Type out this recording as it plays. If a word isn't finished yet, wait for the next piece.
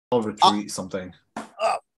I'll retweet something.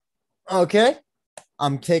 Uh, okay.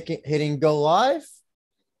 I'm hitting go live,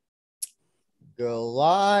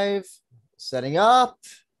 setting up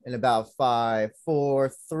in about five,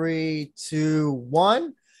 four, three, two,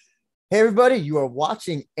 one. Hey, everybody, you are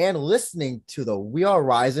watching and listening to the We Are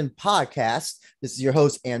Rizin podcast. This is your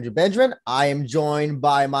host, Andrew Benjamin. I am joined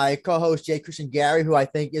by my co-host, Jay Christian Gary, who I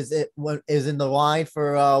think is in the line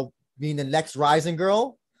for being the next Rising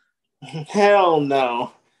girl. Hell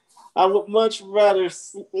no. I would much rather,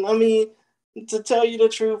 to tell you the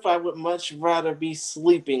truth, I would much rather be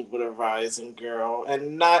sleeping with a rising girl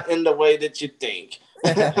and not in the way that you think.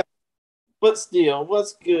 But still,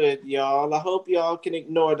 what's good, y'all? I hope y'all can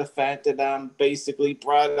ignore the fact that I'm basically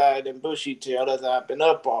bright-eyed and bushy-tailed as I've been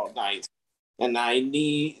up all night. And I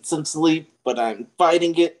need some sleep, but I'm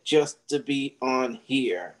fighting it just to be on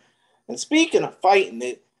here. And speaking of fighting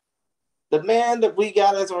it, the man that we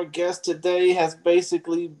got as our guest today has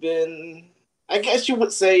basically been, I guess you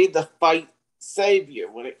would say, the fight savior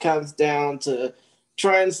when it comes down to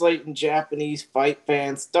translating Japanese fight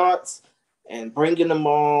fans' thoughts and bringing them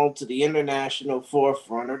all to the international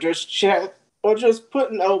forefront, or just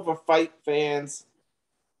putting over fight fans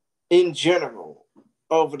in general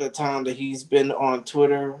over the time that he's been on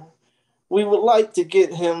Twitter. We would like to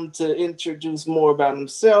get him to introduce more about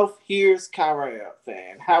himself. Here's Kara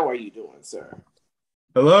Fan. How are you doing, sir?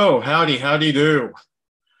 Hello, howdy, howdy do.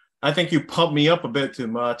 I think you pumped me up a bit too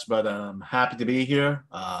much, but I'm happy to be here.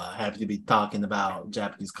 Happy to be talking about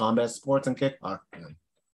Japanese combat sports and kickboxing.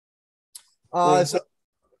 So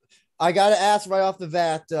I gotta ask right off the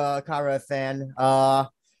bat, Kara Fan.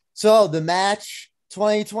 So the match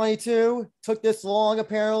 2022 took this long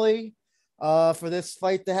apparently. For this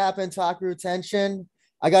fight to happen, Takeru Tenshin.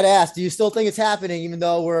 I got to ask, do you still think it's happening, even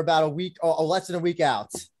though we're about a week or less than a week out?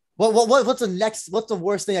 What's the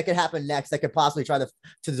worst thing that could happen next that could possibly try to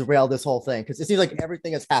derail this whole thing? Because it seems like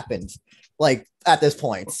everything has happened, like at this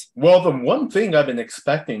point. Well, the one thing I've been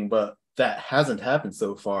expecting, but that hasn't happened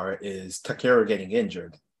so far, is Takeru getting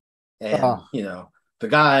injured. And, the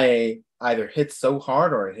guy either hits so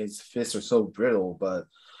hard or his fists are so brittle, but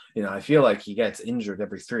I feel like he gets injured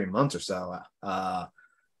every 3 months or so.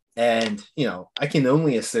 And I can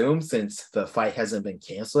only assume, since the fight hasn't been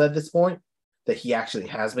canceled at this point, that he actually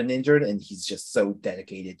has been injured and he's just so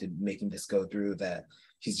dedicated to making this go through that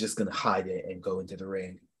he's just going to hide it and go into the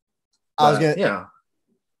ring. I was going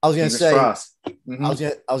to say, mm-hmm. I was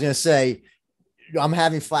going to say, I'm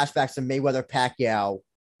having flashbacks to Mayweather Pacquiao.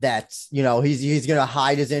 That he's gonna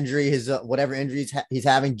hide his injury, his whatever injuries he's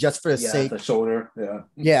having, just for the sake. The shoulder,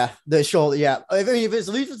 the shoulder, I mean, if it's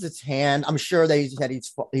at least it's hand, I'm sure that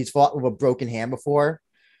he's fought with a broken hand before.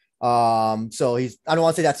 So I don't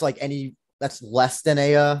want to say that's less than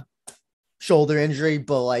a shoulder injury,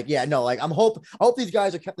 but I hope these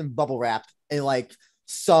guys are kept in bubble wrap and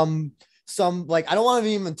some I don't want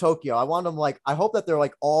them even in Tokyo. I want them I hope that they're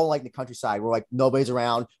all in the countryside where nobody's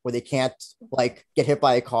around, where they can't get hit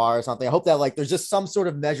by a car or something. I hope that there's just some sort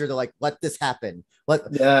of measure to let this happen.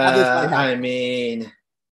 I mean,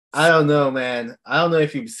 I don't know, man. I don't know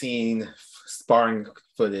if you've seen sparring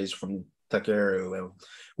footage from Takeru and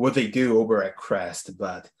what they do over at Crest,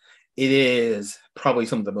 but it is probably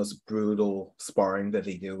some of the most brutal sparring that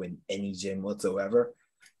they do in any gym whatsoever.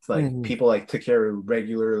 It's people like Takeru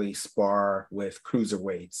regularly spar with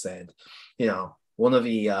cruiserweights, and one of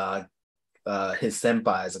the his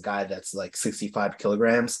senpais, a guy that's 65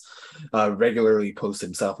 kilograms, regularly posts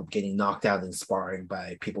himself of getting knocked out in sparring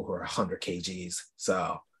by people who are 100 kgs.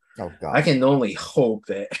 So I can only hope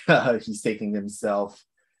that he's taking himself,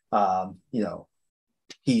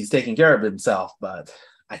 he's taking care of himself, but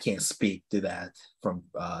I can't speak to that from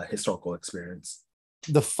historical experience.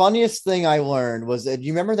 The funniest thing I learned was that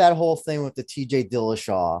you remember that whole thing with the TJ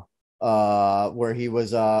Dillashaw, where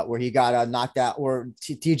he got knocked out, where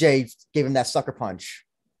TJ gave him that sucker punch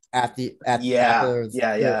after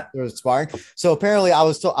there was sparring. So apparently, I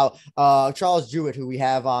was told Charles Jewett, who we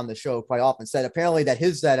have on the show quite often, said apparently that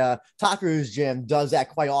Takeru's gym does that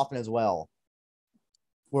quite often as well.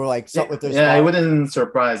 Where it wouldn't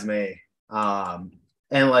surprise me. And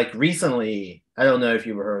recently, I don't know if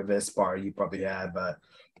you've heard of this part, you probably have, but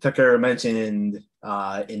Tucker mentioned in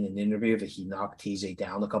an interview that he knocked TJ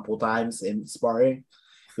down a couple of times in sparring.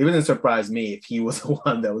 It wouldn't surprise me if he was the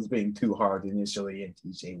one that was being too hard initially and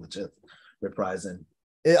TJ would just reprise him.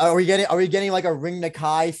 Are we getting a Ring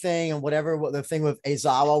Nakai thing and whatever, the thing with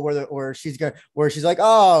Aizawa where she's like,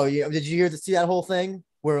 oh, did you see that whole thing?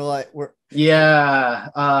 Man,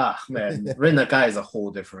 Rin Nakai is a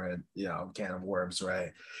whole different, can of worms,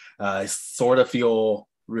 right? I sort of feel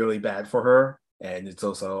really bad for her, and it's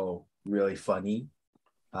also really funny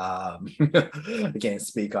I can't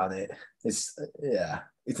speak on it. It's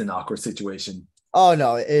an awkward situation. Oh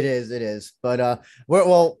no, it is. But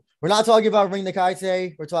we're not talking about Ring the Kai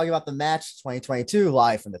today. We're talking about the match 2022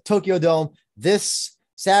 live from the Tokyo Dome this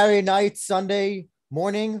Saturday night, Sunday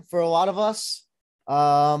morning for a lot of us.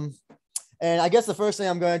 And I guess the first thing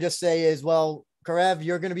I'm going to just say is, well, Karev,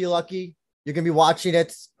 you're going to be lucky. You're going to be watching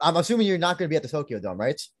it. I'm assuming you're not going to be at the Tokyo Dome,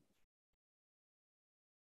 right?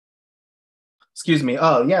 Excuse me.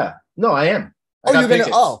 Oh yeah. No, I am. You're gonna.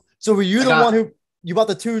 Oh, so were you the one who you bought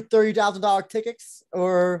the two $30,000 tickets,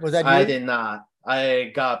 or was that you? I did not.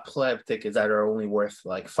 I got pleb tickets that are only worth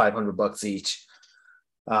like $500 each.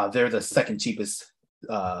 They're the second cheapest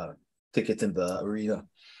tickets in the arena.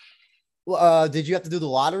 Did you have to do the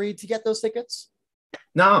lottery to get those tickets?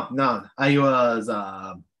 No. I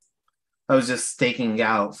was just staking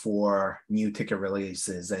out for new ticket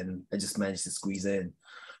releases, and I just managed to squeeze in.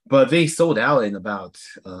 But they sold out in about,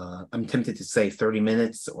 I'm tempted to say 30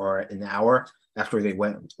 minutes or an hour after they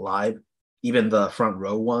went live. Even the front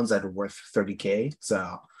row ones that are worth $30K.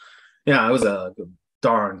 So, yeah, it was a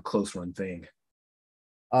darn close run thing.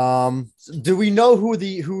 Do we know who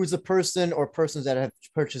is the person or persons that have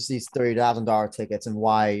purchased these $30,000 tickets and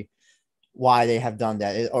why they have done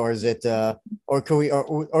that, or is it or can we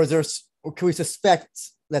or is there, or can we suspect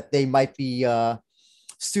that they might be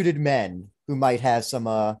suited men who might have some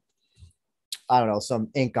I don't know, some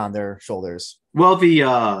ink on their shoulders? Well,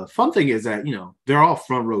 the fun thing is that, they're all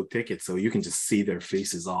front row tickets, so you can just see their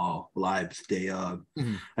faces all live.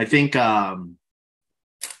 I think a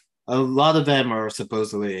lot of them are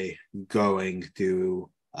supposedly going to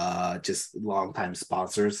just longtime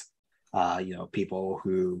sponsors, people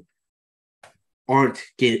who aren't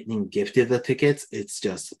getting gifted the tickets. It's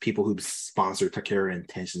just people who sponsor Takeru and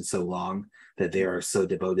Tenshin so long that they are so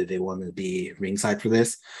devoted they want to be ringside for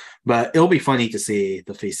this. But it'll be funny to see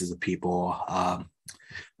the faces of people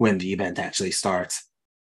when the event actually starts.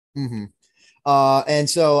 Mm-hmm. And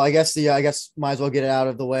so I guess might as well get it out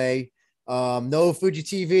of the way. No Fuji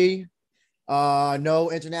TV,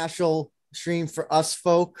 no international stream for us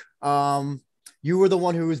folk. You were the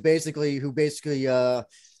one who basically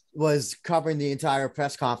was covering the entire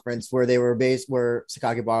press conference where they were where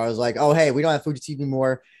Sakakibara was like, "Oh, hey, we don't have Fuji TV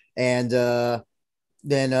anymore," and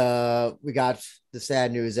then we got the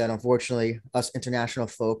sad news that unfortunately us international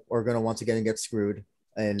folk are going to once again get screwed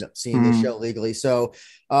and seeing this show legally. So,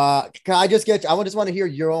 can I just I just want to hear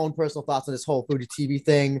your own personal thoughts on this whole Fuji TV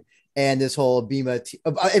thing and this whole Bima.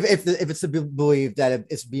 If it's to be believed that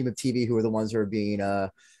it's Bima TV who are the ones who are being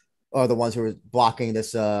are the ones who are blocking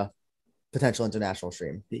this potential international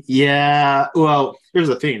stream. Yeah, well, here's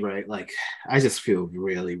the thing, right? Like, I just feel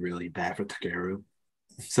really, really bad for Takeru.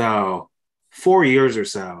 So 4 years or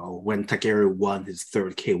so, when Takeru won his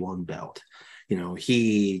third K1 belt,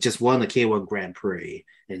 he just won the K1 Grand Prix,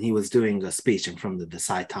 and he was doing a speech in front of the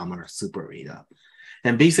Saitama Super Arena.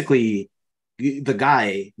 And basically, the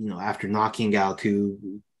guy, after knocking out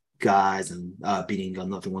two guys and beating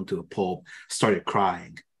another one to a pulp, started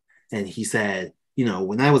crying. And he said,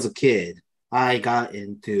 when I was a kid, I got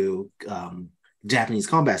into Japanese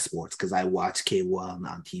combat sports because I watched K1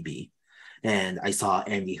 on TV, and I saw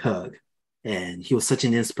Andy Hug. And he was such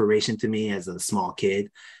an inspiration to me as a small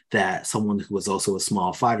kid that someone who was also a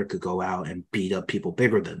small fighter could go out and beat up people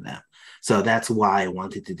bigger than them. So that's why I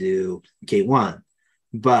wanted to do K1.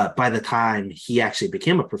 But by the time he actually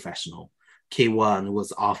became a professional, K1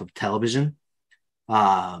 was off of television,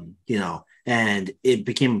 and it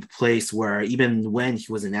became a place where even when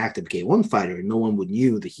he was an active K1 fighter, no one would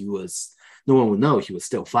know he was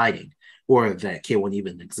still fighting or that K1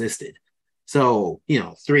 even existed. So,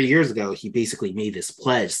 3 years ago, he basically made this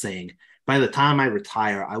pledge saying, by the time I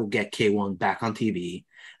retire, I will get K1 back on TV.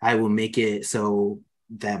 I will make it so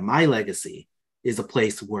that my legacy is a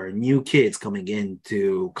place where new kids coming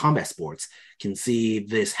into combat sports can see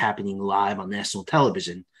this happening live on national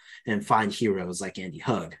television and find heroes like Andy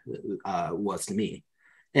Hug was to me.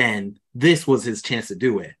 And this was his chance to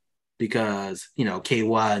do it because,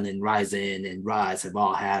 K1 and Rizin and Rise have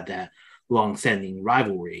all had that long-standing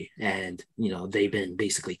rivalry, and they've been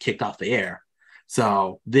basically kicked off the air.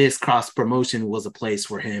 So this cross promotion was a place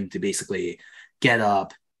for him to basically get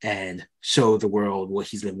up and show the world what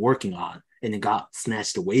he's been working on, and it got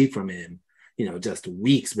snatched away from him, just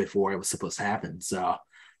weeks before it was supposed to happen. So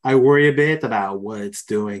I worry a bit about what it's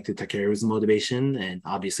doing to Takeru's motivation and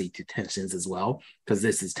obviously to Tenshin's as well, because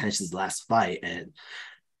this is Tenshin's last fight. And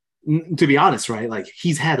to be honest, right, like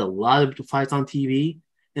he's had a lot of fights on TV,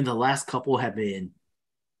 and the last couple have been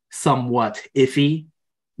somewhat iffy,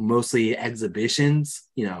 mostly exhibitions,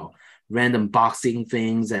 random boxing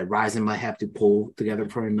things that Rizin might have to pull together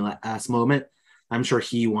for him at last moment. I'm sure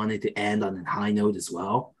he wanted to end on a high note as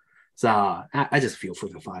well. So I just feel for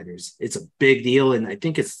the fighters. It's a big deal, and I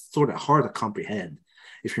think it's sort of hard to comprehend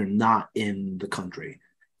if you're not in the country.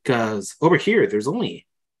 Because over here, there's only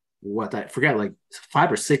I forget, like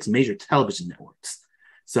 5 or 6 major television networks.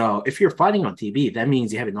 So if you're fighting on TV, that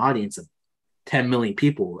means you have an audience of 10 million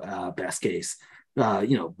people, best case. Bob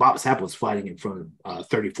Sapp was fighting in front of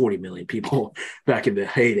 30, 40 million people back in the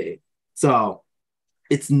heyday. So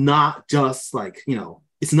it's not just like,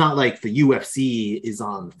 it's not like the UFC is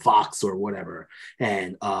on Fox or whatever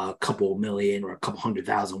and a couple million or a couple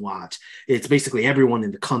 100,000 watch. It's basically everyone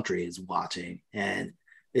in the country is watching. And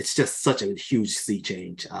it's just such a huge sea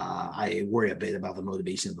change. I worry a bit about the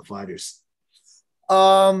motivation of the fighters.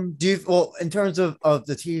 In terms of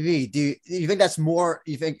the TV, do you think that's more,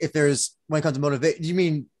 you think if there's, when it comes to motivation, do you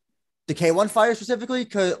mean the K1 fighter specifically,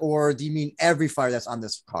 or do you mean every fighter that's on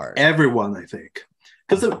this card? Everyone, I think.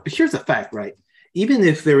 Because here's the fact, right? Even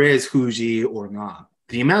if there is Fuji or not,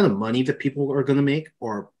 the amount of money that people are going to make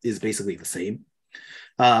is basically the same.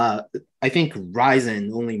 I think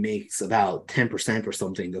Rizin only makes about 10% or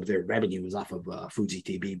something of their revenues off of Fuji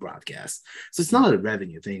TV broadcast. So it's not a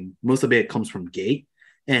revenue thing. Most of it comes from gate.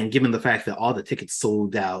 And given the fact that all the tickets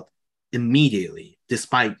sold out immediately,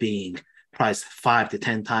 despite being priced 5 to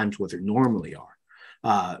 10 times what they normally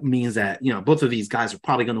are, means that, both of these guys are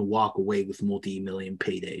probably going to walk away with multi-million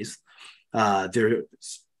paydays. They're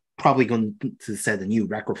probably going to set a new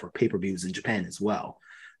record for pay-per-views in Japan as well.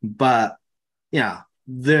 But yeah,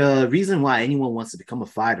 the reason why anyone wants to become a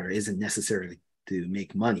fighter isn't necessarily to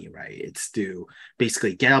make money, right? It's to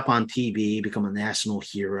basically get up on TV, become a national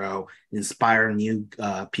hero, inspire new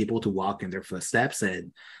people to walk in their footsteps.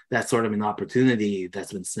 And that's sort of an opportunity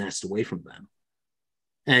that's been snatched away from them.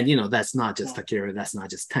 And, that's not just Takeru, that's not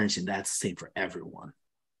just Tenshin, that's the same for everyone.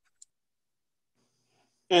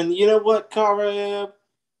 And you know what, Kareb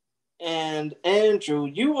and Andrew,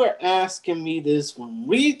 you were asking me this when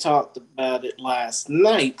we talked about it last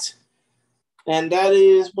night. And that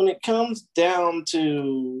is when it comes down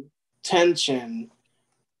to Tenshin.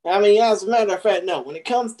 I mean, as a matter of fact, no, when it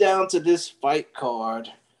comes down to this fight card,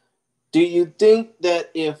 do you think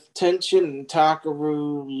that if Tenshin and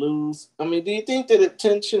Takeru lose, do you think that if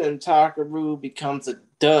Tenshin and Takeru becomes a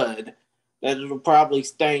dud, that it'll probably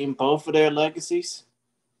stain both of their legacies?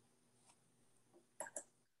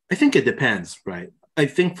 I think it depends, right? I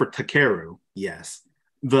think for Takeru, yes.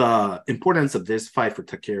 The importance of this fight for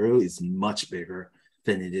Takeru is much bigger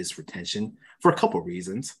than it is for Tenshin for a couple of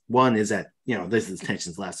reasons. One is that, this is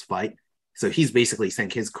Tenshin's last fight. So he's basically saying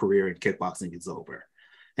his career in kickboxing is over.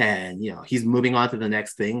 And, he's moving on to the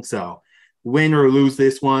next thing. So win or lose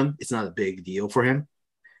this one, it's not a big deal for him.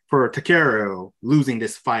 For Takeru, losing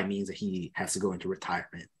this fight means that he has to go into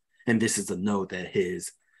retirement. And this is the note that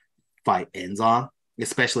his fight ends on,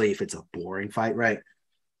 especially if it's a boring fight, right?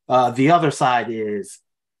 The other side is,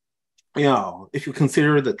 if you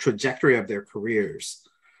consider the trajectory of their careers,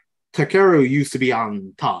 Takeru used to be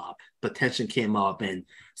on top, but Tenshin came up and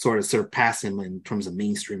sort of surpassed him in terms of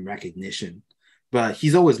mainstream recognition. But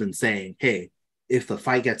he's always been saying, hey, if the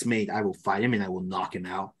fight gets made, I will fight him and I will knock him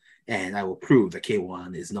out and I will prove that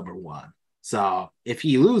K1 is number one. So if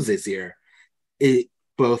he loses here, it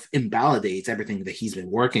both invalidates everything that he's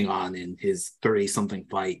been working on in his 30-something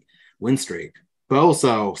fight win streak, but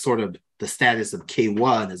also sort of the status of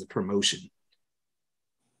K1 as a promotion.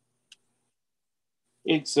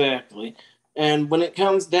 Exactly. And when it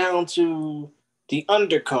comes down to the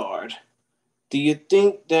undercard, do you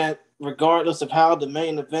think that regardless of how the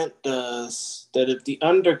main event does, that if the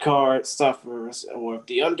undercard suffers or if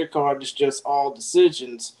the undercard is just all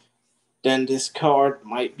decisions, then this card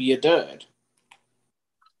might be a dud?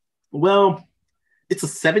 Well, it's a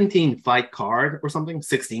 17-fight card or something,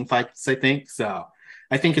 16 fights, I think. So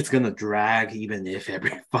I think it's going to drag even if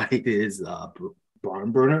every fight is a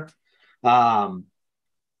barn burner.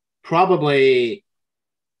 Probably,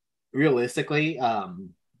 realistically,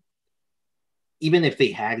 even if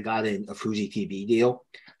they had gotten a Fuji TV deal,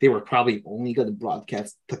 they were probably only going to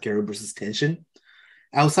broadcast Takeru versus Tenshin.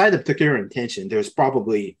 Outside of Takeru and Tenshin, there's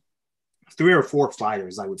probably 3 or 4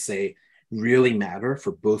 fighters, I would say, really matter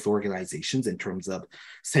for both organizations in terms of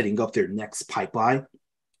setting up their next pipeline.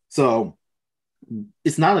 So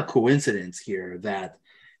it's not a coincidence here that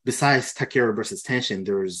besides Takeru versus Tenshin,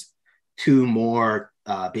 there's 2 more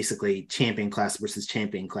basically champion class versus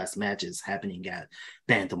champion class matches happening at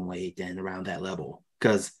bantamweight and around that level,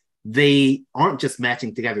 because they aren't just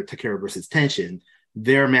matching together Takeru versus Tenshin,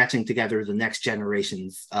 they're matching together the next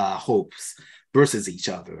generation's hopes versus each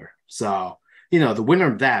other. So the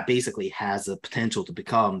winner of that basically has the potential to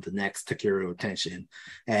become the next Takeru or Tenshin.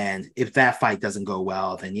 And if that fight doesn't go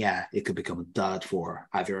well, then yeah, it could become a dud for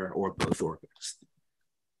either or both organs.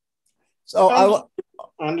 So I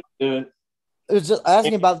understood. was just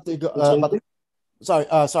asking about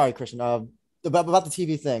sorry, Christian, about the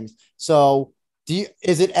TV things. So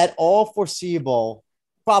is it at all foreseeable?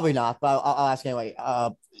 Probably not, but I'll ask anyway.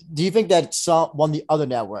 Do you think that one of the other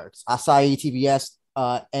networks, Asahi, TBS,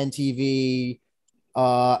 NTV,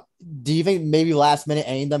 do you think maybe last minute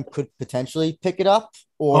any of them could potentially pick it up?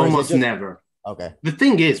 Or almost never. Okay. The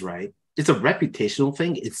thing is, right? It's a reputational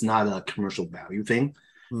thing. It's not a commercial value thing.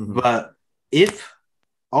 Mm-hmm. But if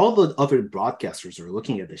all the other broadcasters are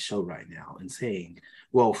looking at the show right now and saying,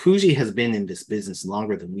 well, Fuji has been in this business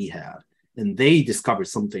longer than we have, and they discovered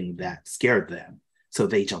something that scared them, so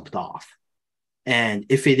they jumped off. And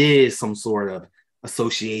if it is some sort of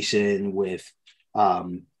association with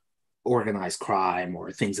organized crime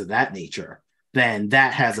or things of that nature, then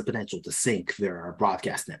that has a potential to sink their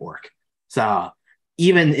broadcast network. So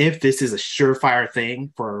even if this is a surefire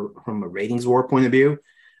thing from a ratings war point of view,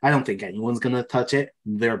 I don't think anyone's going to touch it.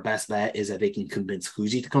 Their best bet is that they can convince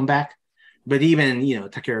Fuji to come back. But even,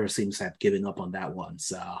 Takeru seems to have given up on that one.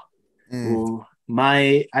 So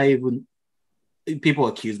people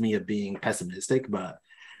accuse me of being pessimistic, but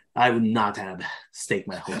I would not have staked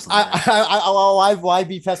my hopes on that. Why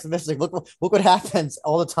be pessimistic? Look what happens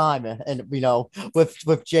all the time. And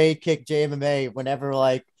with J Kick, JMMA, whenever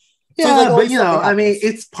but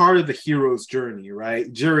it's part of the hero's journey, right?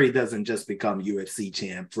 Jury doesn't just become UFC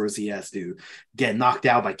champ. First, he has to get knocked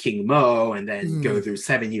out by King Mo and then go through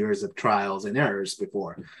 7 years of trials and errors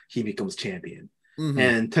before he becomes champion. Mm-hmm.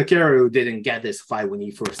 And Takeru didn't get this fight when he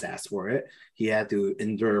first asked for it. He had to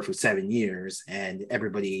endure for 7 years, and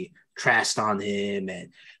everybody trashed on him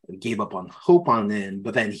and gave up on hope on him.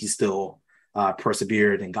 But then he still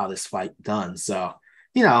persevered and got his fight done. So,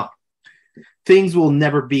 things will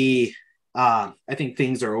never be I think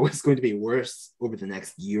things are always going to be worse over the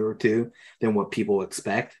next year or two than what people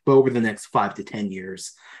expect. But over the next 5 to 10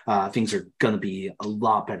 years, things are going to be a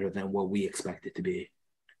lot better than what we expect it to be.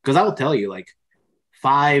 Because I will tell you,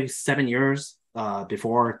 5-7 years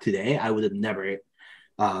before today, I would have never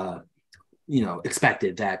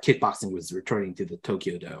expected that kickboxing was returning to the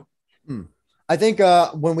Tokyo Dome. I think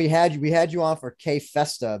when we had you on for K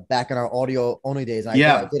Festa back in our audio only days,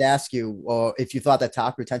 I did ask you if you thought that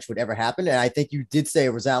top retention would ever happen, and I think you did say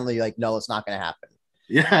resoundingly no, it's not going to happen.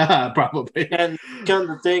 Yeah, probably. And come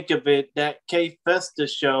to think of it, that K Festa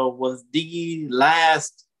show was the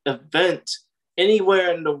last event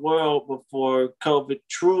anywhere in the world before COVID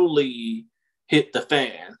truly hit the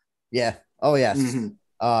fan. Yeah. Oh yes. Mm-hmm.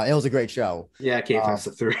 It was a great show. Yeah, K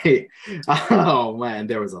Festa 3. Oh man,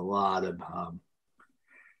 there was a lot of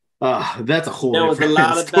that's a whole. There was a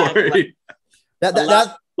lot of story.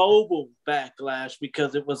 That global backlash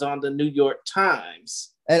because it was on the New York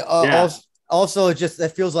Times. And also,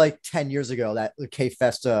 it feels like 10 years ago that K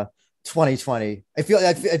Festa 2020. It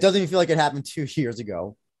doesn't even feel like it happened 2 years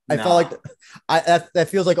ago. I felt like that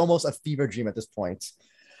feels like almost a fever dream at this point.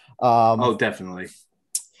 Definitely.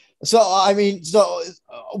 So I mean,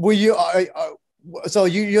 were you? So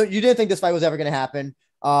you didn't think this fight was ever going to happen?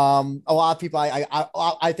 A lot of people,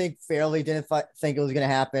 I think, fairly didn't think it was going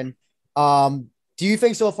to happen. Do you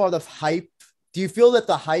think so far the hype? Do you feel that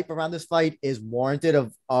the hype around this fight is warranted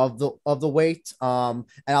of the weight? And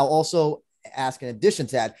I'll also ask in addition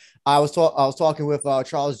to that, I was talking with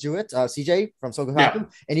Charles Jewett, CJ from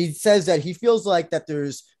Sokohaku, and he says that he feels like that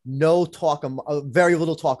there's no talk, very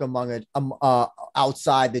little talk among it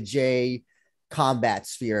outside the J combat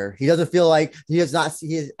sphere. He doesn't feel like I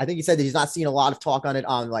think he said that he's not seeing a lot of talk on it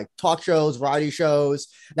on talk shows, variety shows.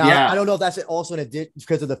 Now I don't know if that's also an addition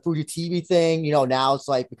because of the Fuji TV thing. Now it's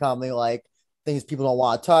becoming things people don't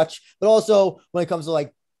want to touch, but also when it comes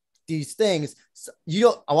to these things,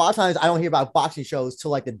 a lot of times I don't hear about boxing shows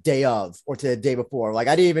till the day of or to the day before. I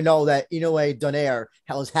didn't even know that Inoue Donaire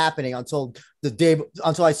was happening until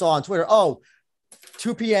I saw on Twitter,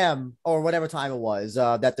 2 p.m. or whatever time it was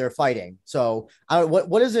that they're fighting. So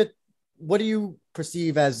what is it? What do you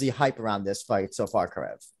perceive as the hype around this fight so far,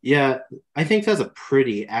 Karev? Yeah, I think that's a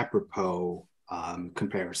pretty apropos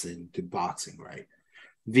comparison to boxing, right?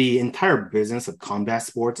 The entire business of combat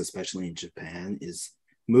sports, especially in Japan, is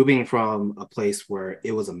moving from a place where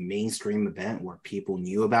it was a mainstream event where people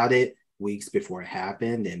knew about it weeks before it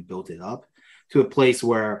happened and built it up to a place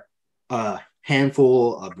where a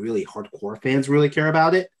handful of really hardcore fans really care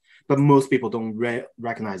about it, but most people don't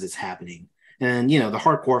recognize it's happening. And, the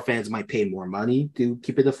hardcore fans might pay more money to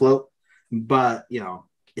keep it afloat, but,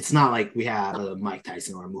 it's not like we have Mike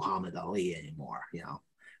Tyson or Muhammad Ali anymore.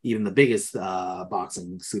 Even the biggest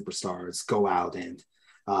boxing superstars go out and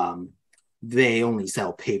they only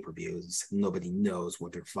sell pay-per-views. Nobody knows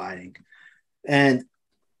what they're fighting. And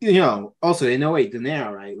also in 08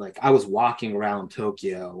 Donaire, right? Like I was walking around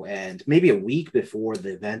Tokyo, and maybe a week before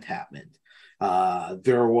the event happened,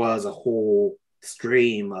 there was a whole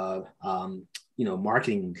stream of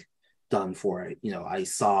marketing done for it. I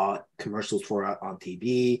saw commercials for it on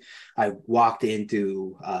TV. I walked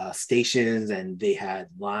into stations, and they had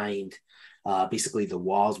lined basically the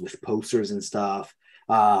walls with posters and stuff.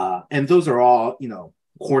 And those are all,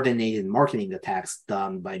 coordinated marketing attacks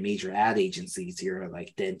done by major ad agencies here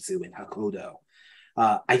like Dentsu and Hakodo.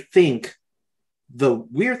 I think the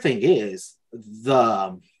weird thing is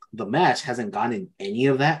the match hasn't gotten any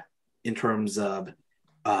of that in terms of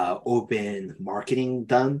open marketing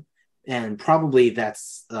done. And probably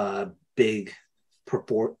that's a big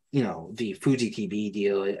purport, the Fuji TV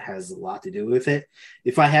deal, it has a lot to do with it.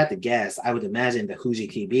 If I had to guess, I would imagine that Fuji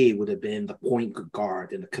TV would have been the point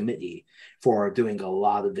guard in the committee for doing a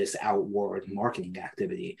lot of this outward marketing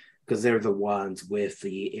activity, because they're the ones with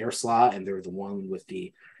the air slot, and they're the one with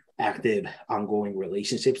the active ongoing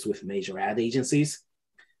relationships with major ad agencies.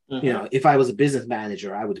 Mm-hmm. If I was a business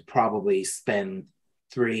manager, I would probably spend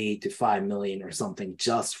 3 to 5 million or something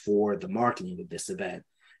just for the marketing of this event.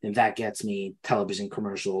 And that gets me television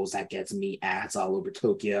commercials, that gets me ads all over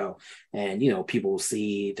Tokyo. And, people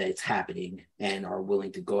see that it's happening and are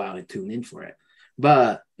willing to go out and tune in for it.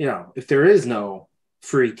 But, if there is no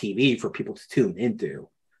free TV for people to tune into,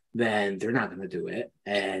 then they're not going to do it.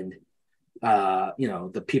 And,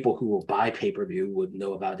 the people who will buy pay-per-view would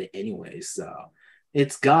know about it anyway. So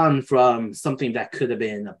it's gone from something that could have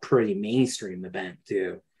been a pretty mainstream event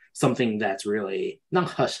to something that's really not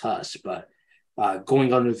hush-hush, but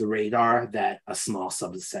going under the radar that a small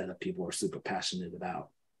subset of people are super passionate about.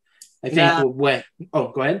 I think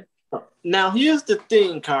go ahead. Now, here's the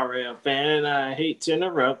thing, Karel fan, and I hate to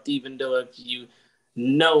interrupt, even though if you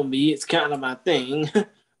know me, it's kind of my thing,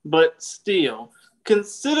 but still,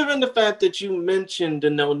 considering the fact that you mentioned the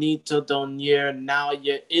Nonito Donaire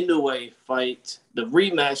Naoya Inoue fight, the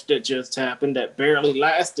rematch that just happened that barely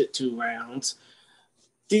lasted 2 rounds,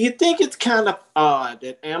 do you think it's kind of odd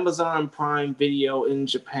that Amazon Prime Video in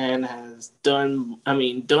Japan has done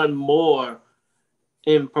more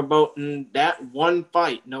in promoting that one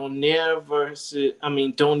fight, Donaire versus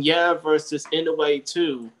Inoue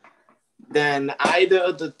 2, than either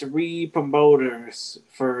of the 3 promoters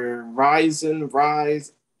for Rizin,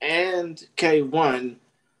 Rise, and K1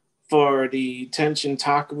 for the Tenshin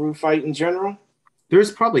Takeru fight in general?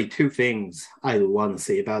 There's probably 2 things I want to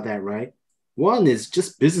say about that, right? One is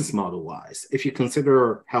just business model wise. If you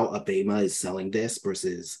consider how Abema is selling this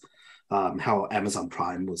versus how Amazon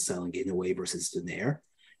Prime was selling Inoue versus Donaire.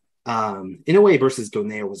 Inoue versus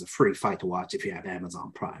Donaire was a free fight to watch if you have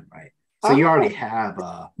Amazon Prime, right? So you already have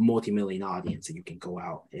a multi-million audience, and you can go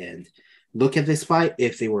out and look at this fight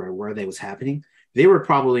if they were aware that was happening. They were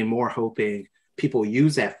probably more hoping people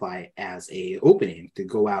use that fight as a opening to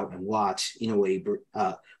go out and watch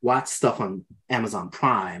watch stuff on Amazon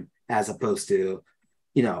Prime, as opposed to,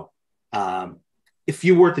 if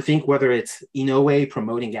you were to think whether it's Inoue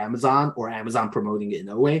promoting Amazon or Amazon promoting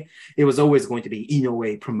Inoue, it was always going to be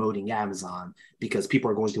Inoue promoting Amazon, because people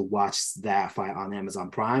are going to watch that fight on Amazon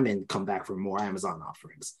Prime and come back for more Amazon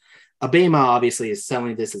offerings. Abema obviously is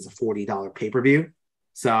selling this as a $40 pay-per-view.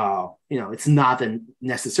 So, it's not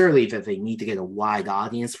necessarily that they need to get a wide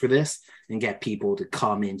audience for this and get people to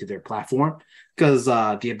come into their platform, because the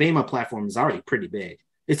Abema platform is already pretty big.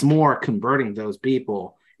 It's more converting those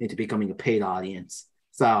people into becoming a paid audience.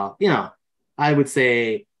 So, I would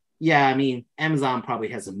say, Amazon probably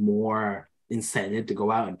has a more incentive to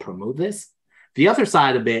go out and promote this. The other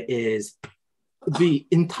side of it is the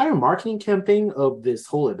entire marketing campaign of this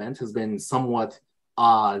whole event has been somewhat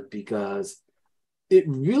odd, because it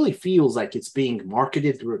really feels like it's being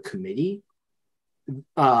marketed through a committee.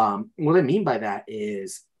 What I mean by that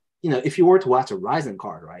is, if you were to watch a Rizin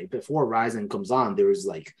card, right, before Rizin comes on, there's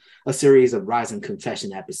like a series of Rizin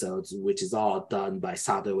confession episodes, which is all done by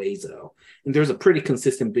Sato Eizo. And there's a pretty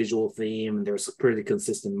consistent visual theme, and there's pretty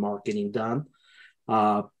consistent marketing done.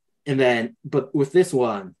 But with this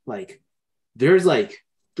one, there's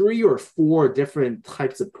 3 or 4 different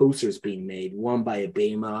types of posters being made, one by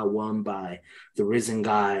Abema, one by the Rizin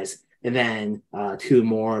guys, and then 2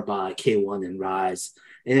 more by K1 and Rise.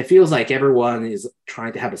 And it feels like everyone is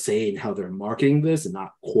trying to have a say in how they're marketing this and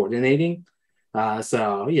not coordinating.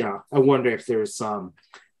 So, I wonder if there's some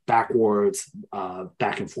back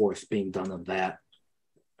and forth being done on that.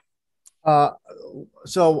 Uh,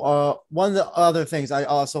 one of the other things I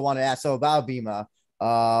also want to ask, so about Bima,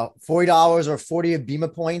 $40 or 40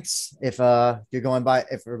 Bima points if we're going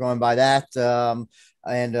by that.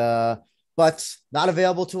 And But not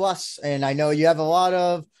available to us. And I know you have a lot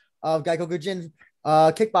of Geico Gujin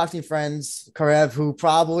kickboxing friends, Karev, who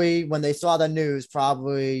probably when they saw the news,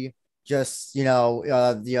 probably just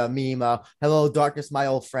the meme, "Hello, darkness, my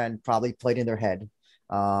old friend," probably played in their head.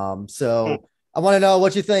 So I want to know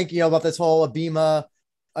what you think, about this whole Abima,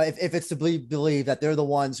 if it's to believe that they're the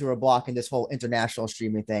ones who are blocking this whole international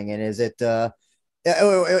streaming thing. And is it, do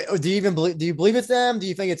you even believe, do you believe it's them? Do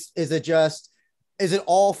you think is it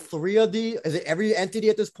all three is it every entity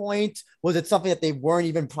at this point? Was it something that they weren't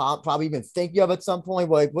even probably even thinking of at some point?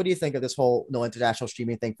 Like, what do you think of this whole no international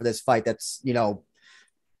streaming thing for this fight? That's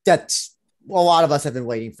a lot of us have been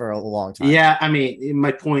waiting for a long time. Yeah, I mean,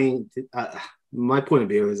 my point of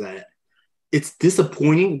view is that it's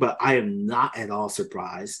disappointing, but I am not at all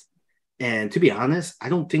surprised. And to be honest, I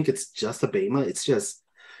don't think it's just Abema. It's just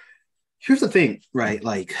here's the thing, right?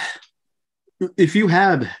 Like, if you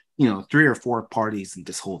have three or four parties in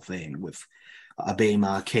this whole thing with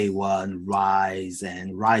Abema, K1, Rise,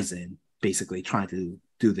 and Rizin, basically trying to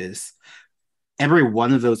do this, every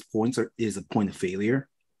one of those points is a point of failure.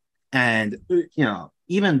 And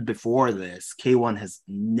even before this, K1 has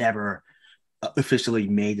never officially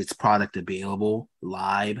made its product available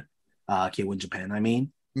live, K1 Japan, I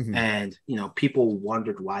mean. Mhm. And people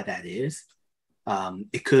wondered why that is.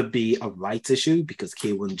 It could be a rights issue because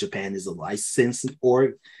K1 Japan is a licensed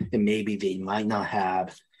org, and maybe they might not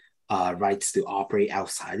have rights to operate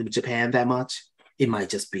outside of Japan that much. It might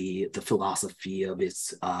just be the philosophy of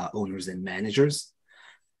its owners and managers.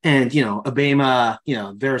 And Abema,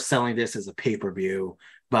 they're selling this as a pay-per-view,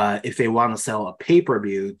 but if they want to sell a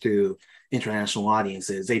pay-per-view to international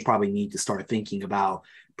audiences, they probably need to start thinking about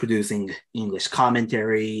producing English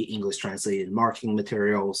commentary, English translated marketing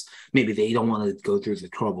materials. Maybe they don't want to go through the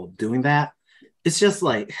trouble of doing that. It's just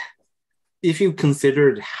like, if you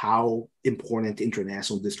considered how important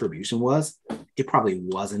international distribution was, it probably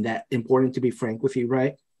wasn't that important, to be frank with you,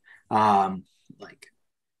 right? Like,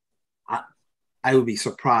 I would be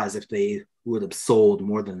surprised if they would have sold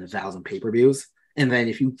more than 1,000 pay-per-views. And then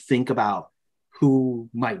if you think about who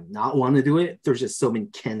might not want to do it, there's just so many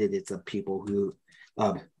candidates of people who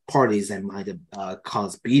parties that might have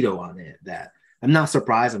caused veto on it that I'm not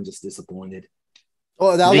surprised. I'm just disappointed.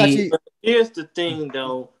 Oh, that was actually. Here's the thing,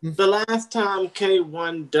 though. The last time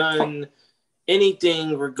K1 done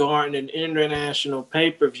anything regarding an international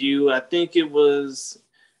pay-per-view, I think it was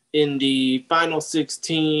in the final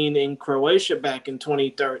 16 in Croatia back in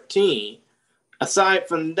 2013. Aside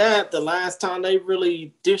from that, the last time they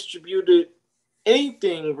really distributed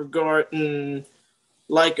anything regarding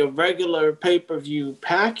like a regular pay-per-view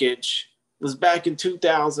package was back in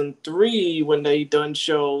 2003 when they done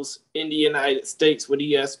shows in the United States with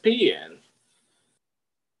ESPN.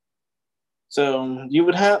 So you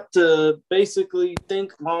would have to basically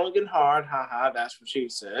think long and hard, haha, that's what she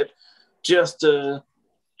said, just to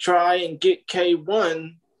try and get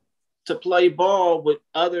K1 to play ball with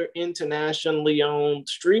other internationally owned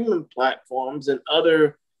streaming platforms and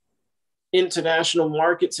other international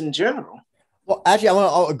markets in general. Well, actually, I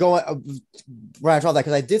want to go right off that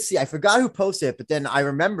because I forgot who posted it, but then I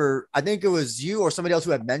remember, I think it was you or somebody else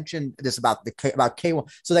who had mentioned this about about K1.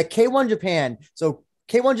 So that K1 Japan, so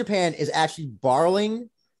K1 Japan is actually borrowing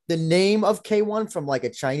the name of K1 from like a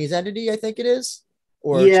Chinese entity, I think it is.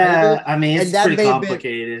 Or yeah, I mean, it's that pretty may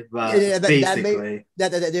complicated, but basically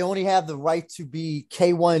that they only have the right to be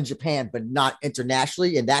K1 in Japan, but not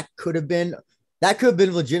internationally, and that could have been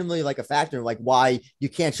legitimately like a factor, like why you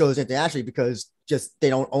can't show this internationally because just they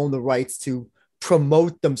don't own the rights to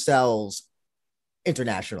promote themselves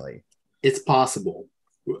internationally. It's possible.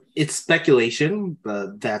 It's speculation,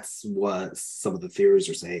 but that's what some of the theories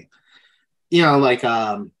are saying. Like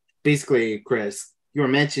basically, Chris, you were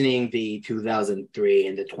mentioning the 2003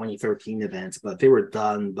 and the 2013 events, but they were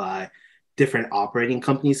done by different operating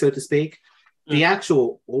companies, so to speak. The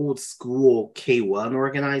actual old school K1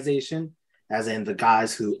 organization, as in the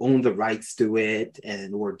guys who owned the rights to it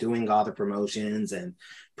and were doing all the promotions and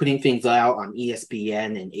putting things out on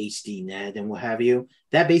ESPN and HDNet and what have you,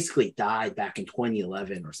 that basically died back in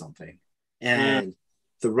 2011 or something. And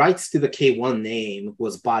the rights to the K1 name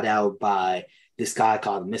was bought out by this guy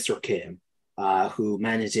called Mr. Kim, who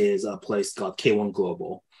manages a place called K1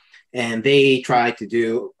 Global. And they tried to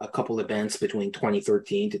do a couple events between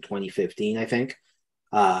 2013 to 2015, I think.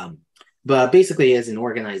 But basically, as an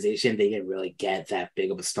organization, they didn't really get that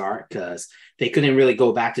big of a start because they couldn't really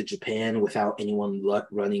go back to Japan without anyone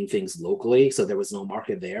running things locally. So there was no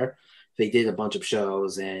market there. they did a bunch of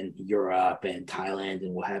shows in Europe and Thailand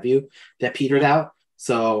and what have you that petered out.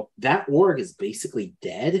 So that org is basically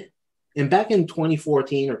dead. And back in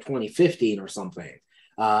 2014 or 2015 or something,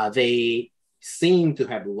 they seem to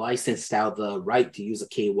have licensed out the right to use a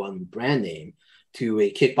K1 brand name to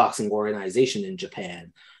a kickboxing organization in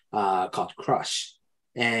Japan called Crush.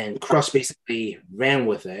 And Crush basically ran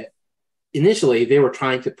with it. Initially, they were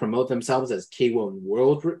trying to promote themselves as K1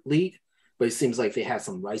 World League, but it seems like they had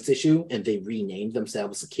some rights issue and they renamed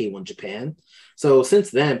themselves to K1 Japan. So since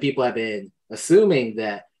then, people have been assuming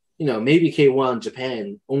that, maybe K1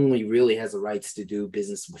 Japan only really has the rights to do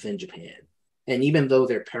business within Japan. And even though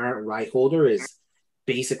their parent right holder is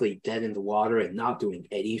basically dead in the water and not doing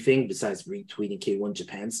anything besides retweeting K1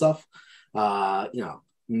 Japan stuff,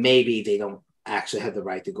 maybe they don't actually have the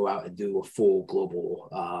right to go out and do a full global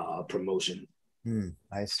promotion.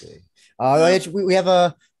 I see. We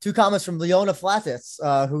have two comments from Leona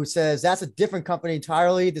Flatis, who says that's a different company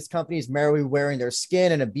entirely. This company is merely wearing their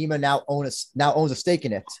skin, and Abima now owns a stake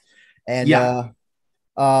in it. And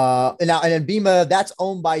and then Bima, that's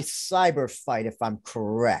owned by Cyberfight, if I'm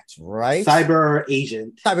correct, right? Cyber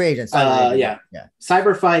Agent. Yeah.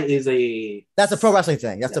 Cyberfight is that's a pro wrestling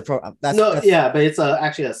thing. That's a pro. But it's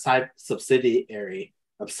actually a subsidiary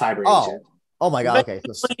of Cyber Agent. Oh my god. Okay.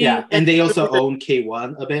 Yeah, and they also own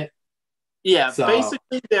K1 a bit. Yeah,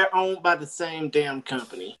 basically they're owned by the same damn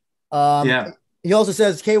company. He also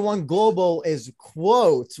says K1 Global is,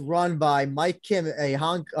 quote, run by Mike Kim, a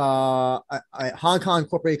Hong Kong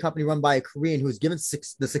incorporated company run by a Korean who's given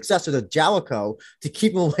the successor to Jalico to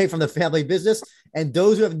keep him away from the family business. And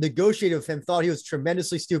those who have negotiated with him thought he was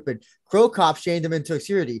tremendously stupid. Crow Cop shamed him into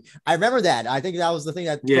obscurity. I remember that. I think that was the thing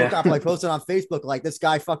that Crow Cop posted on Facebook, like, this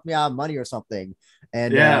guy fucked me out of money or something.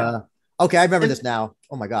 And okay, I remember this now.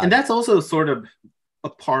 Oh my god. And that's also sort of a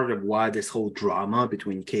part of why this whole drama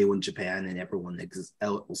between K1 Japan and everyone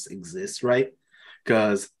else exists, right?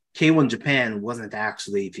 Because K1 Japan wasn't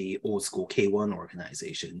actually the old school K1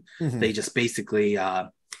 organization. Mm-hmm. They just basically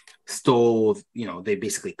stole, they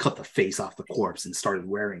basically cut the face off the corpse and started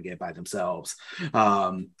wearing it by themselves.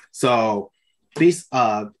 So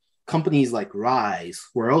companies like Rise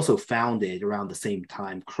were also founded around the same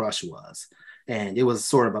time Crush was. And it was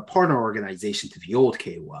sort of a partner organization to the old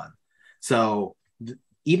K1. So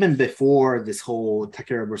even before this whole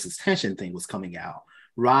Takeru versus Tenshin thing was coming out,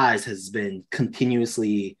 Rise has been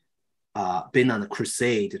continuously been on a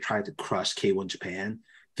crusade to try to crush K1 Japan.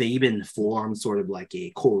 They even formed sort of like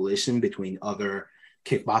a coalition between other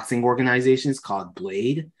kickboxing organizations called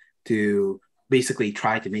Blade to basically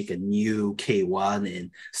try to make a new K1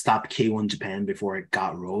 and stop K1 Japan before it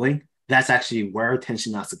got rolling. That's actually where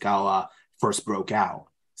Tenshin Nasukawa first broke out.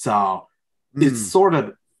 So it's sort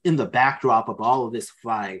of in the backdrop of all of this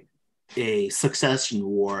fight, a succession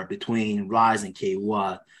war between Rise and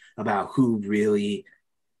K1 about who really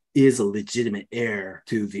is a legitimate heir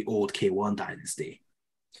to the old K1 dynasty.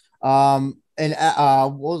 So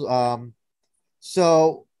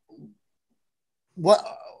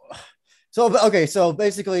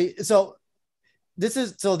basically,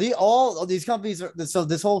 all these companies are, so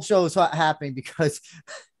this whole show is happening because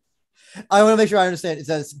I want to make sure I understand. It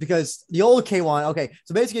says because the old K1. Okay,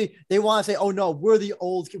 so basically they want to say, "Oh no, we're the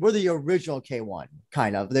original K1."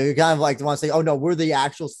 Kind of. They kind of like want to say, "Oh no, we're the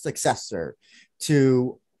actual successor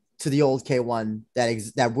to the old K1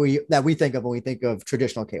 that we think of when we think of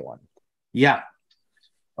traditional K1." Yeah.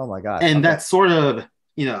 Oh my god. And that's sort of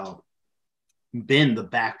been the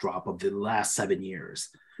backdrop of the last 7 years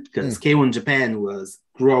because K1 Japan was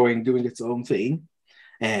growing, doing its own thing.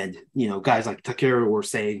 And, guys like Takeru were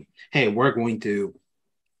saying, hey, we're going to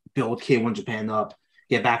build K1 Japan up,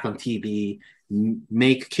 get back on TV,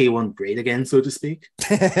 make K1 great again, so to speak.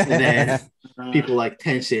 And then people like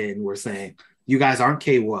Tenshin were saying, you guys aren't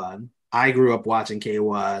K1. I grew up watching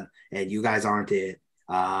K1, and you guys aren't it.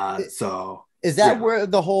 Is that where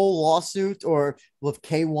the whole lawsuit or with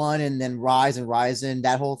K1 and then Rise and Rizin,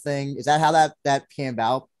 that whole thing, is that how that came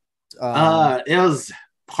about? It was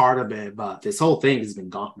part of it, but this whole thing has been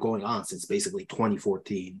going on since basically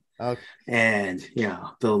 2014. Okay. And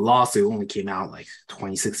the lawsuit only came out like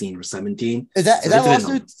 2016 or 17. Is that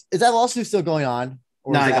lawsuit still going on?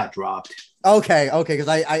 No, it got dropped. Okay, because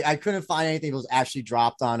I couldn't find anything that was actually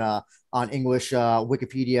dropped on English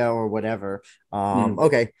Wikipedia or whatever.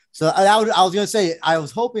 Okay, so I was gonna say I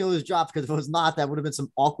was hoping it was dropped because if it was not, that would have been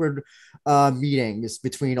some awkward meetings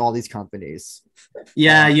between all these companies.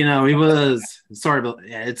 Yeah, it was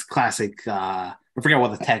it's classic. I forget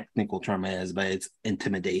what the technical term is, but it's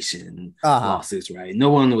intimidation lawsuits, right? No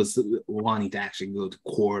one was wanting to actually go to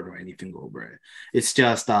court or anything over it. It's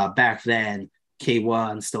just back then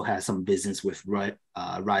K1 still has some business with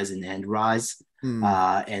Rizin and Rise.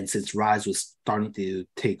 And since Rise was starting to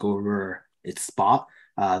take over its spot,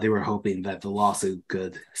 they were hoping that the lawsuit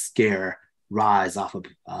could scare Rise off of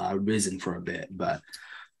Rizin for a bit. But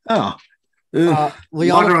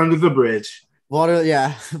water under the bridge. Water,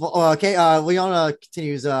 yeah. Leona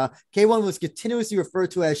continues. K1 was continuously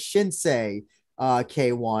referred to as Shinsei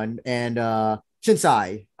K1 and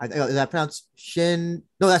Shinsai. Is that pronounced Shin?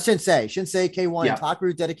 No, that's Shinsei. Shinsei K1. Yeah. And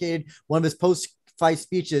Takeru dedicated one of his post-fight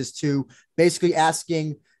speeches to basically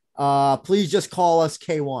asking, please just call us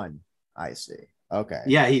K1. I see. Okay.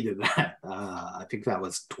 Yeah, he did that. I think that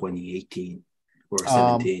was 2018 or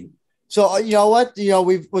 17. So you know what?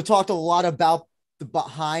 We've talked a lot about the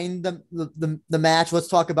behind the match. Let's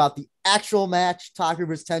talk about the actual match. Takeru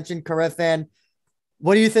versus Tenshin. Karefan,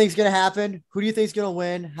 what do you think is going to happen? Who do you think is going to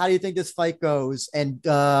win? How do you think this fight goes? And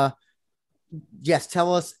yes,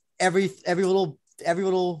 tell us every little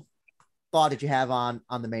thought that you have on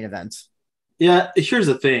the main event. Yeah, here's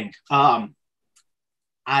the thing.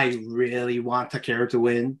 I really want Takeru to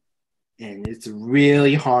win, and it's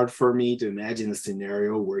really hard for me to imagine a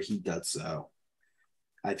scenario where he does so.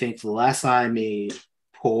 I think the last time a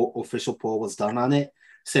official poll was done on it,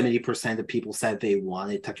 70% of people said they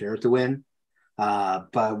wanted Takeru to win.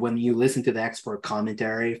 But when you listen to the expert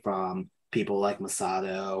commentary from people like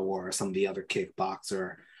Masato or some of the other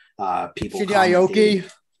kickboxer people, okay,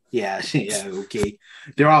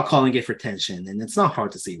 they're all calling it for Tenshin, and it's not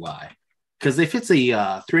hard to see why. Because if it's a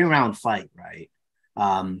 3-round fight, right?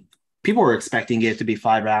 People were expecting it to be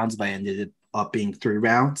 5 rounds, but ended up being 3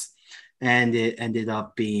 rounds. And it ended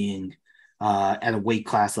up being at a weight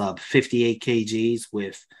class of 58 kgs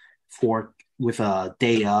with a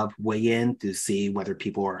day of weigh-in to see whether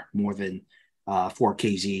people are more than 4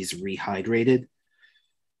 kgs rehydrated.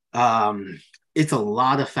 It's a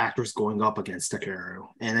lot of factors going up against Takeru.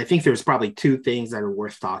 And I think there's probably 2 things that are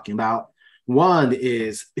worth talking about. One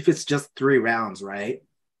is if it's just 3 rounds, right?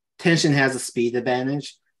 Tenshin has a speed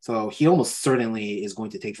advantage. So he almost certainly is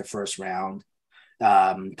going to take the first round.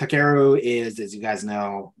 Takeru is, as you guys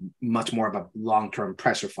know, much more of a long-term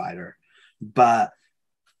pressure fighter, but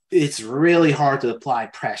it's really hard to apply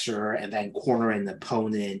pressure and then corner an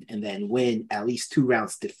opponent and then win at least 2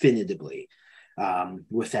 rounds definitively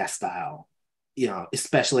with that style,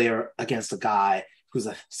 especially against a guy who's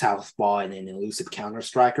a southpaw and an elusive counter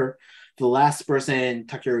striker. The last person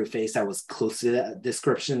Takeru faced that was close to that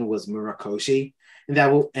description was Murakoshi. And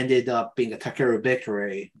that ended up being a Takeru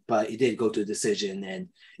victory, but it did go to a decision, and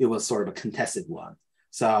it was sort of a contested one.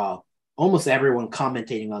 So almost everyone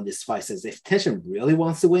commentating on this fight says if Tenshin really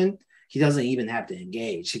wants to win, he doesn't even have to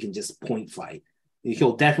engage. He can just point fight.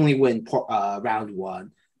 He'll definitely win round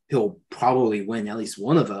 1. He'll probably win at least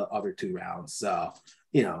one of the other 2 rounds. So,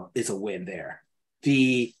 it's a win there.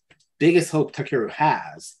 The biggest hope Takeru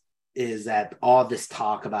has is that all this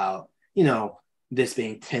talk about, this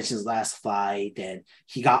being Tenshin's last fight, and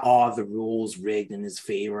he got all the rules rigged in his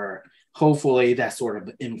favor. Hopefully that sort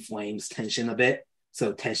of inflames Tenshin a bit.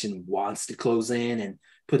 So Tenshin wants to close in and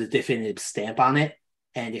put a definitive stamp on it.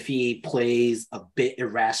 And if he plays a bit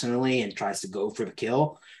irrationally and tries to go for the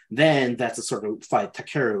kill, then that's the sort of fight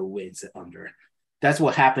Takeru wins it under. That's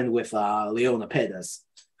what happened with Leona Pettis,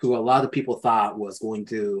 who a lot of people thought was going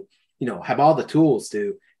to, have all the tools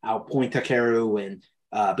to outpoint Takeru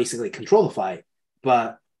and basically control the fight.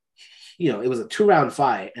 But, it was a 2-round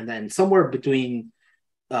fight. And then somewhere between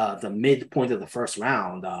the midpoint of the first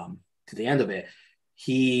round to the end of it,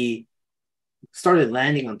 he started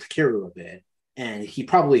landing on Takeru a bit. And he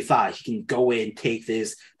probably thought he can go in, take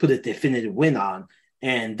this, put a definitive win on.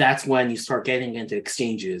 And that's when you start getting into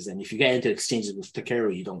exchanges. And if you get into exchanges with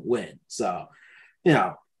Takeru, you don't win. So,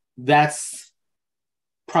 that's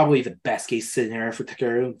probably the best case scenario for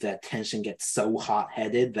Takeru, that Tenshin gets so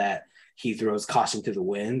hot-headed that he throws caution to the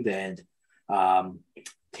wind and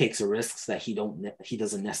takes risks that he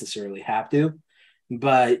doesn't necessarily have to.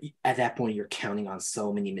 But at that point, you're counting on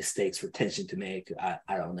so many mistakes for Tenshin to make.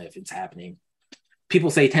 I don't know if it's happening.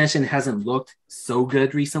 People say Tenshin hasn't looked so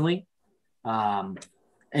good recently. And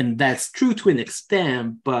that's true to an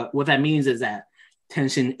extent, but what that means is that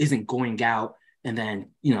Tenshin isn't going out and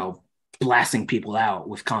then, blasting people out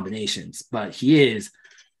with combinations, but he is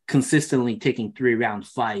consistently taking 3-round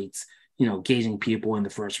fights, gauging people in the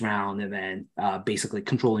first round and then basically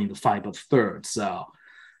controlling the fight of the third. So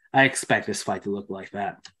I expect this fight to look like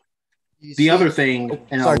that. Other thing,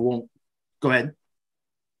 and I won't go ahead.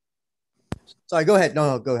 Sorry, go ahead.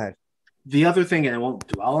 No, go ahead. The other thing, and I won't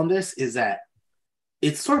dwell on this, is that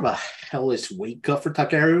it's sort of a hellish weight cut for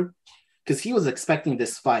Takeru, because he was expecting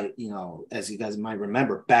this fight, as you guys might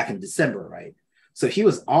remember, back in December, right? So he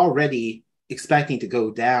was already expecting to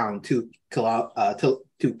go down 2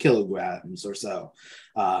 kilograms or so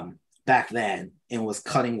back then, and was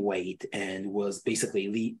cutting weight and was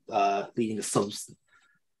basically leading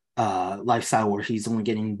a lifestyle where he's only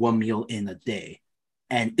getting 1 meal in a day.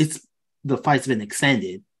 And the fight's been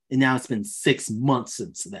extended, and now it's been 6 months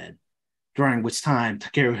since then, during which time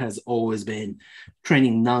Takeru has always been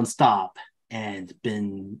training nonstop and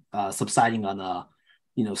been subsiding on a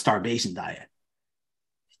starvation diet.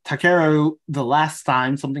 Takeru, the last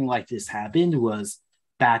time something like this happened was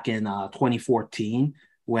back in 2014,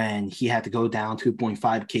 when he had to go down 2.5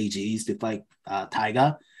 kgs to fight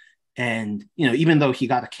Taiga. And, even though he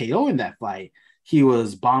got a KO in that fight, he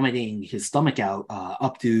was vomiting his stomach out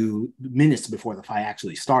up to minutes before the fight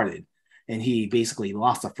actually started. And he basically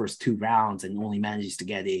lost the first 2 rounds and only managed to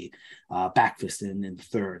get a back fist in the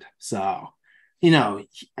third. So,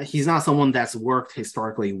 he's not someone that's worked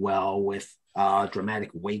historically well with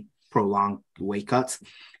dramatic prolonged weight cuts.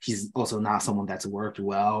 He's also not someone that's worked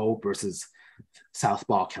well versus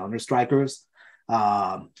southpaw counter strikers.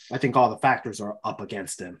 I think all the factors are up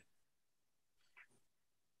against him.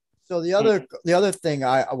 So the other thing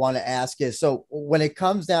I want to ask is, so when it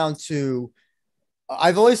comes down to,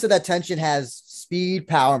 I've always said that Tenshin has speed,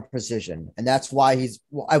 power, and precision, and that's why he's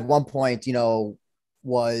at one point,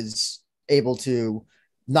 was able to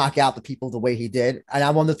knock out the people the way he did. And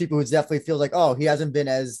I'm one of those people who definitely feels like, oh, he hasn't been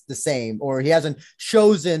as the same, or he hasn't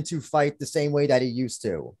chosen to fight the same way that he used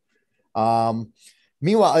to.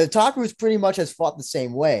 Meanwhile, Takeru pretty much has fought the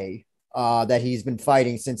same way that he's been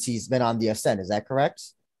fighting since he's been on the ascent. Is that correct?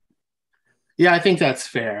 Yeah, I think that's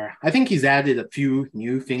fair. I think he's added a few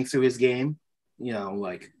new things to his game.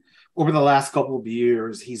 Like over the last couple of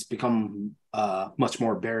years, he's become much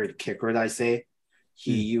more buried kicker, I'd say.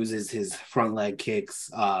 He uses his front leg kicks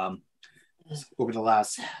over the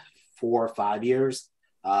last 4 or 5 years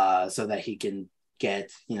so that he can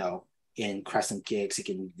get, in crescent kicks. He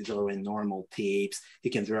can throw in normal teeps. He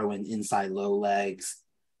can throw in inside low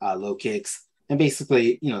kicks. And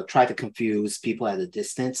basically, try to confuse people at a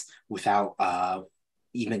distance without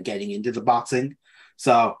even getting into the boxing.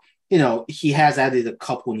 So, he has added a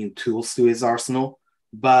couple new tools to his arsenal,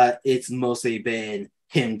 but it's mostly been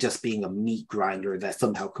him just being a meat grinder that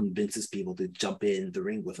somehow convinces people to jump in the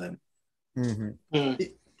ring with him. Mm-hmm.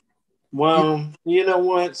 Well, you know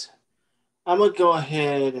what? I'm going to go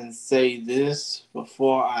ahead and say this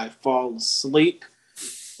before I fall asleep.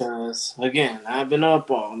 Because, again, I've been up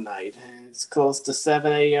all night, and it's close to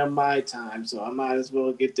 7 a.m. my time, so I might as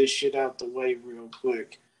well get this shit out the way real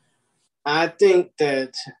quick. I think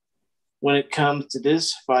that when it comes to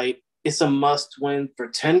this fight, it's a must-win for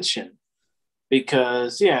Tenshin.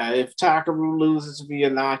 Because, if Takeru loses via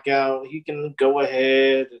knockout, he can go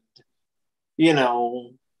ahead and,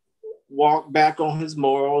 walk back on his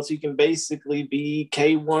morals. He can basically be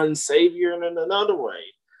K1 savior in another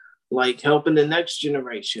way, like helping the next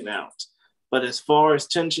generation out. But as far as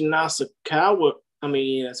Tenshin Nasukawa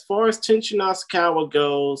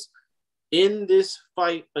goes, in this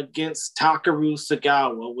fight against Takeru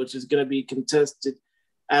Sagawa, which is going to be contested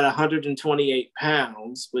at 128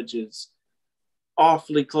 pounds, which is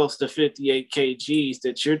awfully close to 58 kgs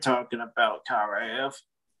that you're talking about, Karaev.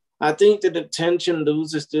 I think that if Tenshin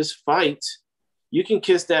loses this fight, you can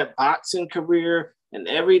kiss that boxing career and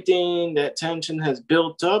everything that Tenshin has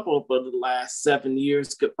built up over the last 7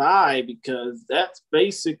 years goodbye, because that's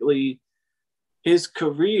basically his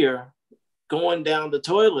career going down the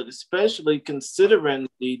toilet, especially considering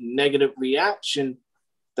the negative reaction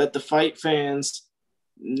that the fight fans,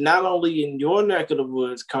 not only in your neck of the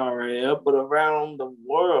woods, Karaev, but around the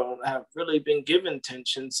world, have really been given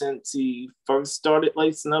Tenshin since he first started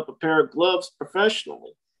lacing up a pair of gloves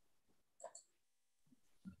professionally.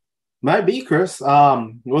 Might be, Chris.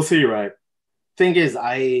 We'll see, right? Thing is,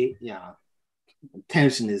 Tenshin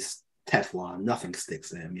is Teflon. Nothing sticks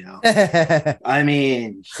to him, I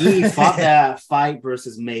mean, he fought that fight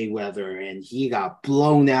versus Mayweather, and he got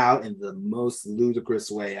blown out in the most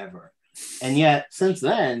ludicrous way ever. And yet, since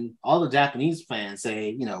then, all the Japanese fans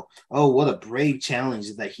say, oh, what a brave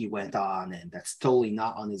challenge that he went on, and that's totally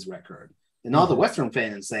not on his record. And all the Western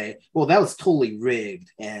fans say, well, that was totally rigged,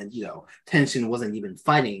 and, Tenshin wasn't even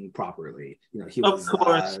fighting properly. He was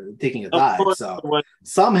taking a dive. So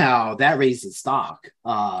somehow that raised his stock.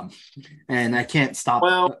 And I can't stop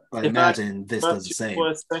but imagine this does the same. For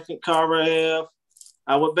a second, Karaev,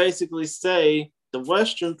 I would basically say the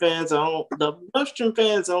Western fans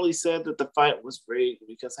only said that the fight was rigged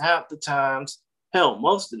because half the times, hell,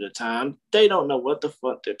 most of the time, they don't know what the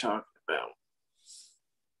fuck they're talking about.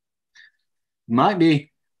 Might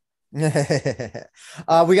be.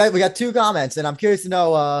 We got two comments, and I'm curious to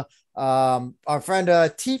know. Our friend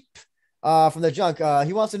Teep from the junk.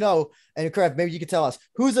 He wants to know, and correct, maybe you could tell us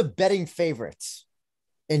who's a betting favorite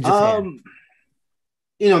in Japan.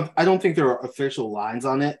 I don't think there are official lines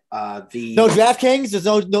on it. No DraftKings. There's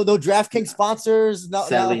no DraftKings sponsors. No,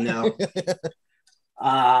 sadly, no.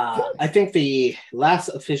 I think the last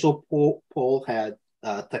official poll had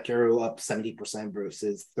Takeru up 70%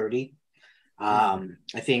 versus 30. I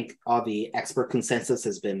think all the expert consensus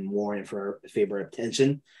has been more in favor of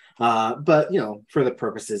Tenshin. But for the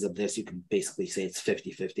purposes of this, you can basically say it's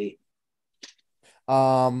 50-50.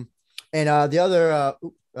 And the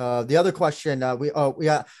other question we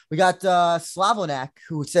got Slavonak,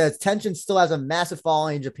 who says Tenshin still has a massive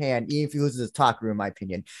following in Japan, even if he loses his Takeru, in my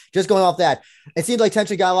opinion. Just going off that, it seems like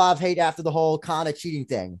Tenshin got a lot of hate after the whole Kana cheating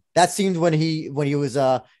thing. That seemed when he was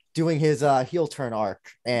doing his heel turn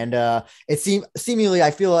arc, and it seemingly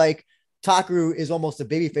I feel like Takeru is almost a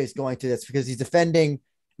babyface going to this because he's defending.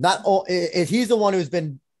 Not all he's the one who's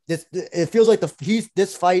been this. It feels like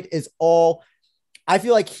this fight is all. I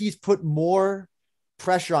feel like he's put more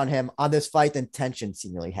pressure on him on this fight than Tenshin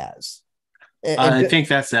seemingly has. I think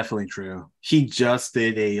that's definitely true. He just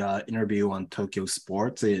did a interview on Tokyo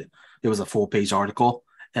Sports. It was a full-page article,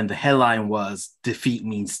 and the headline was "Defeat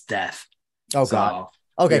means death." Oh God.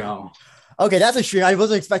 Okay. Okay, that's a shame. I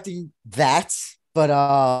wasn't expecting that, but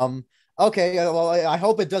okay. Well, I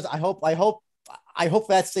hope it does. I hope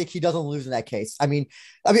for that sake he doesn't lose in that case.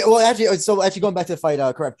 Well, actually going back to the fight,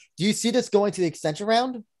 correct. Do you see this going to the extension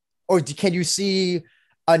round, or can you see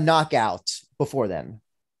a knockout before then,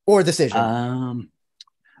 or a decision?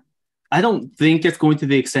 I don't think it's going to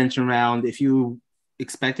the extension round. If you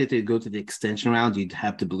expect it to go to the extension round, you'd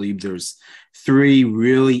have to believe there's 3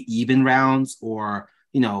 really even rounds, or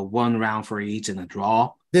 1 round for each and a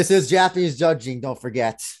draw. This is Japanese judging, don't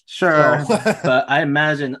forget. Sure. But I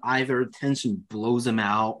imagine either Tenshin blows him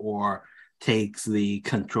out or takes the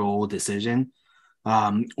control decision,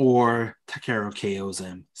 or Takeru KOs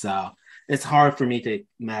him. So it's hard for me to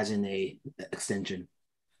imagine a extension.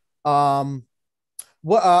 So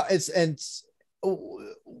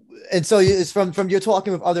it's from you're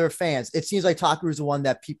talking with other fans. It seems like Takeru is the one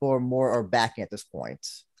that people are backing at this point.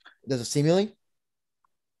 Does it seemingly?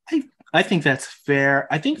 I think that's fair.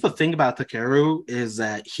 I think the thing about Takeru is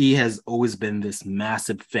that he has always been this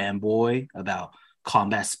massive fanboy about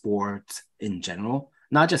combat sports in general,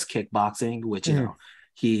 not just kickboxing, which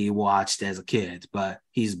he watched as a kid, but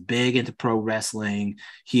he's big into pro wrestling.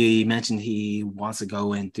 He mentioned he wants to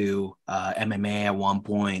go into MMA at one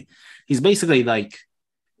point. He's basically like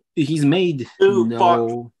he's made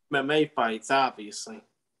MMA fights, obviously.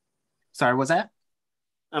 Sorry, what's that?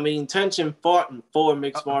 Tenshin fought in 4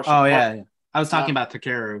 mixed martial arts. Yeah. I was talking about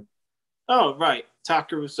Takeru. Oh, right.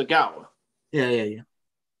 Takeru Sagawa. Yeah.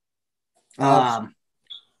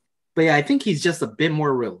 But yeah, I think he's just a bit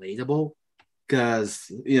more relatable because,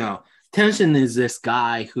 Tenshin is this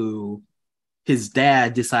guy who his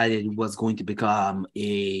dad decided was going to become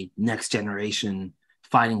a next generation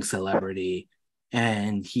fighting celebrity.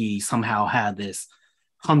 And he somehow had this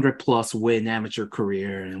 100+ win amateur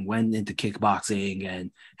career and went into kickboxing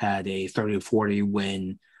and had a 30-40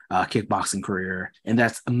 win kickboxing career. And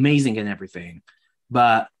that's amazing and everything.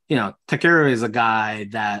 But, Takeru is a guy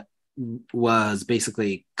that was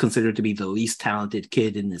basically considered to be the least talented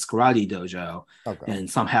kid in this karate dojo, and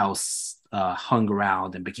somehow hung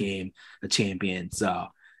around and became a champion. So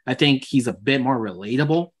I think he's a bit more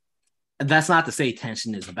relatable. That's not to say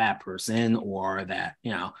Tenshin is a bad person or that,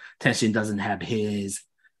 Tenshin doesn't have his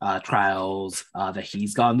trials that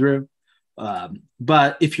he's gone through.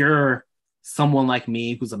 But if you're someone like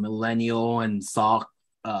me who's a millennial and saw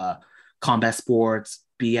combat sports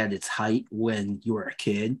be at its height when you were a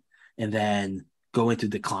kid and then go into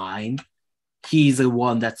decline, he's the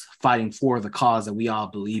one that's fighting for the cause that we all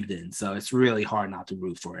believed in. So it's really hard not to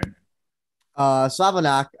root for him.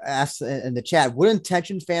 Slavonak asked in the chat, wouldn't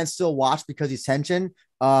Tenshin fans still watch because he's Tenshin?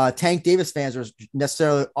 Tank Davis fans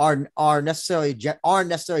aren't necessarily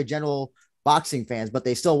general boxing fans, but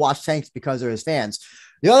they still watch Tanks because they're his fans.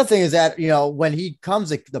 The other thing is that when he comes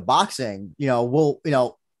to the boxing,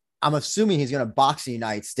 I'm assuming he's going to box in the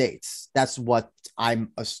United States. That's what I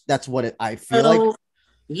feel like.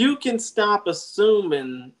 You can stop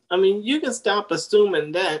assuming. You can stop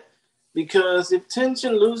assuming that. Because if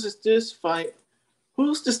Tenshin loses this fight,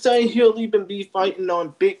 who's to say he'll even be fighting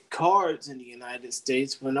on big cards in the United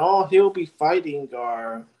States when all he'll be fighting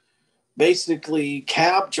are basically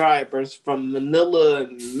cab drivers from Manila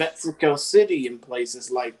and Mexico City and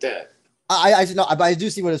places like that? I do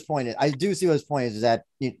see what his point is. I do see what his point is that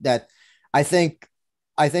I think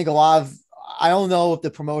I think I don't know if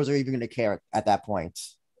the promoters are even going to care at that point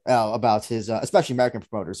about his, especially American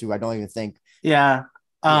promoters who I don't even think. Yeah.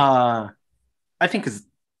 I think it's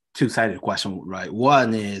two-sided question, right?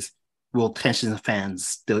 One is, will Tenshin fans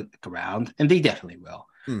stick around? And they definitely will.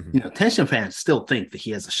 Mhm. You know, Tenshin fans still think that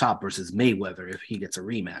he has a shot versus Mayweather if he gets a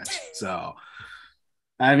rematch. So,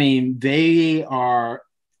 I mean, they are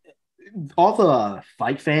all the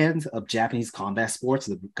fight fans of Japanese combat sports.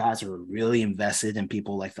 The guys are really invested in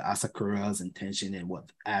people like the Asakuras and Tenshin and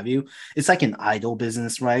what have you. It's like an idol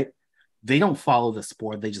business, right? They don't follow the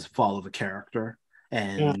sport; they just follow the character,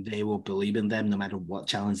 Yeah. and they will believe in them no matter what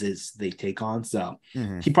challenges they take on. So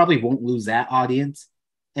Mhm. he probably won't lose that audience.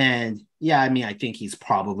 And yeah, I mean, I think he's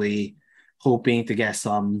probably hoping to get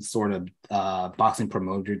some sort of boxing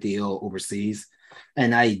promoter deal overseas.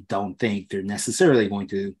 And I don't think they're necessarily going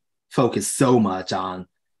to focus so much on,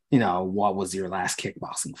 what was your last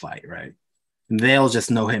kickboxing fight, right? They'll just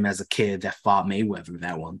know him as a kid that fought Mayweather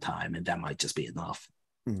that one time, and that might just be enough.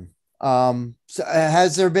 Mhm. So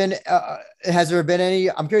has there been any,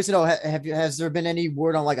 I'm curious to know, has there been any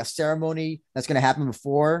word on like a ceremony that's going to happen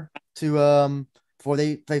before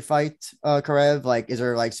they fight Karev? Like, is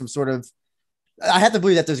there like some sort of, I have to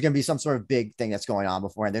believe that there's going to be some sort of big thing that's going on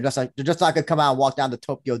before, and they're just not going to come out and walk down the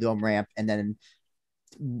Tokyo Dome ramp and then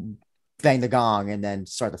bang the gong and then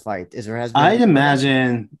start the fight. Is there has been I'd any word on that?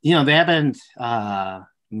 imagine, they haven't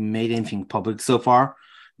made anything public so far,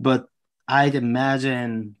 but I'd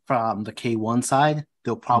imagine from the K1 side,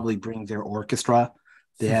 they'll probably bring their orchestra.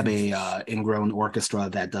 They have a ingrown orchestra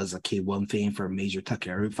that does a K1 theme for major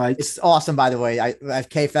Takeru fights. It's awesome, by the way. I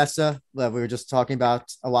at K Festa that we were just talking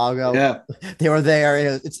about a while ago. Yeah. They were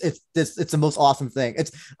there. It's the most awesome thing.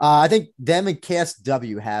 It's I think them and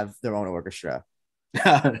KSW have their own orchestra.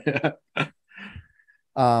 Sorry,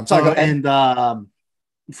 go ahead. And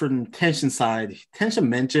from Tenshin side, Tenshin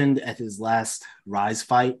mentioned at his last Rise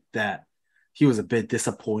fight that he was a bit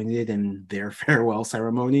disappointed in their farewell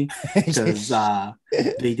ceremony because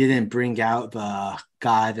they didn't bring out the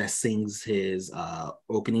guy that sings his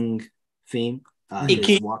opening theme,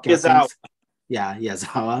 his walkout themes. Yeah,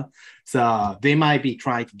 Yazawa. So they might be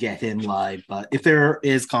trying to get him live, but if there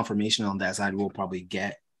is confirmation on that side, we'll probably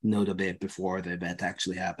get note of it before the event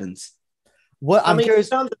actually happens. What I'm curious.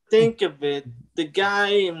 Come to think of it, the guy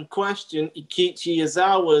in question, Ikichi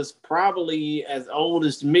Izawa, is probably as old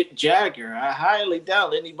as Mick Jagger. I highly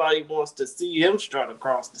doubt anybody wants to see him strut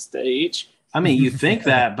across the stage. I mean, you think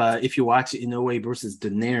that, but if you watch Inoue versus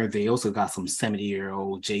Daenerys, they also got some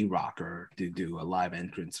 70-year-old J-Rocker to do a live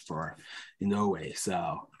entrance for Inoue.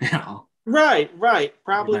 So, Right.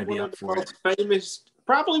 Probably one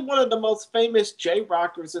of the most famous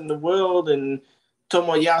J-Rockers in the world, and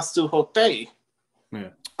Tomoyasu Hotei. Yeah.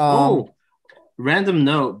 Random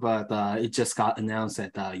note, but it just got announced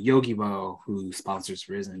that Yogibo, who sponsors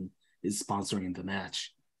Rizin, is sponsoring the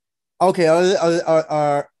match. Okay.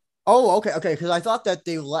 Okay. Because I thought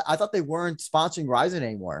they weren't sponsoring Rizin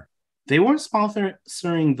anymore. They weren't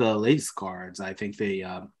sponsoring the latest cards. I think they,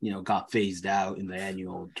 got phased out in the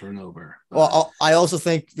annual turnover. But... Well, I also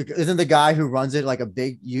think, isn't the guy who runs it like a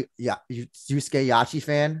big Yusuke Yachi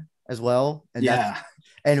fan as well? And yeah.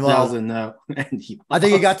 And well, that was a no. I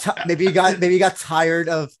think he got tired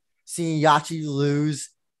of seeing Yachi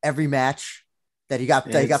lose every match that he got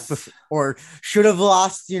or should have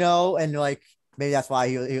lost, and like maybe that's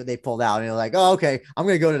why they pulled out and they're like, oh, okay, I'm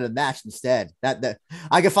gonna go to the match instead. That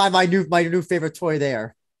I can find my new favorite toy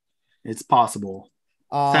there. It's possible.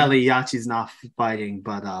 Sadly, Yachi's not fighting,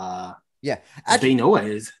 but yeah, they know it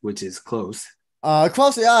is, which is close.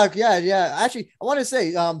 Close. Yeah. Actually, I want to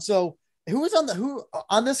say, so. Who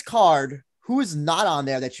on this card? Who is not on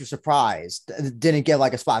there that you're surprised didn't get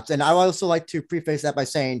like a spot? And I also like to preface that by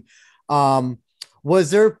saying,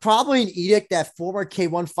 was there probably an edict that former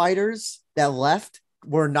K1 fighters that left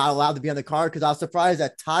were not allowed to be on the card? Because I was surprised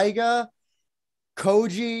that Taiga,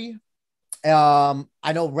 Koji,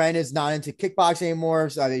 I know Ren is not into kickboxing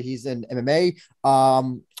anymore, so he's in MMA.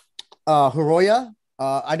 Hiroya,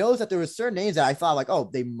 I noticed that there were certain names that I thought like, oh,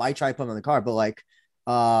 they might try to put them on the card, but like.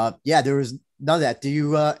 There was none of that. Do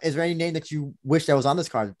you is there any name that you wish that was on this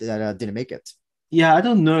card that didn't make it? Yeah, I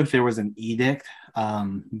don't know if there was an edict,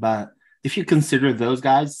 but if you consider those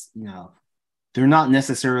guys, they're not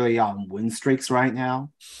necessarily on win streaks right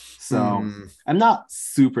now, so I'm not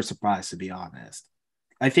super surprised, to be honest.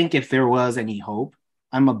 I think if there was any hope,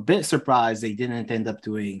 I'm a bit surprised they didn't end up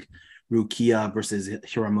doing Rukia versus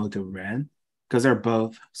Hiramoto Ren, because they're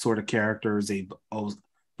both sort of characters. They've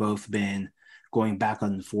both been going back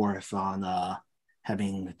and forth on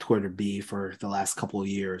having Twitter beef for the last couple of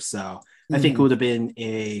years. So I think it would have been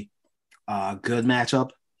a good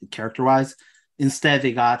matchup character-wise. Instead,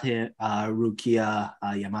 they got him Rukia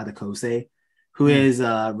Yamada Kosei, who is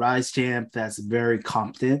a Rise champ that's very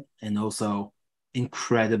competent and also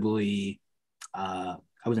incredibly, I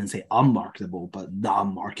wouldn't say unmarketable, but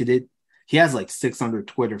non-marketed. He has like 600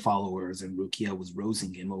 Twitter followers, and Rukia was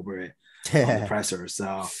roasting him over it on the presser.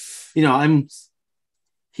 So,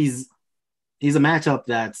 he's a matchup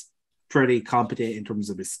that's pretty competent in terms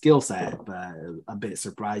of his skill set, but a bit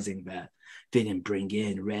surprising that they didn't bring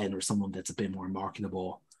in Ren or someone that's a bit more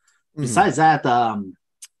marketable. Besides that,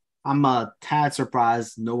 I'm a tad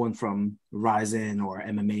surprised no one from Rizin or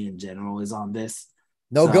MMA in general is on this.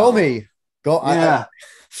 No Gomi. Yeah.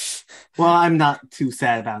 Well, I'm not too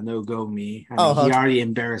sad about no Gomi. He already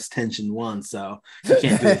embarrassed Tenshin once, so you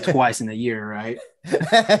can't do it twice in a year, right?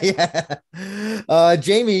 Yeah.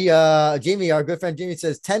 Jamie, our good friend Jamie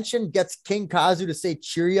says Tenshin gets King Kazu to say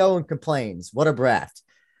cheerio and complains. What a brat.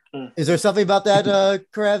 Is there something about that,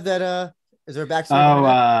 Karev, that is there a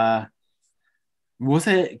backstory? Was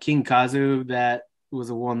it King Kazu that was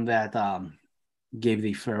the one that gave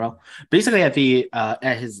the farewell? Basically,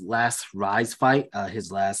 at his last Rise fight,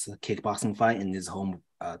 his last kickboxing fight in his home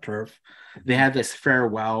turf, they had this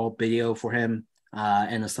farewell video for him,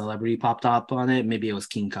 and a celebrity popped up on it. Maybe it was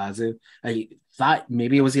King Kazu. I thought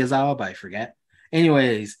maybe it was Yazawa, but I forget.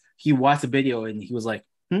 Anyways, he watched the video and he was like,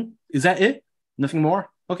 is that it? Nothing more?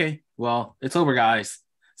 Okay, well, it's over, guys.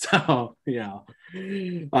 So,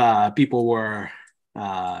 people were,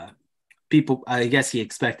 I guess he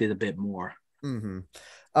expected a bit more. I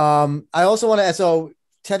also want to, so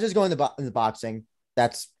Tenshin's going into boxing.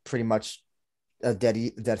 That's pretty much a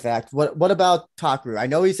dead fact. What about Takeru? I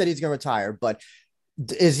know he said he's going to retire, but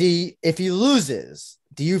if he loses,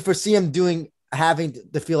 do you foresee him having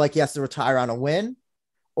to feel like he has to retire on a win?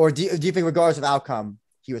 Or do you think regardless of outcome,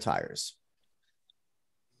 he retires?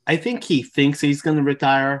 I think he thinks he's going to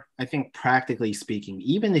retire. I think practically speaking,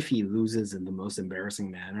 even if he loses in the most embarrassing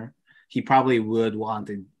manner, he probably would want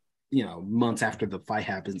to, months after the fight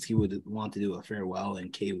happens, he would want to do a farewell in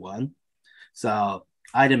K1. So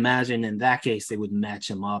I'd imagine in that case, they would match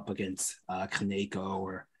him up against Kaneko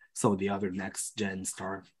or some of the other next gen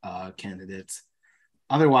star candidates.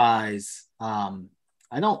 Otherwise, if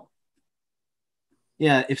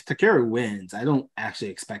Takeru wins, I don't actually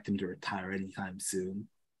expect him to retire anytime soon.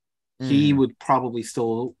 He would probably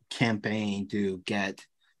still campaign to get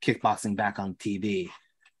kickboxing back on TV.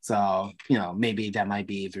 So, maybe that might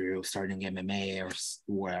be through starting MMA or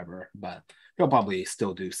whatever, but he'll probably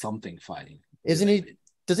still do something fighting. Doesn't he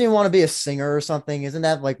want to be a singer or something? Isn't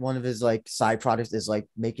that like one of his like side projects is like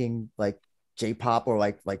making like J-pop or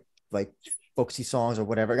like folksy songs or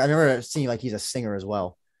whatever? I remember seeing like he's a singer as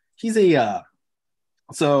well. He's so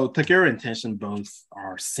Takeru and Tenshin both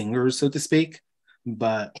are singers, so to speak,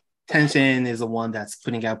 but Tenshin is the one that's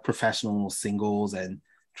putting out professional singles and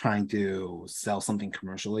trying to sell something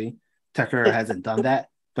commercially. Takeru hasn't done that,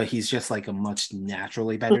 but he's just like a much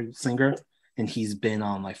naturally better singer. And he's been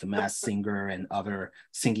on like The Masked Singer and other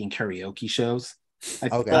singing karaoke shows.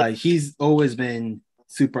 He's always been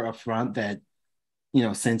super upfront that,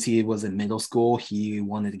 since he was in middle school, he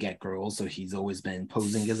wanted to get girls. So he's always been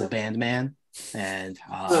posing as a band man. And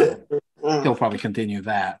he'll probably continue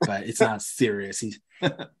that, but it's not serious.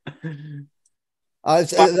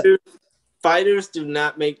 Fighters do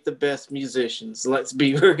not make the best musicians. Let's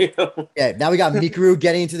be real. Yeah, now we got Mikuru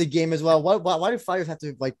getting into the game as well. Why do fighters have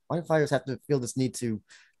to feel this need to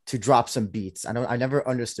drop some beats? I never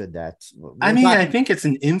understood that. I think it's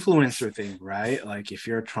an influencer thing, right? Like if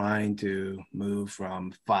you're trying to move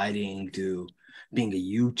from fighting to being a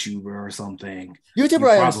YouTuber or something. I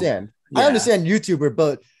understand. Yeah. I understand YouTuber,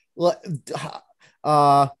 but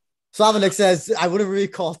Slavanik says I wouldn't really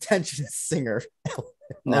call Tenshin a singer.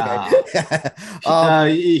 He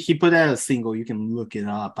put out a single. You can look it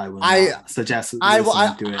up. I suggest I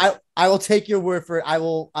will take your word for it. I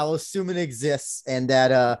will assume it exists and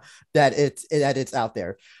that it's out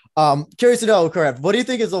there. Curious to know, Karev, what do you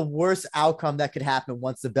think is the worst outcome that could happen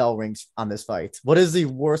once the bell rings on this fight? What is the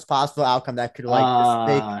worst possible outcome that could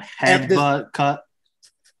headbutt cut?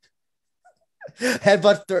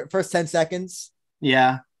 Headbutt first 10 seconds.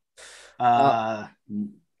 Yeah.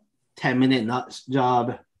 10-minute nut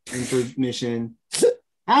job intermission.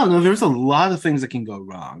 I don't know. There's a lot of things that can go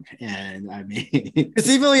wrong, and I mean,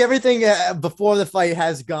 seemingly everything before the fight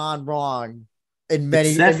has gone wrong in many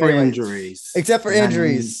except for injuries.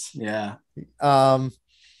 Yeah.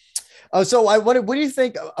 So what do you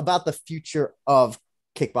think about the future of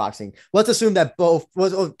kickboxing? Let's assume that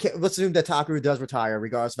Takeru does retire,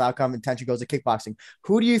 regardless of outcome, and Tenshin goes to kickboxing.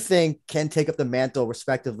 Who do you think can take up the mantle,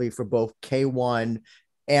 respectively, for both K1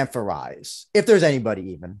 and for Rise, if there's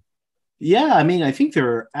anybody even. Yeah, I mean, I think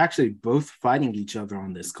they're actually both fighting each other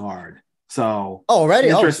on this card. So, already,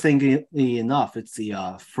 interestingly enough, it's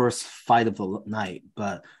the first fight of the night.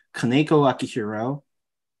 But Kaneko Akihiro,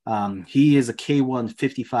 he is a K1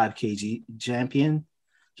 55 kg champion.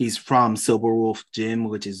 He's from Silver Wolf Gym,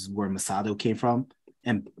 which is where Masato came from.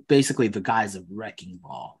 And basically, the guy's a wrecking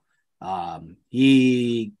ball.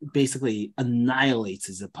 He basically annihilates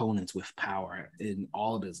his opponents with power in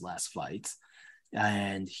all of his last fights.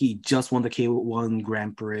 And he just won the K1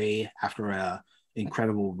 Grand Prix after a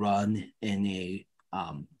incredible run in a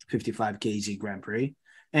 55 kg Grand Prix.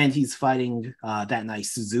 And he's fighting that night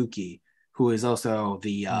Suzuki, who is also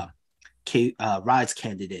the Rise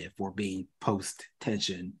candidate for being post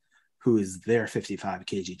Tenshin, who is their 55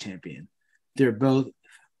 kg champion. They're both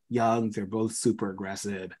young, they're both super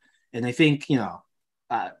aggressive. And I think,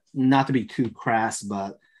 not to be too crass,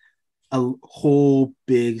 but a whole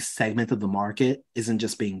big segment of the market isn't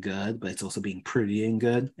just being good, but it's also being pretty and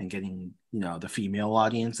good and getting, the female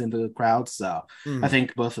audience into the crowd. So I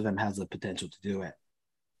think both of them has the potential to do it.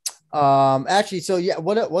 Actually, so yeah,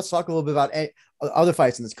 let's talk a little bit about other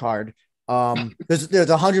fights in this card. There's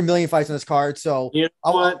 100 million fights in this card. So you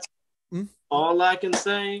know what? All I can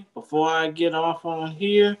say before I get off on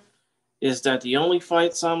here is that the only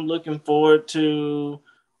fights I'm looking forward to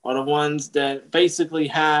are the ones that basically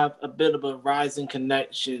have a bit of a rising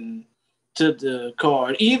connection to the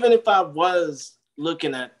card. Even if I was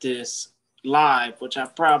looking at this live, which I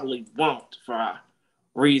probably won't for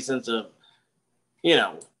reasons of,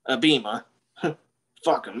 Abima.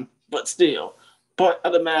 Fuck him. But still, point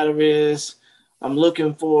of the matter is, I'm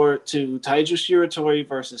looking forward to Taiju Shiratori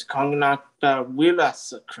versus Kongnaka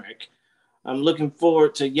Wirasakrik. I'm looking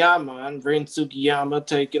forward to Yaman, Rin Sugiyama,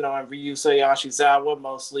 taking on Ryusei Ashizawa,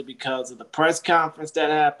 mostly because of the press conference that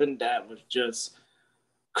happened. That was just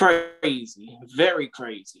crazy, very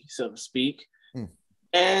crazy, so to speak.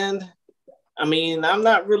 And, I mean, I'm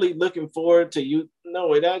not really looking forward to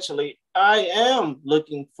I am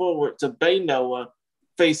looking forward to Beinoa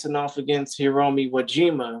facing off against Hiromi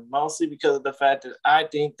Wajima, mostly because of the fact that I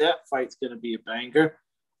think that fight's going to be a banger,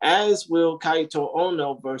 as will Kaito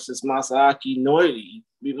Ono versus Masaaki Noiri,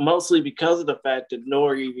 mostly because of the fact that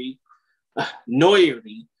Noiri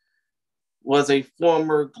was a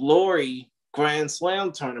former Glory Grand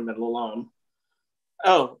Slam tournament alum.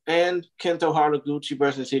 Oh, and Kento Haraguchi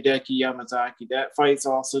versus Hideki Yamazaki. That fight's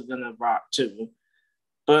also going to rock too.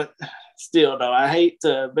 But still, though, I hate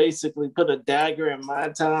to basically put a dagger in my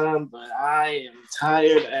time, but I am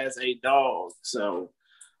tired as a dog. So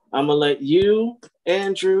I'm going to let you,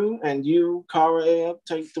 Andrew, and you, Kara,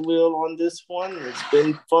 take the wheel on this one. It's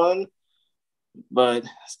been fun. But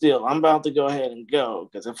still, I'm about to go ahead and go,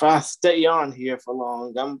 because if I stay on here for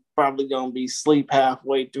long, I'm probably going to be asleep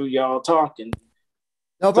halfway through y'all talking.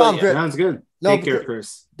 No problem, Chris. Sounds good. Take care,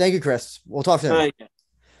 Chris. Thank you, Chris. We'll talk soon.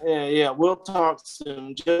 Yeah, we'll talk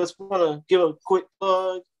soon. Just want to give a quick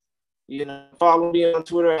plug. Follow me on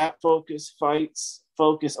Twitter at Focus _fights.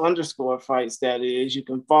 That is, you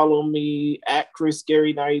can follow me at Chris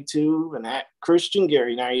Gary 92 and at Christian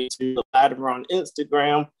Gary 92. The latter on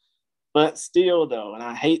Instagram. But still, though, and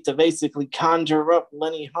I hate to basically conjure up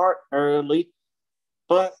Lenny Hart early,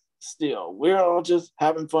 but still, we're all just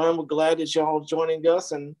having fun. We're glad that y'all joining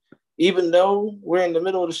us. And even though we're in the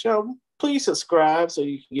middle of the show, please subscribe so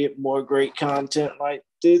you can get more great content like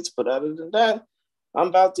this. But other than that, I'm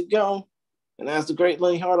about to go. And as the great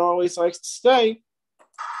Lenny Hart always likes to say,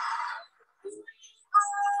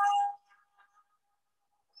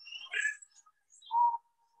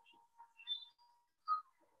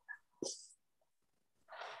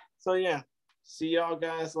 so yeah, see y'all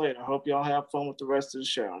guys later. Hope y'all have fun with the rest of the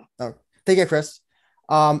show. Oh, take care, Chris.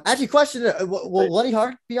 Actually, question: will Lenny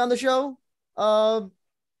Hart be on the show? Karev,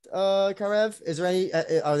 is there any?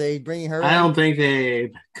 Are they bringing her? I don't think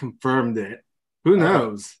they've confirmed it. Who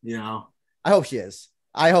knows? I hope she is.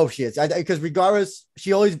 Because regardless,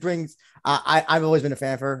 she always brings. I've always been a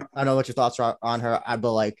fan of her. I don't know what your thoughts are on her.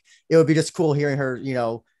 But like, it would be just cool hearing her.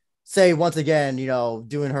 Say once again,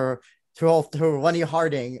 doing her Lenny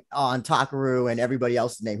Harding on Takeru and everybody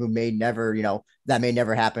else's name who may never, that may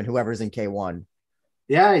never happen. Whoever's in K1.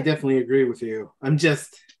 Yeah, I definitely agree with you. I'm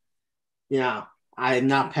just, I'm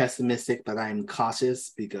not pessimistic, but I'm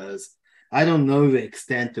cautious because I don't know the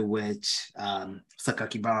extent to which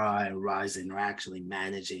Sakakibara and Rizin are actually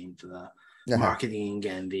managing the marketing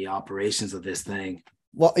and the operations of this thing.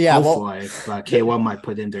 Well, yeah, hopefully, but K1 might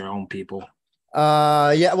put in their own people.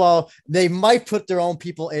 Yeah, well, they might put their own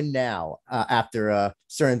people in now after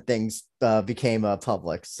certain things became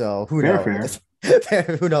public. So who knows? Fair.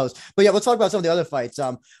 Who knows? But yeah, let's talk about some of the other fights.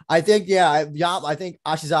 I think I think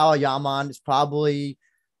Ashizawa Yaman is probably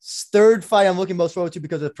third fight I'm looking most forward to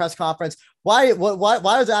because of the press conference. Why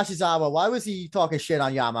was Ashizawa? Why was he talking shit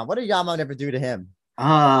on Yaman? What did Yaman ever do to him?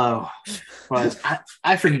 Oh, but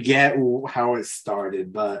I forget how it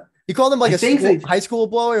started, but He called him like I think they high school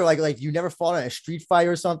boy, or like you never fought in a street fight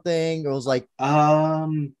or something. It was like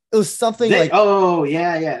um it was something they like oh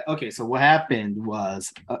yeah. Okay, so what happened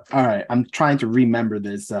was all right, I'm trying to remember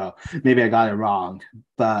this, so maybe I got it wrong,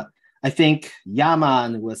 but I think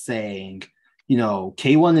Yaman was saying,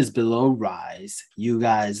 K1 is below Rise. You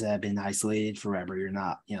guys have been isolated forever. You're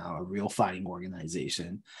not, a real fighting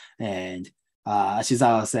organization. And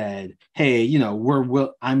Shizawa said, "Hey,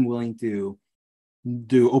 I'm willing to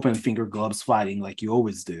do open finger gloves fighting like you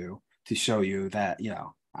always do to show you that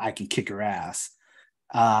I can kick your ass."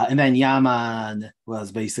 And then Yaman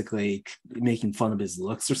was basically making fun of his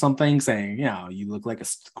looks or something, saying, "You look like a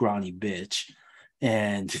scrawny bitch."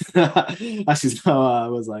 And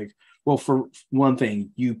Ashizawa was like, "Well, for one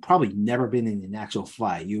thing, you probably never been in an actual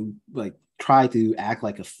fight. You like try to act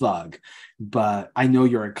like a thug, but I know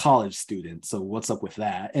you're a college student, so what's up with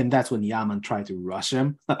that?" And that's when Yaman tried to rush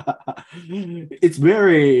him. It's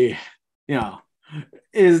very, you know,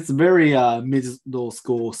 it's very middle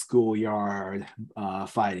school schoolyard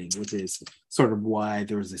fighting, which is sort of why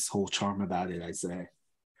there's this whole charm about it, I'd say.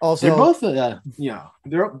 They're also. both,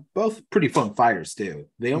 they're both pretty fun fighters too.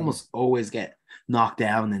 They almost always get knocked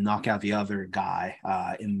down and knock out the other guy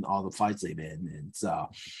in all the fights they've been in. And so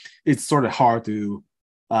it's sort of hard to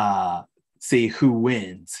say who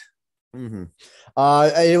wins. Mm-hmm.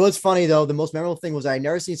 It was funny though. The most memorable thing was I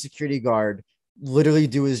never seen a security guard literally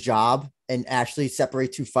do his job and actually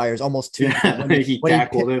separate two fighters, almost two. Yeah, he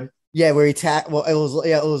tackled him. Yeah, where he well, it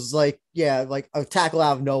was like a tackle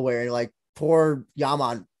out of nowhere, and like poor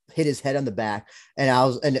Yaman hit his head on the back,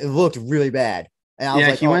 and it looked really bad. And I was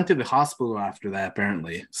like, he went to the hospital after that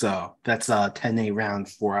apparently. So that's a 10-8 round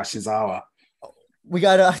for Ashizawa. We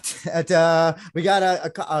got a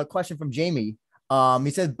question from Jamie.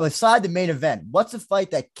 He said, beside the main event, what's the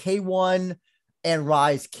fight that K1 and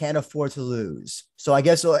Rise can't afford to lose? So I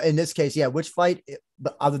guess in this case, which fight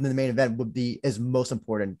other than the main event is most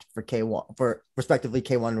important for K1 for respectively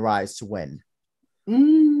K1 and Rise to win?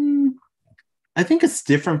 I think it's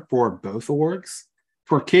different for both orgs.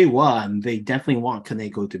 For K1, they definitely want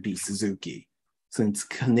Kaneko to beat Suzuki, since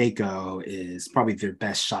Kaneko is probably their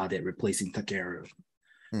best shot at replacing Takeru.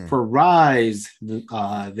 For Rise,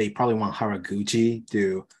 they probably want Haraguchi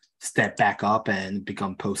to step back up and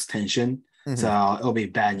become post-Tenshin. So it'll be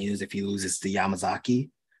bad news if he loses to Yamazaki.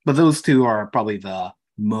 But those two are probably the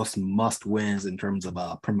most must-wins in terms of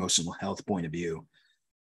a promotional health point of view.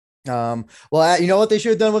 Well, you know what they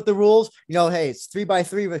should have done with the rules? Hey, it's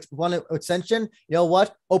 3x3 with one extension. You know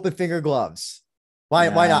what? Open finger gloves. Why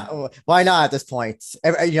not? Why not at this point?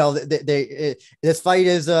 This fight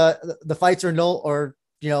is the fights are null or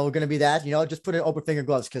going to be that, just put in open finger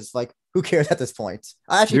gloves because like who cares at this point?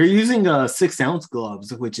 They're using 6-ounce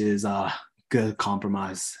gloves, which is a good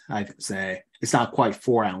compromise. I'd say it's not quite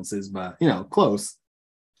 4 ounces, but close.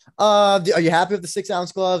 Are you happy with the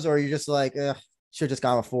 6-ounce gloves, or are you just like should have just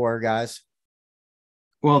gone with 4 guys?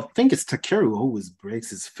 Well, I think it's Takeru always breaks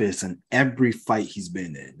his fist in every fight he's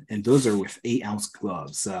been in, and those are with 8-ounce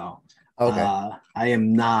gloves. So okay, I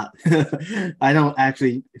am not. I don't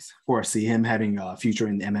actually foresee him having a future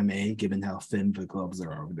in MMA, given how thin the gloves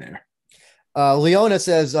are over there. Leona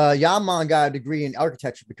says Yaman got a degree in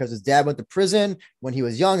architecture because his dad went to prison when he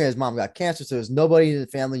was young and his mom got cancer, so there's nobody in the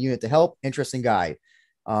family unit to help. Interesting guy.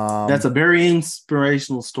 That's a very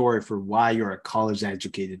inspirational story for why you're a college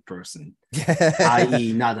educated person,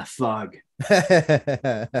 i.e. not a thug.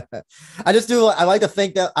 I just do. I like the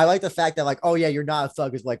fact that like, oh yeah, you're not a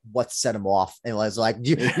thug is like what set him off, and it was like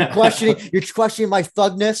you're questioning my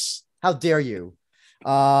thugness. How dare you?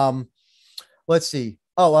 Let's see.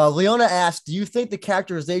 Leona asked, do you think the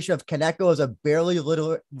characterization of Kaneko as a barely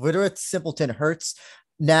literate simpleton hurts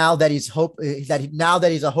now that he's a hope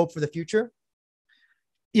for the future?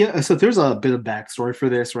 Yeah, so there's a bit of backstory for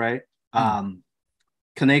this, right?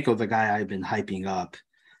 Kaneko, the guy I've been hyping up,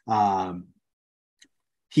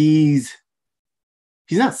 he's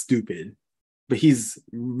not stupid, but he's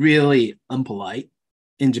really unpolite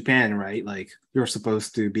in Japan, right? Like you're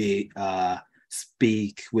supposed to be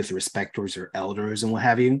speak with respect towards your elders and what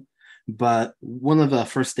have you. But one of the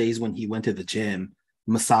first days when he went to the gym,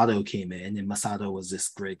 Masato came in, and Masato was this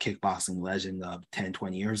great kickboxing legend of 10,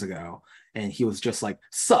 20 years ago. And he was just like,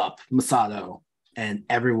 "Sup, Masato." And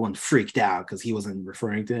everyone freaked out because he wasn't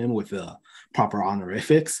referring to him with the proper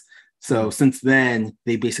honorifics. So since then,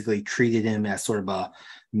 they basically treated him as sort of a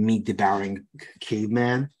meat-devouring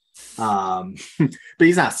caveman. But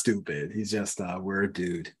he's not stupid. He's just a weird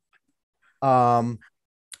dude. And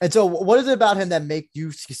so, what is it about him that make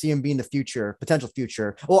you see him be in the future, potential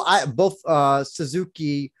future? Well, I both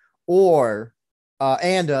Suzuki or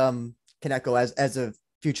and Kaneko as a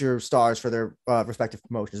future stars for their respective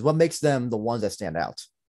promotions. What makes them the ones that stand out?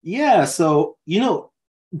 Yeah, so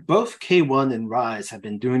both K1 and Rise have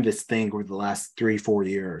been doing this thing over the last 3-4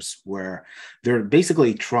 years where they're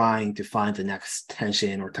basically trying to find the next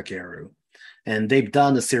Tenshin or Takeru. And they've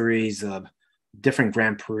done a series of different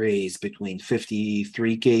Grand Prix between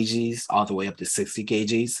 53 kgs all the way up to 60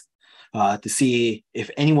 kgs to see if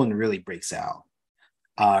anyone really breaks out.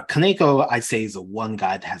 Kaneko, I'd say, is the one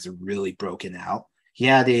guy that has really broken out. He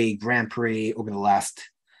had a Grand Prix over the last,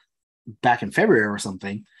 back in February or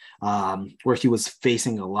something, where he was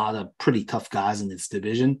facing a lot of pretty tough guys in his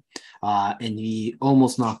division. And he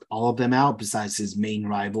almost knocked all of them out besides his main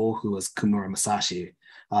rival, who was Kimura Masashi,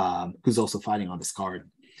 who's also fighting on this card.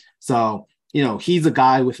 So, he's a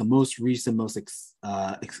guy with the most recent,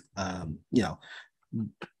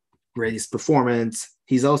 greatest performance.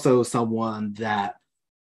 He's also someone that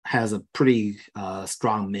has a pretty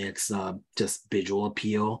strong mix of just visual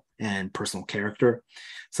appeal and personal character.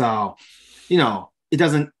 So, it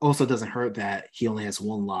doesn't hurt that he only has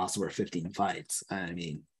one loss over 15 fights. I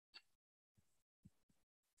mean,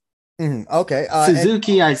 okay.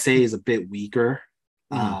 Suzuki, I'd say, is a bit weaker.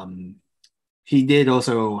 He did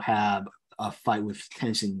also have a fight with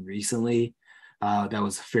Tenshin recently that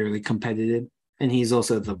was fairly competitive, and he's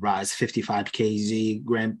also the Rise 55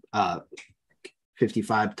 kg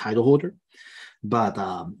 55 title holder. But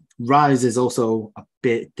Rise is also a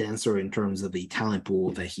bit denser in terms of the talent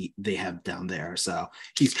pool that they have down there. So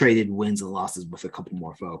he's traded wins and losses with a couple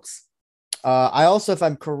more folks. I also, if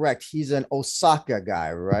I'm correct, he's an Osaka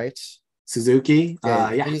guy, right? Suzuki?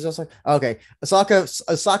 Yeah. He's also okay.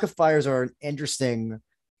 Osaka fires are an interesting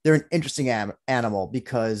animal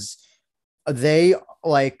because they,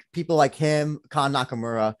 like people like him, Kan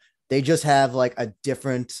Nakamura, they just have like a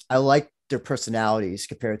different, I like their personalities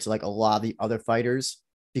compared to like a lot of the other fighters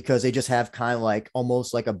because they just have kind of like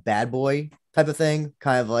almost like a bad boy type of thing,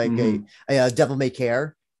 kind of like a devil may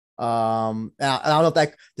care. I don't know if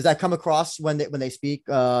that does that come across when they speak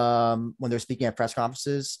when they're speaking at press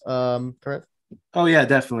conferences, correct? Oh yeah,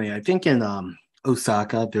 definitely. I think in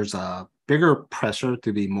Osaka there's a bigger pressure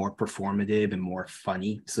to be more performative and more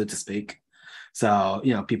funny, so to speak. So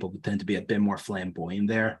people tend to be a bit more flamboyant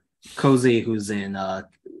there. Cozy, who's in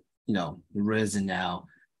Rizin now,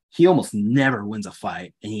 he almost never wins a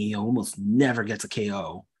fight and he almost never gets a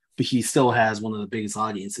KO, but he still has one of the biggest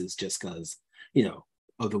audiences just because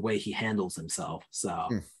of the way he handles himself. So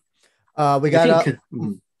we got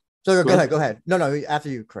so go ahead. No, after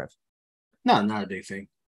you, Chris. No, not a big thing.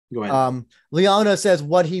 Go ahead. Leona says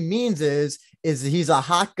what he means is he's a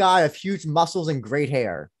hot guy of huge muscles and great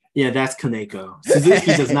hair. Yeah, that's Kaneko.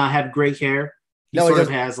 Suzuki does not have great hair. He sort of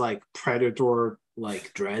has like predator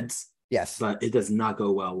like dreads. Yes, but it does not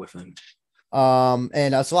go well with him.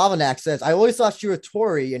 And Slavanak says, I always thought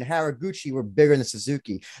Shiratori and Haraguchi were bigger than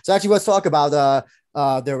Suzuki. So actually, let's talk about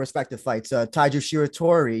their respective fights. Taiju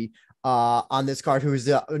Shiratori on this card, who's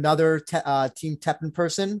another Team Teppen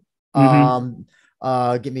person.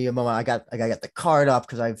 Give me a moment. I gotta get the card up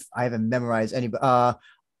because I haven't memorized any.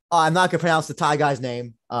 I'm not gonna pronounce the Thai guy's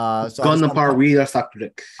name. I'll call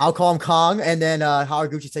him Kong, and then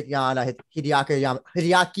Haraguchi taking on Hideaki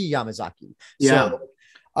Yamazaki. Yeah. So,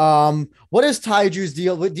 what is Taiju's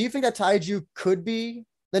deal? Do you think that Taiju could be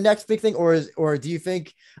the next big thing, or do you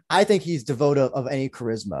think? I think he's devoid of any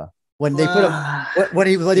charisma. When they put put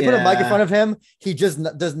a mic in front of him, he just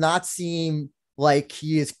does not seem like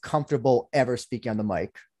he is comfortable ever speaking on the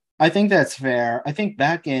mic. I think that's fair. I think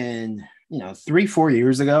back in 3-4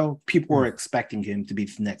 years ago, people were expecting him to be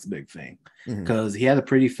the next big thing because he had a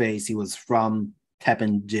pretty face. He was from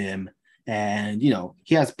Teppen Gym, and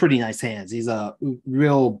he has pretty nice hands. He's a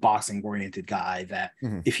real boxing oriented guy that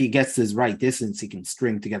if he gets his right distance, he can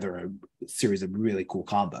string together a series of really cool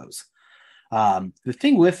combos. The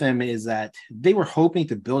thing with him is that they were hoping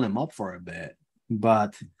to build him up for a bit,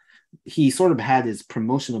 but he sort of had his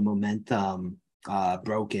promotional momentum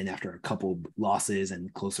broken after a couple losses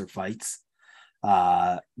and closer fights.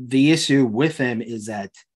 The issue with him is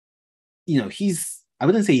that, I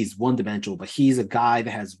wouldn't say he's one-dimensional, but he's a guy that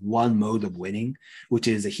has one mode of winning, which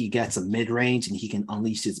is that he gets a mid-range and he can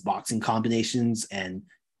unleash his boxing combinations and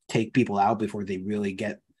take people out before they really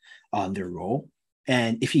get on their roll.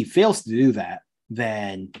 And if he fails to do that,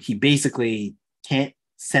 then he basically can't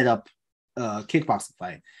set up kickboxing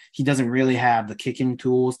fight. He doesn't really have the kicking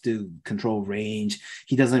tools to control range.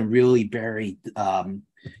 He doesn't really vary,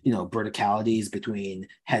 verticalities between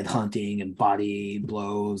head hunting and body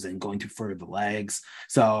blows and going to further the legs.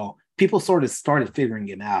 So people sort of started figuring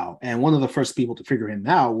him out. And one of the first people to figure him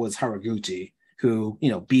out was Haraguchi, who,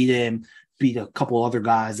 beat him, beat a couple other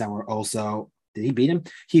guys that were also, did he beat him?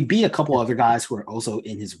 He beat a couple other guys who were also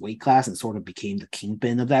in his weight class and sort of became the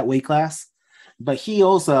kingpin of that weight class. But he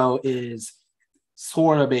also is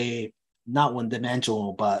sort of a not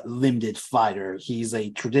one-dimensional, but limited fighter. He's a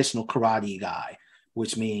traditional karate guy,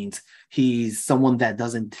 which means he's someone that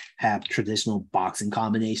doesn't have traditional boxing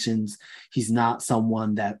combinations. He's not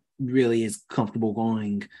someone that really is comfortable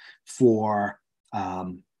going for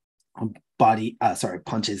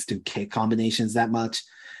punches to kick combinations that much.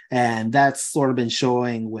 And that's sort of been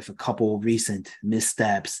showing with a couple of recent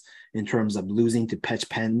missteps in terms of losing to Pech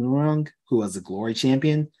Panrung, who was a Glory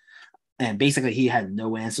champion. And basically he had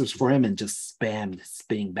no answers for him and just spammed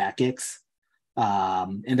spinning back kicks.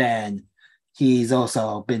 And then he's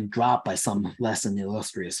also been dropped by some less than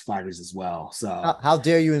illustrious fighters as well. So how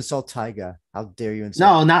dare you insult Taiga? How dare you insult?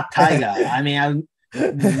 No, not Taiga. I mean, I'm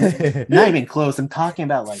not even close. I'm talking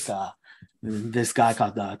about like this guy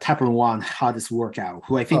called Taperuan Hottest Workout,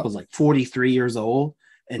 who I think was like 43 years old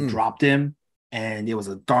and dropped him, and it was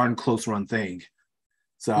a darn close run thing.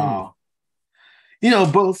 So,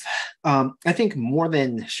 both, I think more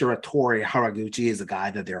than Shiratori, Haraguchi is a guy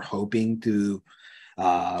that they're hoping to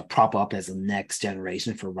prop up as a next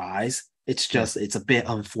generation for Rise. It's just, it's a bit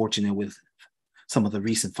unfortunate with some of the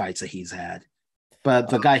recent fights that he's had. But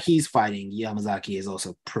the guy he's fighting, Yamazaki, is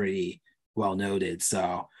also pretty well noted.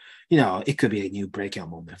 So, it could be a new breakout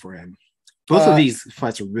moment for him. Both of these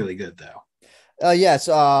fights are really good, though. Yes.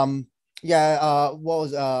 What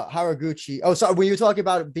was Haraguchi? Oh, sorry. When you were talking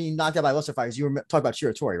about being knocked out by lesser fighters, you were talking about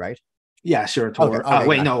Shiratori, right? Yeah, Shiratori.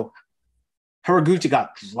 Okay, no. Haraguchi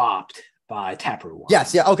got dropped by Taperu.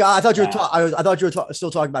 Yes, yeah. Okay, I thought you were. I thought you were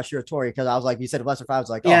still talking about Shiratori because I was like, you said lesser fighters.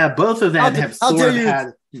 Like, both of them have sort of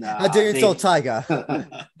had. How dare you insult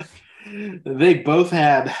Taiga? They both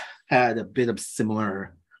had a bit of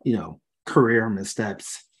similar, career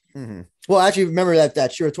missteps. Mm-hmm. Well, actually, remember that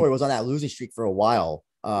Shiratori was on that losing streak for a while.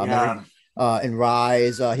 In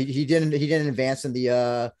Rise, he didn't advance in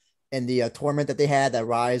the tournament that they had. That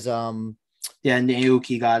Rise,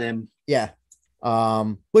 Naoki got him. Yeah.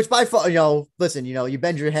 Which by far, listen, you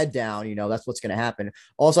bend your head down, that's what's going to happen.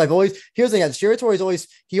 Also, here's the thing: Shiratori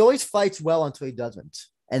always fights well until he doesn't,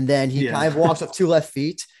 and then he kind of walks up two left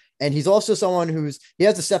feet. And he's also someone he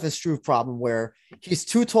has the Stefan Struve problem where he's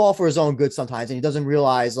too tall for his own good sometimes, and he doesn't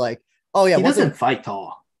realize he doesn't fight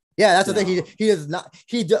tall. Yeah, that's the thing. He does not.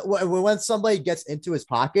 When somebody gets into his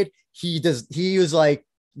pocket, he seems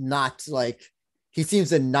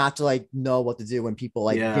to not know what to do when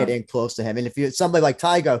people get in close to him. And if you're somebody like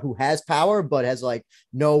Taiga who has power but has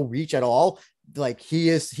no reach at all,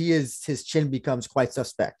 his chin becomes quite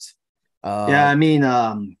suspect.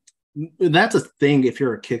 That's a thing if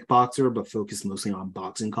you're a kickboxer but focus mostly on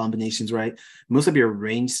boxing combinations, right? Most of your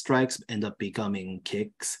range strikes end up becoming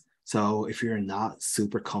kicks. So if you're not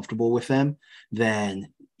super comfortable with them,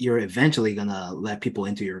 then you're eventually gonna let people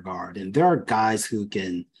into your guard. And there are guys who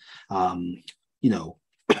can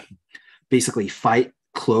basically fight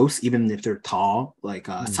close even if they're tall. Like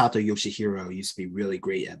Sato Yoshihiro used to be really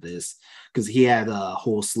great at this because he had a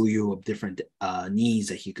whole slew of different knees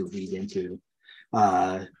that he could lead into.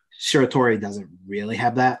 Shiratori doesn't really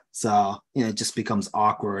have that, so it just becomes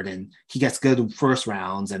awkward, and he gets good in first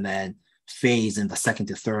rounds and then fades in the second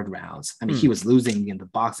to third rounds. I mean, he was losing in the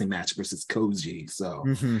boxing match versus Koji, so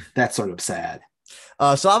that's sort of sad.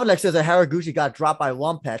 Slavanek says that Haraguchi got dropped by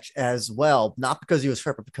Lumpech as well, not because he was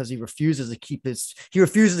hurt, but because he refuses to keep his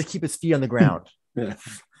feet on the ground. But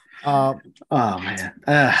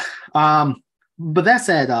that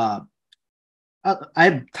said,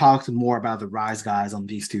 I've talked more about the Rise guys on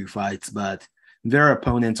these two fights, but their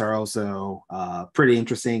opponents are also pretty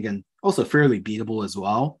interesting and also fairly beatable as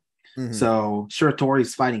well. So Shiratori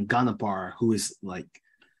is fighting Ganapar, who is like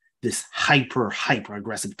this hyper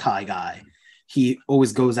aggressive Thai guy. He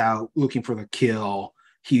always goes out looking for the kill.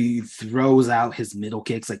 He throws out his middle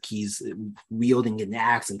kicks like he's wielding an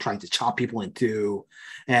axe and trying to chop people in two.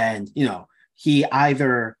 And, he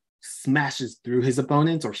either smashes through his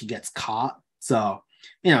opponents or he gets caught. So,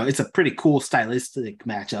 it's a pretty cool stylistic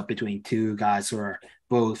matchup between two guys who are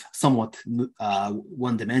both somewhat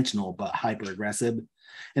one-dimensional but hyper-aggressive.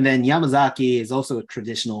 And then Yamazaki is also a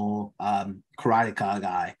traditional karateka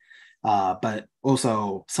guy. but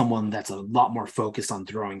also someone that's a lot more focused on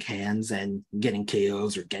throwing hands and getting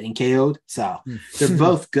KOs or getting KO'd. So they're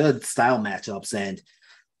both good style matchups, and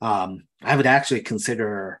I would actually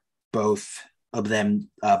consider both of them,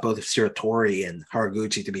 both of Shiratori and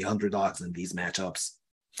Haraguchi, to be underdogs in these matchups.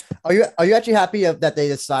 Are you actually happy that they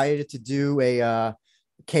decided to do a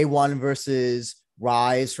K1 versus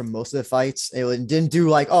Rise from most of the fights? It didn't do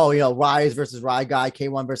like, oh, Rise versus Rai guy,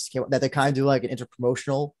 K1 versus K1, that they kind of do like an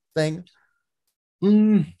interpromotional thing?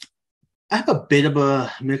 I have a bit of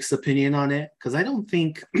a mixed opinion on it, because I don't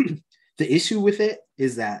think the issue with it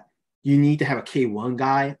is that you need to have a K1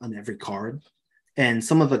 guy on every card. And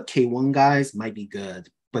some of the K1 guys might be good,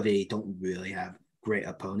 but they don't really have great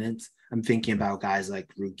opponents. I'm thinking about guys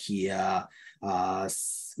like Rukia,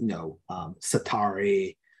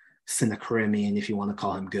 Satari, Sinakarimian, if you want to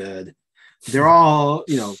call him good. They're all,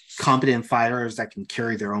 competent fighters that can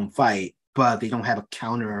carry their own fight, but they don't have a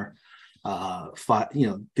counter fight.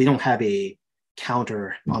 They don't have a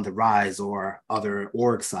counter on the Rise or other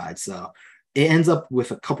org side. So it ends up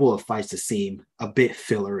with a couple of fights that seem a bit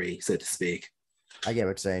fillery, so to speak. I get what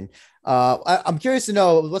you're saying. I'm curious to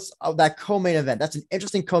know what's that co-main event. That's an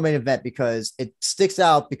interesting co-main event because it sticks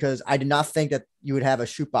out, because I did not think that you would have a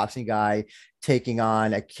shoot boxing guy taking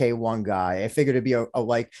on a K1 guy. I figured it'd be it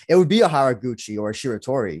would be a Haraguchi or a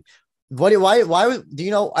Shiratori. Why do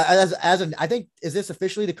you know, I think, is this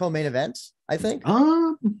officially the co-main event? I think.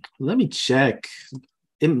 Let me check.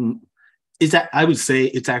 I would say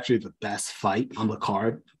it's actually the best fight on the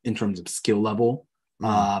card in terms of skill level.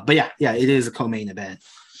 But yeah, it is a co-main event.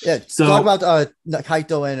 Yeah. So talk about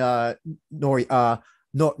Kaito and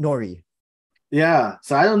Nori. Yeah.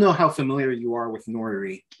 So I don't know how familiar you are with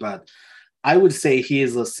Nori, but I would say he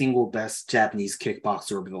is the single best Japanese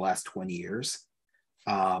kickboxer over the last 20 years.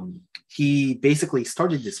 He basically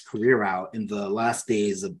started his career out in the last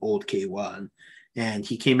days of old K1, and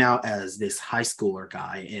he came out as this high schooler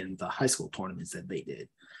guy in the high school tournaments that they did.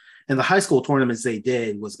 And the high school tournaments they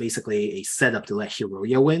did was basically a setup to let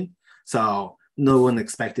Hiroya win. So no one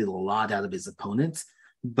expected a lot out of his opponents.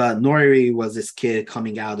 But Nori was this kid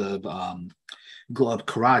coming out of glove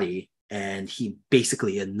karate, and he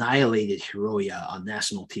basically annihilated Hiroya on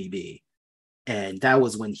national TV. And that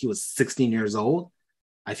was when he was 16 years old.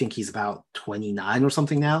 I think he's about 29 or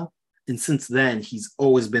something now. And since then, he's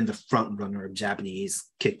always been the front runner of Japanese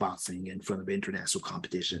kickboxing in front of international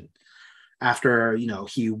competition. After,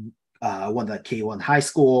 he won the K1 high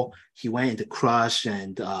school, he went into Crush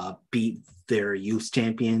and beat their youth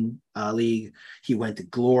champion league. He went to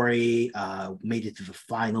Glory, made it to the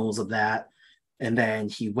finals of that. And then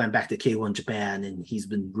he went back to K1 Japan, and he's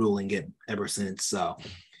been ruling it ever since. So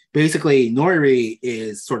basically, Nori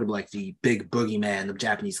is sort of like the big boogeyman of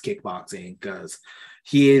Japanese kickboxing, because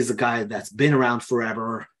he is a guy that's been around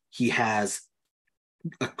forever. He has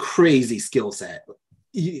a crazy skill set.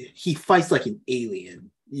 He fights like an alien.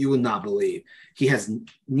 You would not believe. He has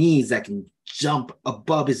knees that can jump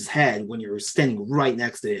above his head when you're standing right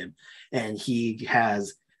next to him. And he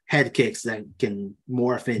has head kicks that can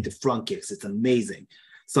morph into front kicks. It's amazing.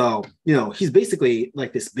 So, he's basically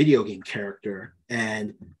like this video game character.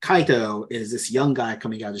 And Kaito is this young guy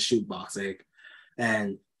coming out of shoot boxing.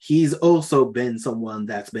 And he's also been someone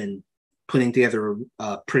that's been putting together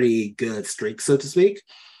a pretty good streak, so to speak.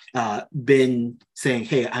 Been saying,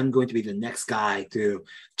 hey, I'm going to be the next guy to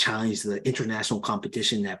challenge the international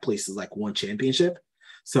competition at places like One Championship.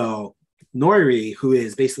 So Nori, who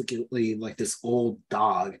is basically like this old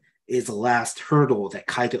dog, is the last hurdle that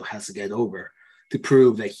Kaito has to get over to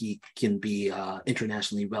prove that he can be an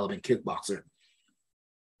internationally relevant kickboxer.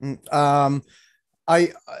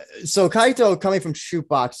 So Kaito, coming from shoot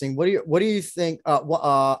boxing, what do you think?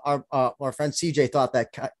 Our friend CJ thought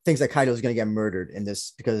that thinks that Kaito is going to get murdered in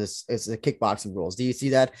this because it's the kickboxing rules. Do you see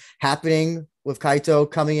that happening with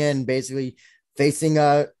Kaito coming in, basically facing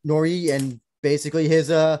Nori, and basically his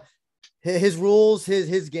rules,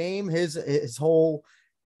 his game, his whole?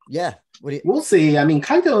 Yeah, we'll see. I mean,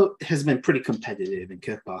 Kaito has been pretty competitive in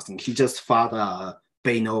kickboxing. He just fought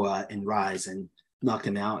Beinoa in Rise and knocked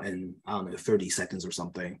him out in, 30 seconds or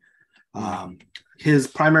something. His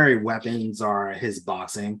primary weapons are his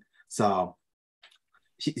boxing. So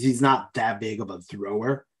he's not that big of a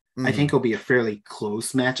thrower. I think it'll be a fairly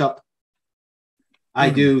close matchup. I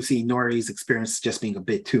do see Nori's experience just being a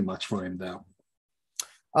bit too much for him, though.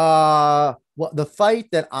 Well, the fight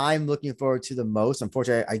that I'm looking forward to the most,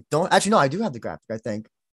 unfortunately, I don't actually know. I do have the graphic, I think.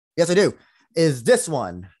 Yes, I do. Is this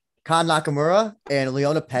one, Kan Nakamura and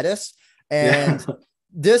Leona Pettis. And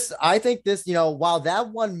I think this, while that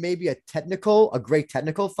one may be a great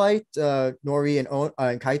technical fight, Nori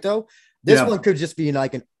and Kaito, This one could just be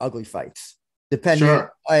like an ugly fight, depending.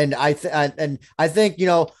 Sure. And I think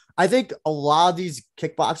I think a lot of these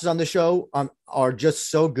kickboxers on the show are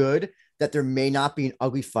just so good that there may not be an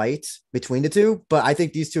ugly fight between the two, but I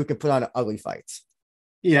think these two can put on an ugly fight.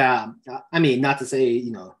 Yeah, I mean, not to say,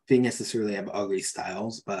 they necessarily have ugly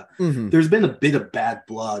styles, but Mm-hmm. there's been a bit of bad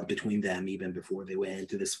blood between them even before they went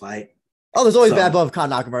into this fight. Oh, there's always bad blood with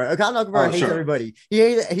Khan Nakamura. Khan Nakamura hates sure. everybody. He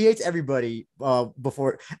hates everybody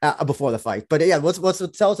before the fight. But yeah,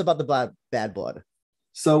 tell us about the bad blood.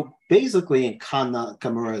 So basically, in Khan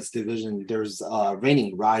Nakamura's division, there's a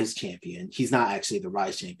reigning Rise champion. He's not actually the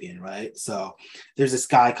Rise champion, right? So there's this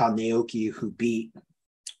guy called Naoki who beat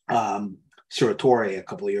Shiratori a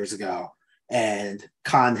couple of years ago, and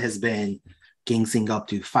Khan has been ginsing up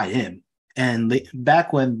to fight him. And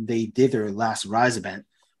back when they did their last Rise event,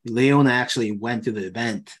 Leona actually went to the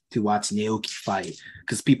event to watch Naoki fight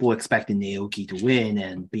because people expected Naoki to win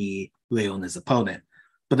and be Leona's opponent.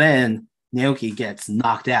 But then Naoki gets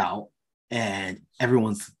knocked out and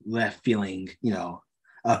everyone's left feeling,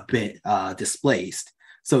 a bit displaced.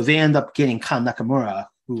 So they end up getting Khan Nakamura,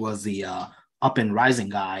 who was the up and rising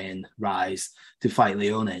guy in Rise, to fight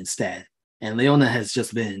Leona instead. And Leona has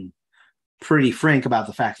just been pretty frank about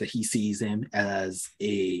the fact that he sees him as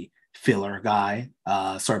a filler guy,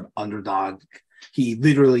 sort of underdog. He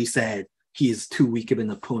literally said he is too weak of an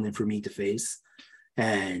opponent for me to face.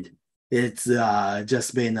 And it's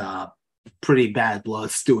just been a pretty bad blood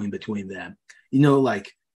stewing between them.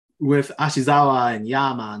 Like with Ashizawa and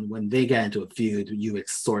Yaman, when they get into a feud, you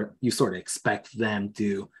sort of expect them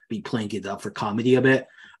to be playing it up for comedy a bit.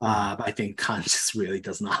 But I think Khan just really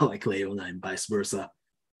does not like Leona and vice versa.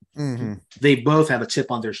 Mm-hmm. They both have a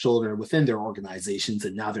chip on their shoulder within their organizations,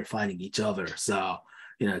 and now they're fighting each other. So,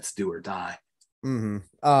 it's do or die.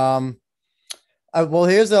 Mm-hmm. Well,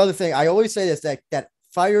 here's the other thing. I always say this, that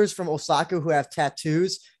fighters from Osaka who have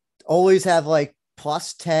tattoos always have like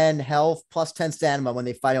 +10 health, +10 stamina when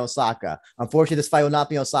they fight in Osaka. Unfortunately, this fight will not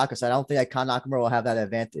be in Osaka, so I don't think that Khan Nakamura will have that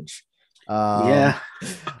advantage. Yeah.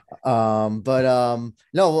 No,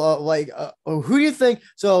 who do you think?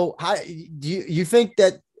 So, how do you think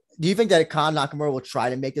that? Do you think that Khan Nakamura will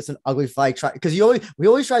try to make this an ugly fight? Because he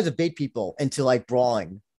always tries to bait people into like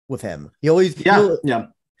brawling with him. He always yeah.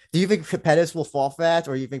 Do you think Pettis will fall for that,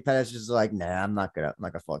 or do you think Pettis is just like, nah, I'm not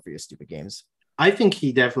gonna fall for your stupid games? I think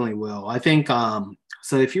he definitely will. I think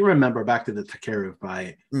so if you remember back to the Takeru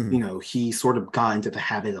fight, Mm-hmm. He sort of got into the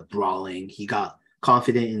habit of brawling. He got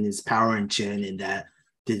confident in his power and chin, and that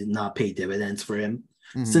did not pay dividends for him.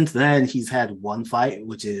 Mm-hmm. Since then, he's had one fight,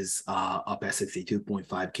 which is up at 62.5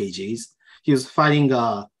 kgs. He was fighting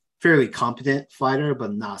a fairly competent fighter,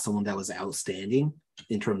 but not someone that was outstanding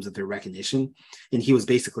in terms of their recognition. And he was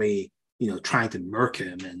basically, trying to murk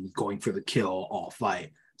him and going for the kill all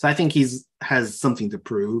fight. So I think has something to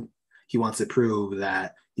prove. He wants to prove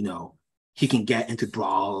that, he can get into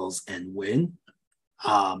brawls and win.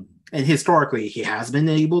 And historically, he has been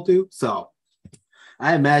able to. So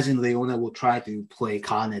I imagine Leona will try to play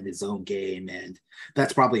Khan at his own game. And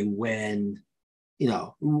that's probably when,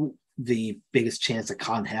 the biggest chance that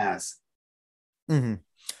Khan has.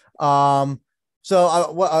 Mm-hmm.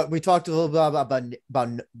 So we talked a little bit about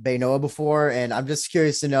Beinoa before, and I'm just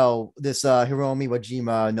curious to know this Hiromi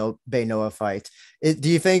Wajima Beinoa fight. Do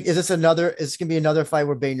you think is this gonna be another fight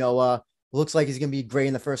where Beinoa looks like he's gonna be great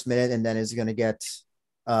in the first minute and then is gonna get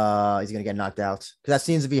knocked out? Because that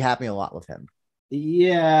seems to be happening a lot with him.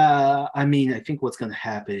 Yeah, I mean, I think what's gonna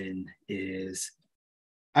happen is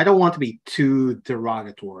I don't want to be too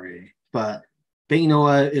derogatory, but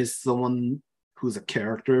Beinoa is someone who's a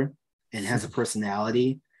character and has a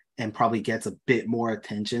personality and probably gets a bit more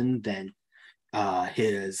attention than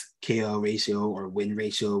his KO ratio or win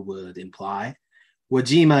ratio would imply.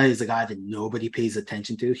 Wajima is a guy that nobody pays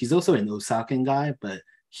attention to. He's also an Osakan guy, but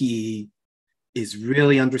he is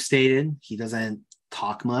really understated. He doesn't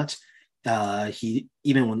talk much. He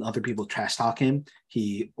even when other people trash talk him,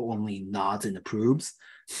 he only nods and approves.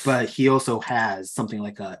 But he also has something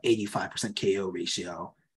like a 85% KO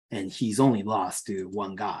ratio, and he's only lost to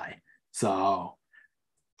one guy. So,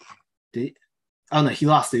 he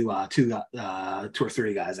lost to two or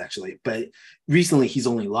three guys actually, but recently he's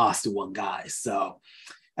only lost to one guy. So,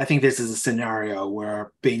 I think this is a scenario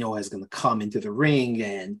where Beinoa is going to come into the ring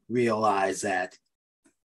and realize that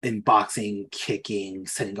in boxing, kicking,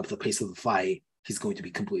 setting up the pace of the fight, he's going to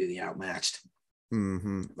be completely outmatched.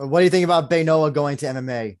 Mm-hmm. What do you think about Beinoa going to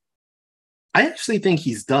MMA? I actually think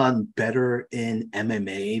he's done better in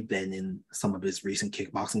MMA than in some of his recent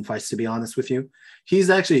kickboxing fights, to be honest with you. He's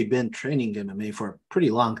actually been training MMA for a pretty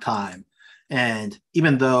long time. And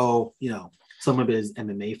even though, some of his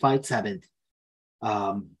MMA fights haven't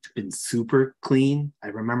been super clean. I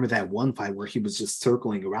remember that one fight where he was just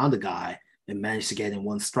circling around the guy and managed to get in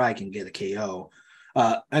one strike and get a KO.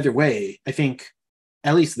 Either way, I think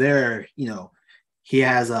at least there, he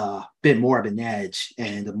has a bit more of an edge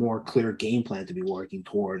and a more clear game plan to be working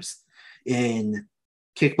towards. In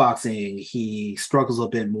kickboxing, he struggles a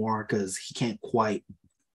bit more because he's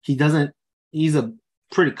a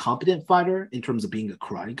pretty competent fighter in terms of being a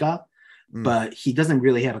karate guy, but he doesn't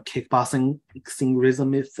really have a kickboxing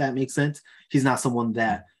rhythm, if that makes sense. He's not someone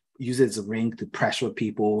that uses the ring to pressure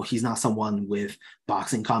people. He's not someone with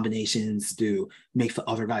boxing combinations to make the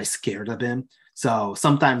other guy scared of him. So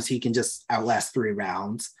sometimes he can just outlast 3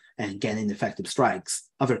 rounds and get in effective strikes.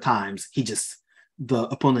 Other times the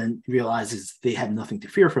opponent realizes they have nothing to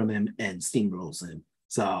fear from him and steamrolls him.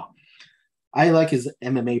 So I like his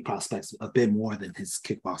MMA prospects a bit more than his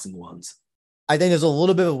kickboxing ones. I think there's a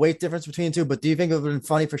little bit of a weight difference between the two, but do you think it would have been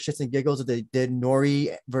funny for shits and giggles if they did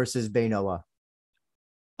Nori versus Bainoa?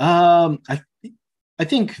 I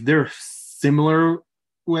think they're similar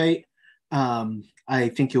weight. I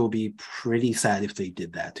think it will be pretty sad if they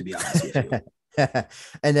did that, to be honest with you.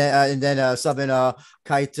 and then subbing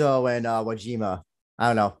Kaito and Wajima. I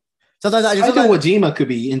don't know. Sometimes Wajima could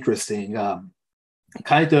be interesting.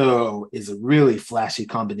 Kaito is a really flashy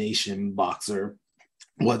combination boxer.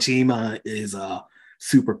 Wajima is a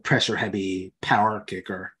super pressure heavy power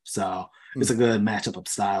kicker. So it's a good matchup of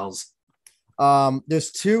styles.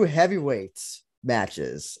 There's 2 heavyweights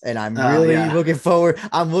matches, and I'm really looking forward.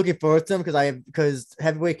 I'm looking forward to them because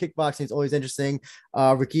heavyweight kickboxing is always interesting.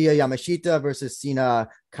 Rikiya Yamashita versus Sina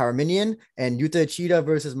Karaminian and Yuta Uchida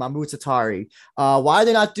versus Mahmoud Satari. Why are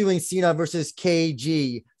they not doing Sina versus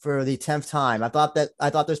KG for the 10th time? I thought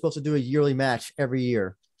they're supposed to do a yearly match every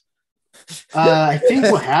year. I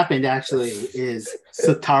think what happened actually is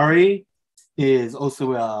Satari is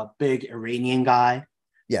also a big Iranian guy.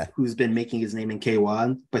 Yeah, who's been making his name in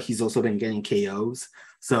K1, but he's also been getting KOs.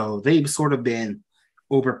 So they've sort of been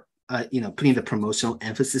putting the promotional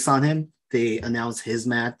emphasis on him. They announced his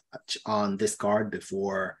match on this card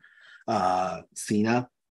before Cena,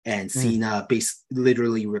 and Cena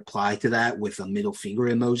literally replied to that with a middle finger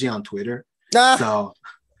emoji on Twitter. So,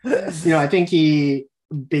 I think he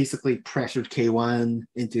basically pressured K1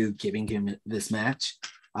 into giving him this match.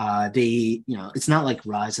 It's not like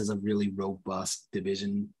Rise has a really robust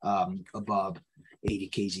division above 80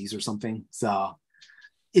 kgs or something. So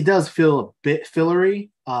it does feel a bit fillery.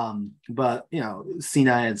 But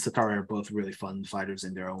Cena and Satara are both really fun fighters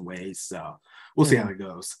in their own ways. So we'll see how it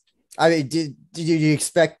goes. I mean, did you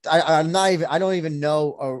expect? I don't even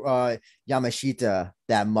know Yamashita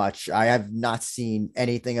that much. I have not seen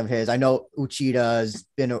anything of his. I know Uchida's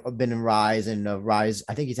been in Rise and Rise.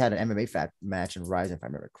 I think he's had an MMA match in Rise, if I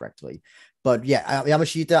remember correctly. But yeah,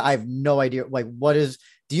 Yamashita, I have no idea. Like, do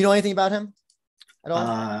you know anything about him at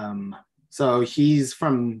all? So he's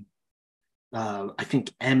from I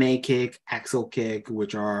think MA Kick, Axel Kick,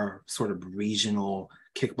 which are sort of regional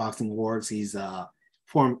kickboxing wars. He's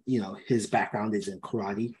his background is in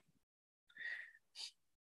karate.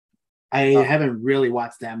 I haven't really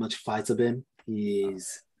watched that much fights of him.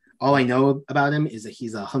 All I know about him is that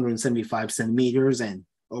he's 175 centimeters and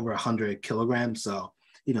over 100 kilograms. So,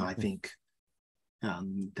 I think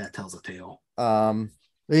that tells a tale.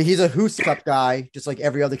 He's a Hoos Cup guy, just like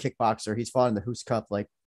every other kickboxer. He's fought in the Hoos Cup like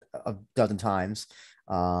a dozen times.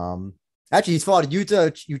 Actually, he's fought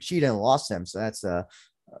Yuta Uchida and lost him. So that's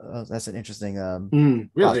an interesting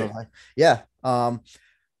really? Yeah.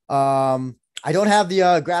 I don't have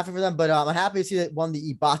the graphic for them, but I'm happy to see that one of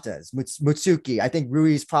the Ibatas, Mutsuki. I think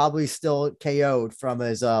Rui's probably still KO'd from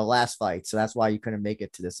his last fight, so that's why you couldn't make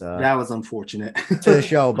it to this. That was unfortunate to the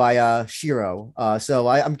show by Shiro. So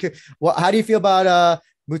I'm curious. How do you feel about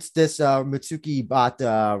Mutsuki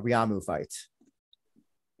Ibata Ryamu fight?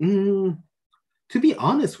 To be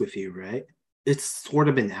honest with you, right? It's sort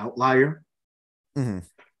of an outlier.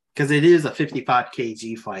 Because it is a 55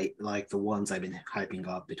 kg fight, like the ones I've been hyping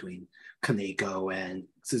up between Kaneko and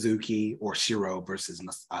Suzuki, or Shiro versus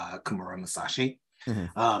Kimura Masashi.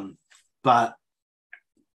 But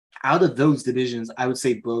out of those divisions, I would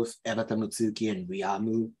say both Ebata Mutsuki and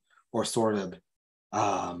Ryamu are sort of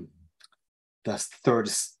the third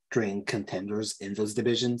string contenders in those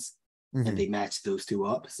divisions, and they match those two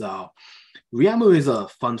up. So Ryamu is a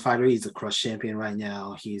fun fighter. He's a crush champion right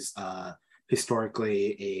now. He's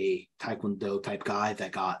historically a Taekwondo type guy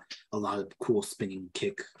that got a lot of cool spinning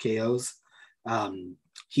kick KOs.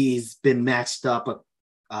 He's been matched up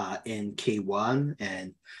in K1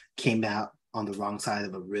 and came out on the wrong side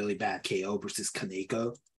of a really bad KO versus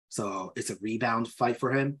Kaneko. So it's a rebound fight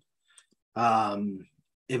for him.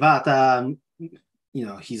 Ibata,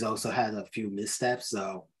 he's also had a few missteps,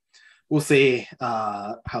 so we'll see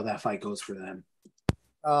how that fight goes for them.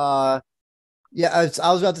 Yeah, I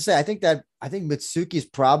was about to say. I think Mitsuki's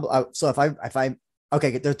problem. So if I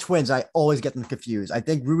okay, they're twins. I always get them confused. I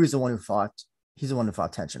think Rui's the one who fought. He's the one who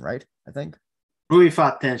fought Tenshin, right? I think. Rui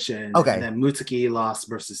fought Tenshin, and Okay. then Mutsuki lost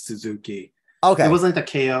versus Suzuki. It Okay. wasn't a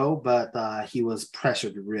KO, but he was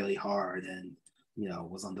pressured really hard and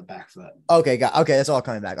was on the back foot. Okay. Okay. That's all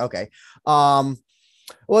coming back. Okay. Well,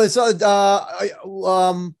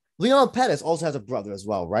 so Leon Pettis also has a brother as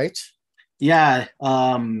well, right? Yeah.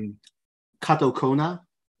 Kato Kona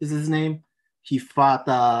is his name. He fought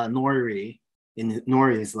Nori in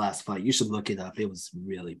Nori's last fight. You should look it up. It was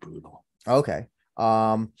really brutal. Okay.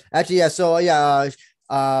 Actually, yeah. So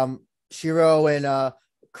Shiro and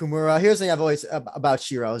Kumura. Here's the thing I've always about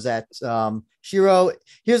Shiro is that Shiro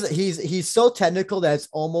he's so technical that it's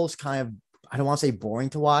almost kind of, I don't want to say boring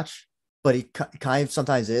to watch, but he kind of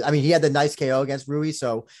sometimes is. I mean, he had the nice KO against Rui,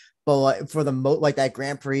 so but like for the like that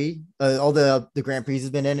Grand Prix, all the Grand Prix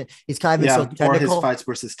he's been in, he's kind of been so technical. Or his fights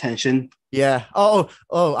versus Tenshin. Yeah. Oh,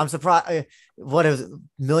 I'm surprised. What is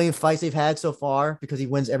million fights they've had so far because he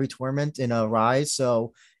wins every tournament in a Rise.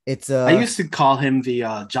 So it's I used to call him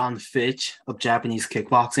the John Fitch of Japanese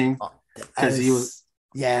kickboxing because he was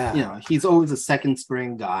he's always a second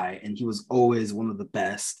string guy and he was always one of the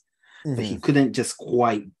best. Mm-hmm. But he couldn't just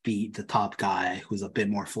quite beat the top guy who's a bit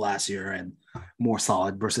more flashier and more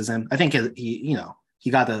solid versus him. I think he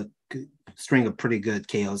got a string of pretty good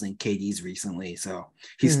KOs and KDs recently, so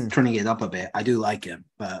he's turning it up a bit. I do like him,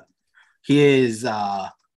 but he is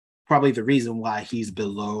probably the reason why he's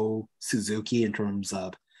below Suzuki in terms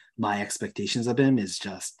of my expectations of him is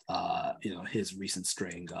just his recent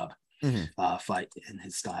string of fight in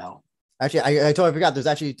his style. Actually, I totally forgot. There's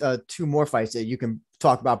actually two more fights that you can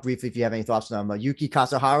talk about briefly if you have any thoughts on them. Yuki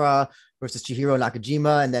Kasahara versus Chihiro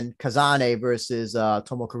Nakajima, and then Kazane versus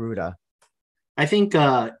Tomo Kuruda. I think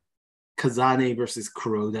Kazane versus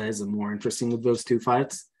Kuroda is a more interesting of those two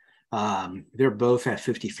fights. They're both at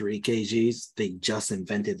 53 kgs. They just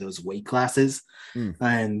invented those weight classes,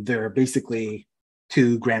 and they're basically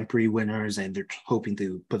two Grand Prix winners, and they're hoping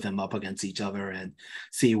to put them up against each other and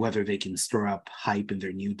see whether they can stir up hype in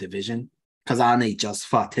their new division. Kazane just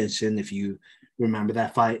fought Tenshin. If you remember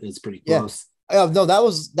that fight, it's pretty close. Yeah. No, that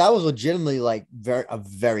was legitimately like a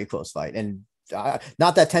very close fight, and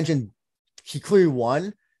not that Tenshin he clearly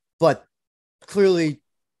won, but clearly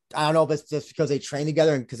I don't know if it's just because they train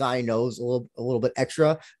together and Kazane knows a little bit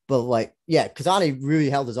extra, but like Kazane really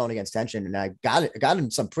held his own against Tenshin, and I got him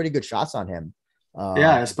some pretty good shots on him.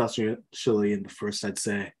 Especially in the first, I'd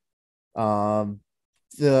say. What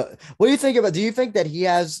do you think about? Do you think that he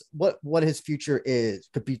has what his future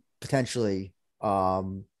could be potentially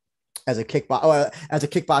as a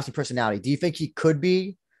kickboxing personality? Do you think he could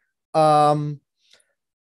be a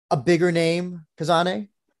bigger name, Kazane?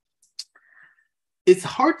 It's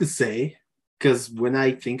hard to say because when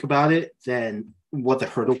I think about it, then what the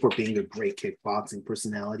hurdle for being a great kickboxing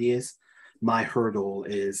personality is. My hurdle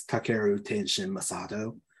is Takeru, Tenshin,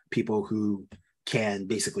 Masato, people who can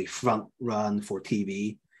basically front run for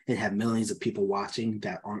TV and have millions of people watching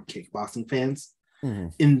that aren't kickboxing fans. Mm-hmm.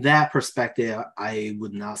 In that perspective, I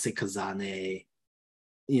would not say Kazane,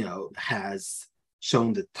 has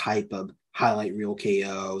shown the type of highlight reel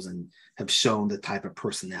KOs and have shown the type of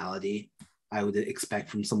personality I would expect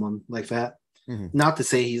from someone like that. Mm-hmm. Not to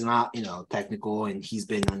say he's not, technical, and he's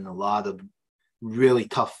been in a lot of really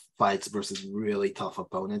tough fights versus really tough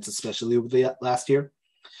opponents, especially over the last year.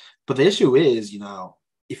 But the issue is,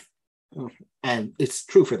 and it's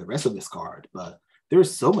true for the rest of this card, but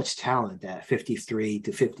there's so much talent at 53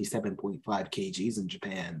 to 57.5 kgs in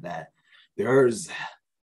Japan that there's,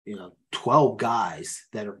 12 guys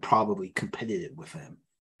that are probably competitive with him.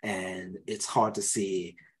 And it's hard to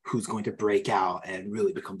see who's going to break out and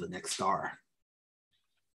really become the next star.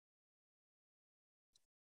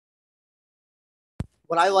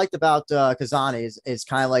 What I liked about Kazane is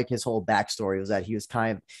kind of like his whole backstory was that he's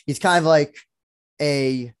kind of like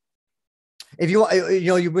when you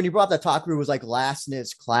brought up that Takeru was like last in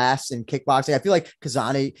his class in kickboxing, I feel like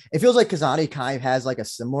it feels like Kazane kind of has like a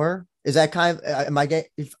similar. Is that kind of am I getting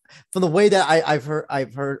from the way that I've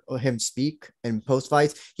heard him speak in post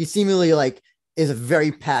fights? He seemingly like is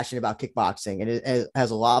very passionate about kickboxing and it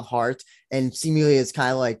has a lot of heart, and seemingly is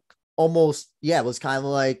kind of like was kind of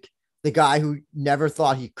like the guy who never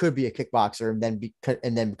thought he could be a kickboxer and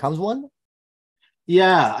then becomes one.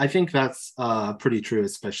 Yeah, I think that's pretty true,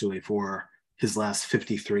 especially for his last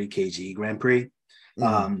 53 kg Grand Prix.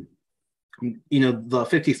 The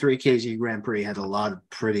 53 kg Grand Prix had a lot of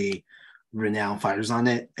pretty renowned fighters on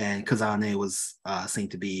it, and Kazane was seen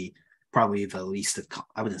to be probably the least,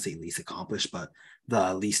 I wouldn't say least accomplished, but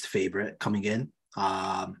the least favorite coming in.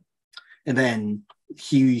 And then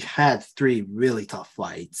he had 3 really tough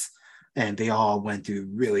fights, and they all went through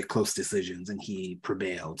really close decisions, and he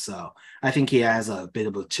prevailed. So I think he has a bit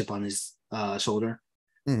of a chip on his shoulder.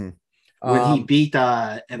 Mm-hmm. When he beat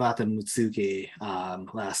Ebata Mutsuki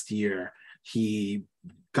last year, he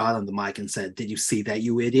got on the mic and said, "Did you see that,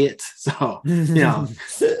 you idiot?" So,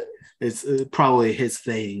 it's probably his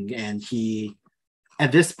thing. And he,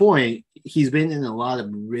 at this point, he's been in a lot of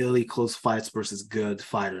really close fights versus good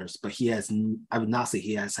fighters, but I would not say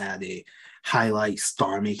he has had a highlight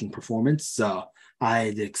star-making performance. So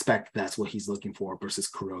I'd expect that's what he's looking for versus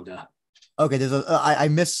Kuroda. Okay, I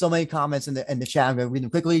missed so many comments in the chat. I'm going to read them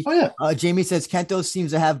quickly. Oh, yeah. Jamie says Kento seems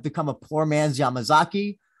to have become a poor man's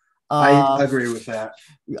Yamazaki. I agree with that.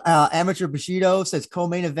 Amateur Bushido says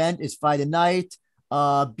co-main event is Friday night.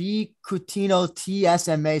 B Coutinho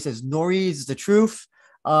TSMA says Nori is the truth.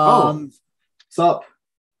 What's up?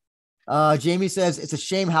 Jamie says it's a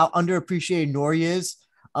shame how underappreciated Nori is.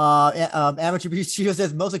 Amateur Bushido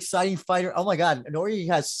says most exciting fighter. Oh my god, Nori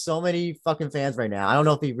has so many fucking fans right now. I don't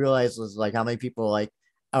know if he realizes like how many people like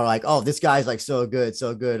are like, oh, this guy's like so good,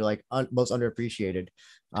 like most underappreciated.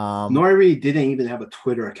 Nori didn't even have a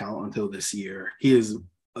Twitter account until this year. He is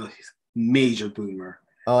a major boomer.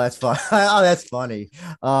 Oh, that's fun. Oh, that's funny.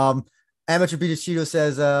 Amateur Bushido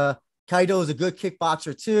says Kaido is a good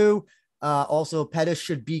kickboxer too. Also, Pettis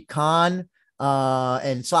should beat Khan.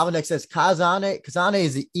 And Slavanek says Kazane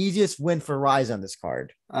is the easiest win for Rizin on this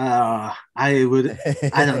card. I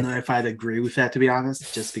don't know if I'd agree with that, to be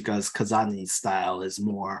honest, just because Kazane's style is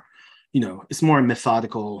more, it's more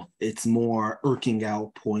methodical. It's more irking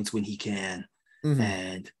out points when he can. Mm-hmm.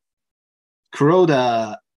 And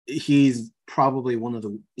Kuroda, he's probably one of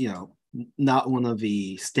the, not one of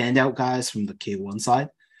the standout guys from the K1 side,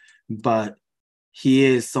 but he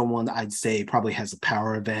is someone I'd say probably has a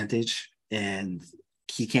power advantage, and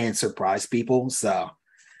he can surprise people. So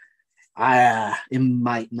it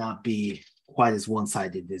might not be quite as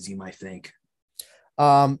one-sided as you might think.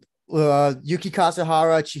 Yuki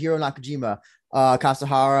Kasahara, Chihiro Nakajima.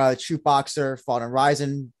 Kasahara, true boxer, fought on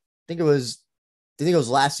Rizin. I think it was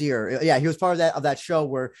last year. Yeah, he was part of that show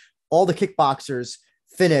where all the kickboxers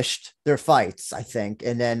finished their fights, I think,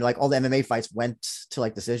 and then like all the MMA fights went to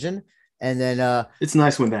like decision. And then it's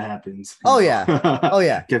nice when that happens. Oh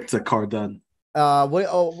yeah. Gets a card done. What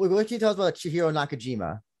can you tell us about Chihiro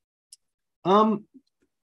Nakajima?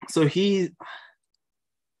 So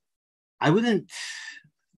I wouldn't.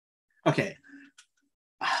 Okay,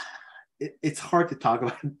 it's hard to talk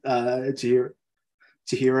about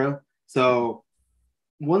Chihiro. So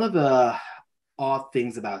one of the odd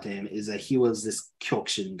things about him is that he was this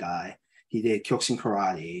Kyokushin guy. He did Kyokushin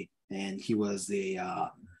karate, and he was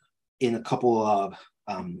in a couple of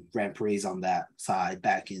Grand Prix on that side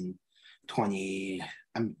back in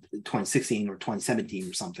 2016 or 2017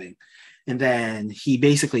 or something. And then he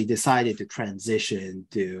basically decided to transition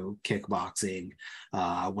to kickboxing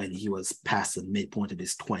when he was past the midpoint of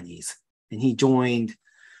his 20s. And he joined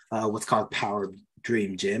what's called Power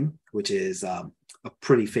Dream Gym, which is a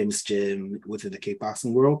pretty famous gym within the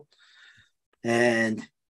kickboxing world. And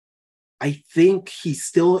I think he's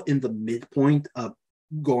still in the midpoint of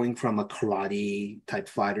going from a karate type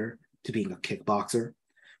fighter to being a kickboxer.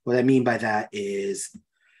 What I mean by that is,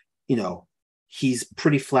 he's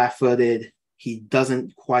pretty flat-footed. He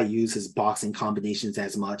doesn't quite use his boxing combinations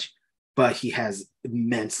as much, but he has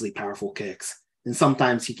immensely powerful kicks. And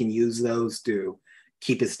sometimes he can use those to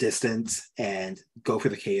keep his distance and go for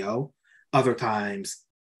the KO. Other times,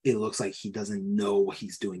 it looks like he doesn't know what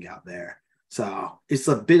he's doing out there. So it's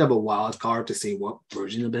a bit of a wild card to see what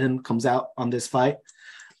version of him comes out on this fight.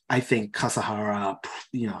 I think Kasahara,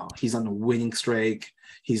 he's on a winning streak.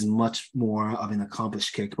 He's much more of an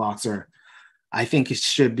accomplished kickboxer. I think it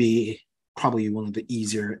should be probably one of the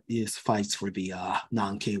easiest fights for the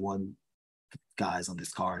non-K1 guys on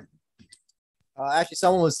this card. Actually,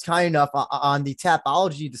 someone was kind enough on the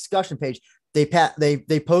Tapology discussion page. They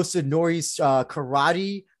posted Nori's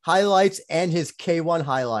karate highlights and his K1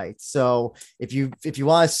 highlights. So if you don't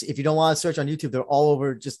want to search on YouTube, they're all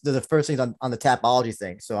over. Just the first things on the Tapology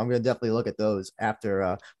thing. So I'm going to definitely look at those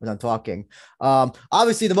after when I'm talking.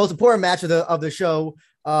 Obviously, the most important match of the show,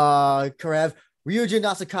 Karev, Ryujin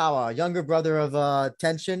Nasukawa, younger brother of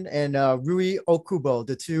Tenshin, and Rui Okubo,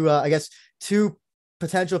 the two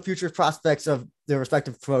potential future prospects of their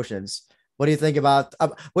respective promotions. What do you think about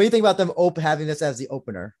them having this as the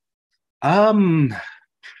opener?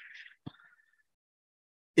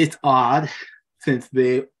 It's odd since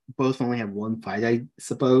they both only have one fight, I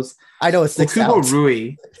suppose. I know it sticks Okubo out.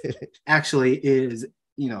 Rui actually is,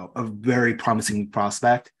 a very promising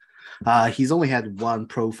prospect. He's only had one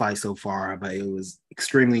pro fight so far, but it was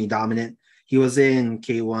extremely dominant. He was in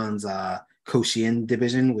K1's Koshien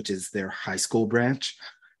division, which is their high school branch,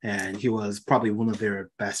 and he was probably one of their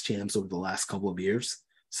best champs over the last couple of years.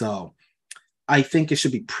 So I think it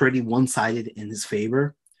should be pretty one-sided in his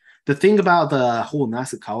favor. The thing about the whole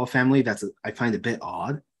Nasukawa family I find a bit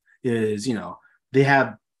odd is, they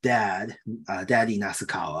have Daddy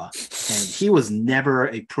Nasukawa, and he was never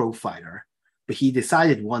a pro fighter, but he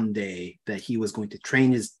decided one day that he was going to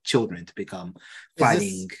train his children to become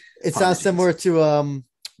fighting. It sounds similar to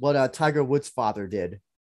what Tiger Woods' father did.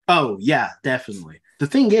 Oh yeah, definitely. The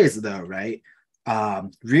thing is, though, right?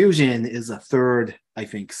 Ryujin is a third, I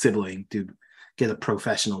think, sibling to get a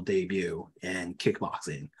professional debut in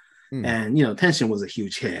kickboxing. And, Tenshin was a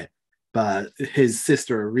huge hit, but his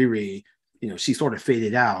sister Riri, she sort of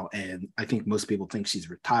faded out, and I think most people think she's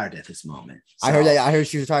retired at this moment. So, I heard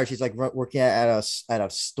she's retired. She's like working at a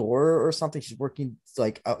store or something. She's working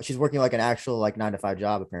like an actual like 9-to-5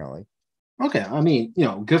 job apparently. Okay, I mean,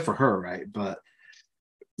 good for her, right? But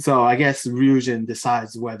so I guess Ryujin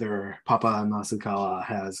decides whether Papa Nasukawa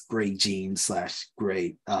has great genes /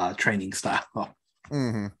 great training style.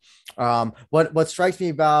 Mm-hmm. What strikes me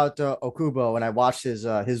about Okubo when I watched his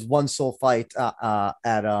one sole fight at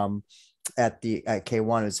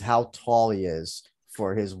K1 is how tall he is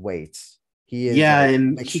for his weight. He is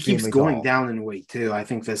and he keeps going tall. down in weight too. I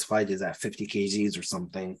think this fight is at 50 kgs or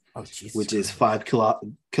something, which is 5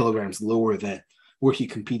 kilograms lower than where he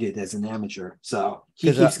competed as an amateur. So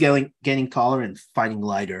he keeps getting taller and fighting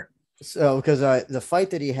lighter. So because the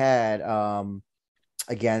fight that he had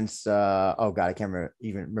against I can't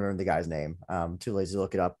remember the guy's name. Too lazy to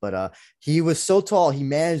look it up, but he was so tall he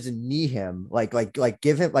managed to knee him, like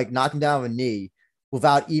give him, like knock him down with a knee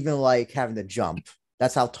without even like having to jump.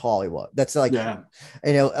 That's how tall he was. That's like, I've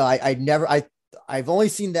only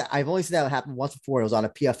seen that happen once before. It was on a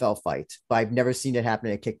PFL fight, but I've never seen it happen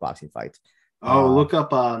in a kickboxing fight. Look up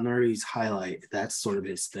Nuri's highlight. That's sort of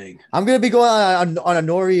his thing. I'm gonna be going on a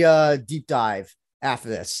Nori deep dive after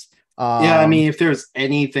this. I mean, if there's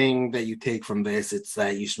anything that you take from this, it's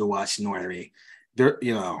that you should watch Nori. There,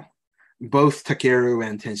 both Takeru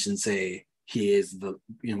and Tenshin say he is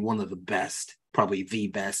one of the best, probably the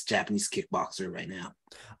best Japanese kickboxer right now.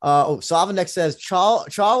 Salvanek says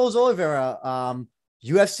Charles Oliveira,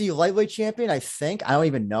 UFC lightweight champion. I think, I don't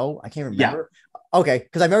even know. I can't remember. Yeah. Okay,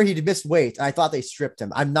 because I remember he missed weight, and I thought they stripped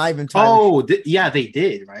him. I'm not even. They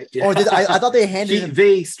did, right? Yeah. Or I thought they handed him.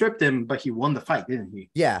 They stripped him, but he won the fight, didn't he?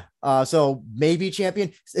 Yeah. So maybe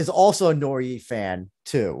champion is also a Nori fan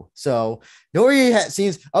too. So Nori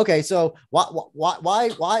seems okay. So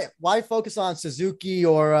why focus on Suzuki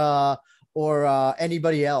or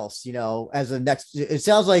anybody else? As the next. It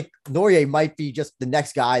sounds like Nori might be just the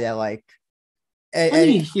next guy that like.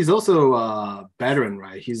 He's also a veteran,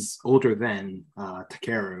 right? He's older than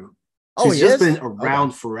Takeru. He's just been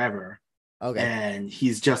around forever. Okay. And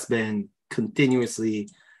he's just been continuously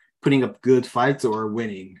putting up good fights or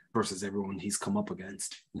winning versus everyone he's come up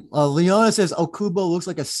against. Leona says Okubo looks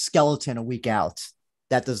like a skeleton a week out.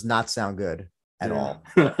 That does not sound good at all.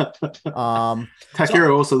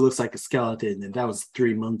 Takeru also looks like a skeleton, and that was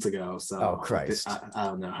 3 months ago. So Christ. I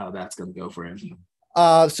don't know how that's going to go for him.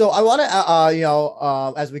 So I want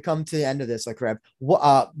to, as we come to the end of this,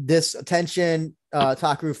 this Tenshin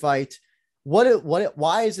Takeru fight,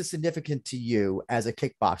 why is it significant to you as a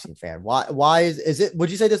kickboxing fan? Why is it? Would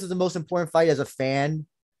you say this is the most important fight as a fan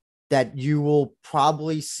that you will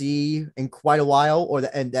probably see in quite a while,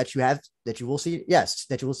 that you will see? Yes,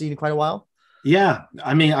 that you will see in quite a while. Yeah,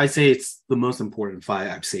 I mean, I say it's the most important fight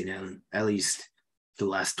I've seen in at least the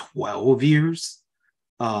last 12 years.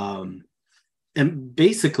 And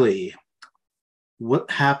basically, what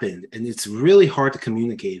happened, and it's really hard to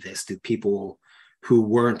communicate this to people who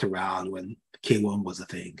weren't around when K1 was a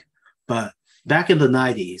thing, but back in the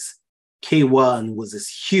 90s, K1 was this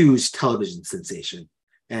huge television sensation.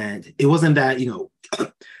 And it wasn't that,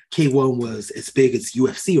 K1 was as big as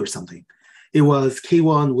UFC or something. It was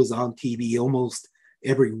K1 was on TV almost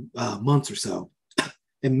every month or so,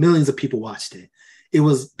 and millions of people watched it. It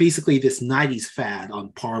was basically this 90s fad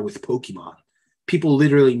on par with Pokemon. People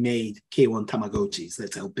literally made K1 Tamagotchis.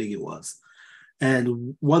 That's how big it was.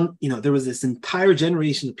 And there was this entire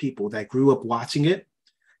generation of people that grew up watching it.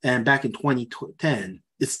 And back in 2010,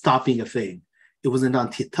 it stopped being a thing. It wasn't on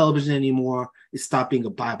television anymore. It stopped being a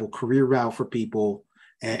viable career route for people.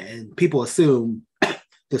 And people assumed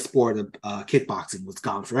the sport of kickboxing was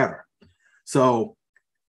gone forever. So,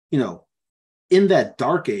 in that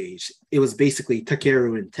dark age, it was basically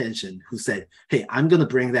Takeru and Tenshin who said, hey, I'm going to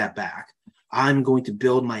bring that back. I'm going to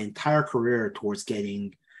build my entire career towards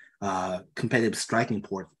getting competitive striking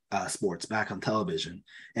sports back on television,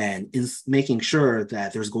 and in making sure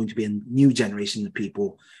that there's going to be a new generation of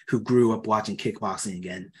people who grew up watching kickboxing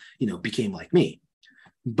again, became like me.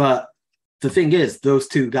 But the thing is, those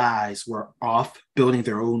two guys were off building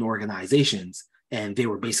their own organizations, and they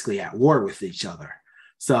were basically at war with each other.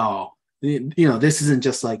 So, this isn't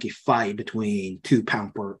just like a fight between 2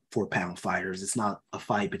 pound for 4 pound fighters. It's not a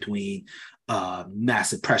fight between a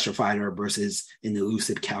massive pressure fighter versus an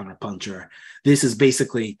elusive counter puncher. This is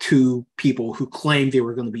basically two people who claimed they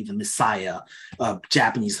were going to be the messiah of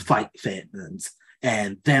Japanese fight fans,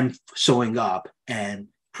 and them showing up and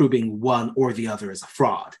proving one or the other is a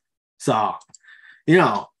fraud. So,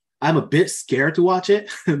 I'm a bit scared to watch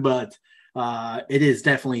it, but it is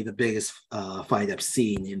definitely the biggest fight I've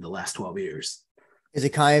seen in the last 12 years. Is it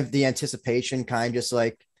kind of the anticipation, kind of just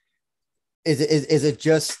like, is it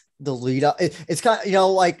just the lead up? It's kind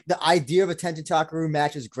of, like the idea of a Tenshin Takeru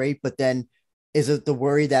match is great, but then is it the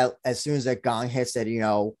worry that as soon as that gong hits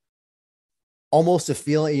that, almost a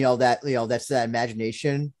feeling, that's that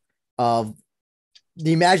imagination of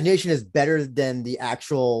the imagination is better than the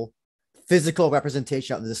actual physical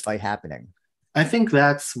representation of this fight happening? I think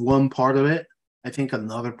that's one part of it. I think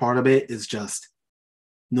another part of it is just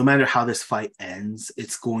no matter how this fight ends,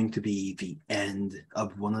 it's going to be the end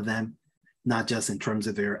of one of them, not just in terms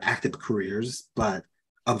of their active careers, but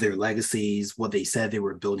of their legacies, what they said they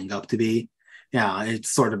were building up to be. Yeah,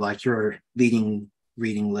 it's sort of like you're reading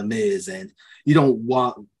Les Mis, and you don't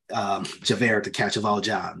want Javert to catch a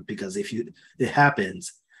Valjean, because if it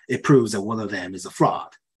happens, it proves that one of them is a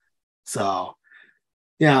fraud. So,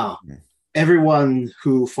 everyone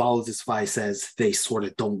who follows this fight says they sort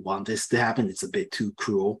of don't want this to happen. It's a bit too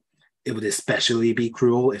cruel. It would especially be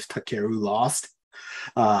cruel if Takeru lost.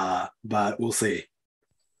 But we'll see.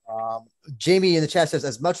 Jamie in the chat says,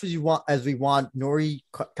 as much as we want Nori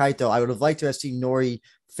Kaito, I would have liked to have seen Nori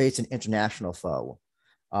face an international foe.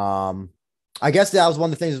 I guess that was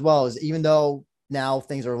one of the things as well, is even though now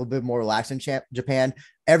things are a little bit more relaxed in Japan,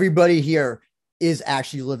 everybody here is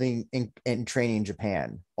actually living and training in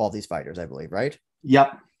Japan. All these fighters, I believe, right?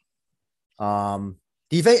 Yep.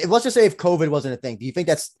 Do you think, let's just say if COVID wasn't a thing, do you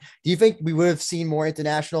think we would have seen more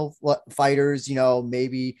international fighters,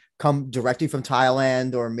 maybe come directly from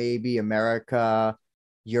Thailand or maybe America,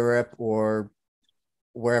 Europe, or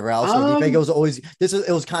wherever else? Or do you think it was always,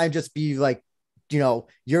 it was kind of just be like,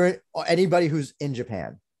 you're anybody who's in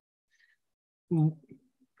Japan?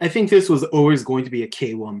 I think this was always going to be a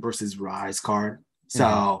K1 versus Rise card.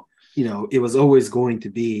 So, it was always going to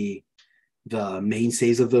be the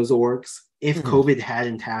mainstays of those orgs. If COVID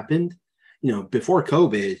hadn't happened, before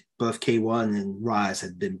COVID, both K1 and Rise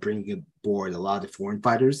had been bringing aboard a lot of foreign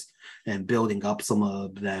fighters and building up some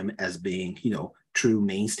of them as being, true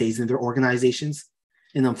mainstays in their organizations.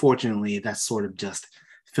 And unfortunately, that sort of just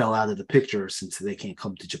fell out of the picture since they can't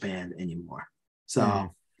come to Japan anymore.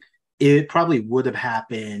 So it probably would have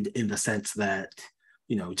happened in the sense that,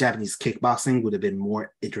 Japanese kickboxing would have been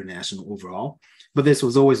more international overall. But this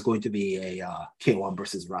was always going to be a K1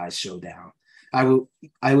 versus Rise showdown. I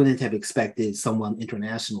wouldn't have expected someone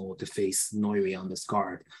international to face Noiri on this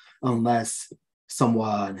card unless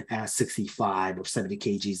someone at 65 or 70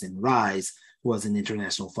 kgs in Rise was an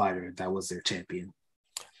international fighter that was their champion.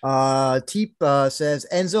 Teep says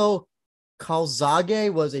Enzo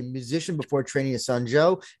Calzaghe was a musician before training at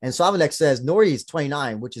Sunjo, and Slavanek says Nori is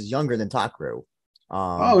 29, which is younger than Takeru.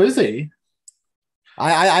 Is he?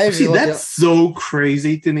 I see, that's so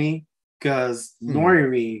crazy to me, because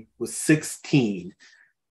Nori was 16,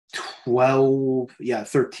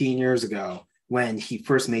 13 years ago when he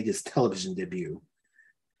first made his television debut.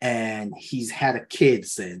 And he's had a kid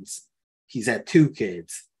since. He's had 2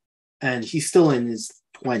 kids, and he's still in his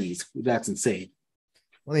 20s. That's insane.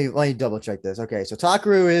 Let me double check this. Okay, so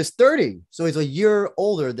Takeru is 30, so he's a year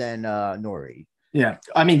older than Nori. Yeah,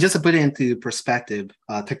 I mean, just to put it into perspective,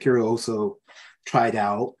 Takeru also tried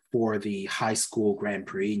out for the high school Grand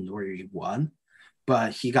Prix. Nori won,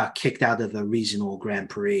 but he got kicked out of the regional Grand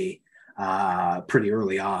Prix pretty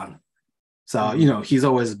early on. So, he's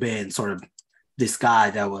always been sort of this guy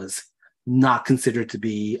that was not considered to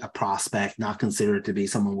be a prospect, not considered to be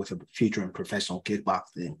someone with a future in professional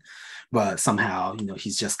kickboxing, but somehow,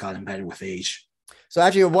 he's just gotten better with age. So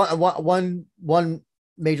actually, one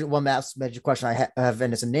major question I have,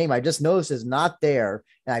 and it's a name I just noticed is not there,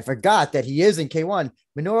 and I forgot that he is in K1.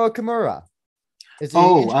 Minoru Kimura. Is he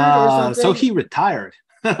injured or something? So he retired.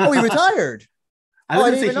 Oh, he retired. I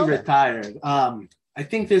wouldn't say he retired. I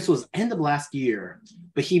think this was end of last year,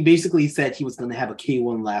 but he basically said he was going to have a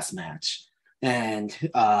K1 last match, and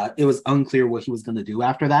it was unclear what he was going to do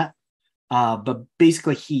after that. But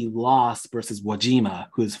basically, he lost versus Wajima,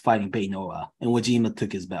 who's fighting Beinoa, and Wajima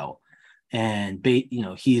took his belt. And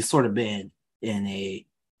he's sort of been in a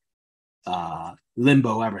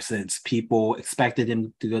limbo ever since. People expected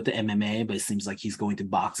him to go to MMA, but it seems like he's going to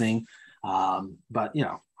boxing. But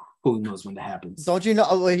who knows when that happens? Don't you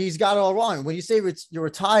know? He's got it all wrong. When you say you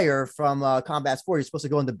retire from combat sport, you're supposed to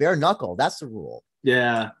go into bare knuckle. That's the rule.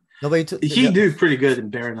 Yeah, he do pretty good in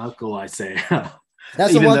bare knuckle, I say.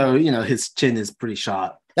 That's even though his chin is pretty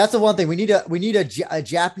shot. That's the one thing we need a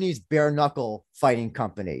Japanese bare knuckle fighting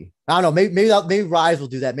company. I don't know. Maybe Rise will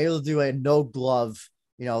do that. Maybe they'll do a no glove.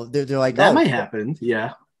 They're like that might happen.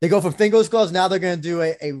 Yeah, they go from fingerless gloves. Now they're going to do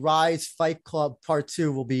a Rise Fight Club Part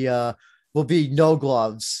 2 will be no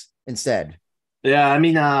gloves instead. Yeah, I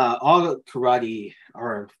mean, all karate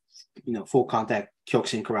are full contact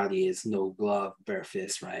Kyokushin karate is no glove, bare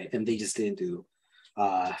fist, right? And they just didn't do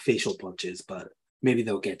facial punches, but maybe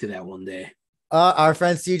they'll get to that one day. Our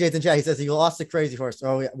friend CJ's in chat. He says he lost the Crazy Horse.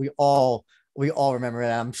 Oh, we all remember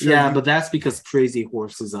that. I'm sure. Yeah, but that's because Crazy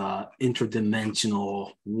Horse is a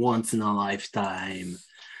interdimensional, once in a lifetime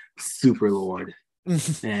super lord.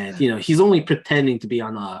 And he's only pretending to be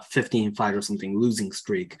on a 15 fight or something losing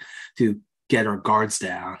streak to get our guards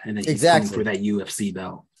down, and then he's coming for that UFC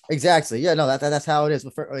belt. Exactly. Yeah, no, that's how it is.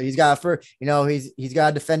 He's got he's got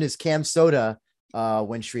to defend his Cam Soda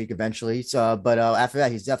win streak eventually. So, but after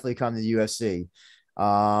that, he's definitely coming to the UFC.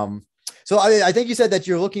 So I think you said that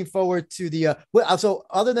you're looking forward to the. So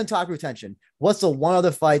other than Takeru Tenshin, what's the one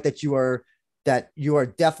other fight that you are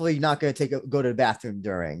definitely not going to go to the bathroom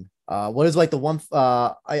during? What is like the one?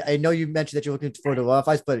 I know you mentioned that you're looking forward to a lot of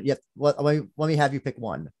fights, but let me have you pick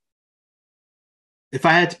one. If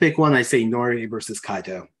I had to pick one, I say Nori versus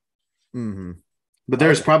Kaito. Mm-hmm. But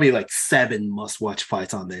there's probably like 7 must-watch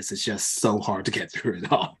fights on this. It's just so hard to get through it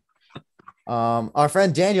all. Our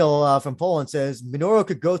friend Daniel from Poland says Minoru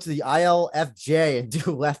could go to the ILFJ and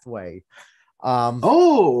do left way.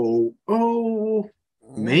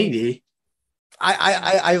 Maybe.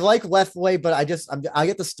 I like left way, but I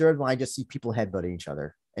get disturbed when I just see people headbutting each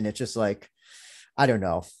other, and it's just like, I don't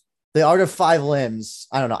know. The art of 5 limbs.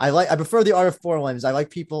 I don't know. I prefer the art of 4 limbs. I like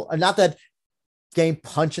people, not that getting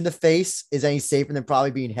punched in the face is any safer than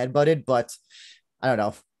probably being headbutted, but I don't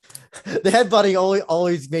know. The headbutting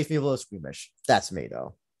always makes me a little squeamish. That's me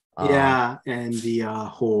though. Yeah, and the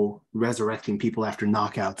whole resurrecting people after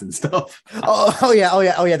knockouts and stuff. Oh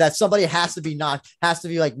yeah. That somebody has to be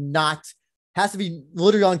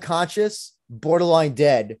literally unconscious, borderline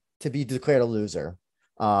dead to be declared a loser.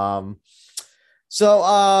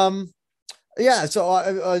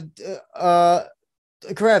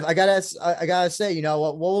 Karev, I gotta say,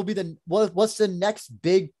 what will be what's the next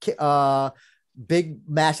big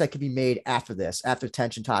match that could be made after this, after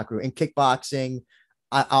Tenshin Takeru in kickboxing?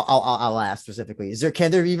 I'll ask specifically.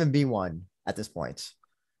 Can there even be one at this point?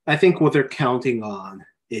 I think what they're counting on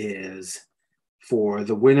is for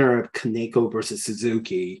the winner of Kaneko versus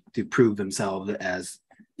Suzuki to prove themselves as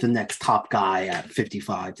the next top guy at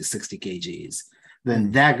 55 to 60 kgs.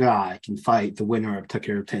 Then that guy can fight the winner of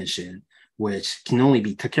Takeru Tenshin, which can only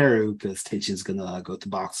be Takeru because Tenshin's gonna go to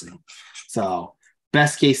boxing. So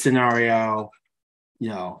best case scenario,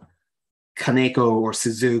 Kaneko or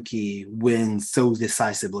Suzuki win so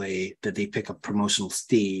decisively that they pick up promotional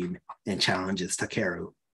steam and challenges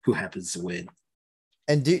Takeru, who happens to win.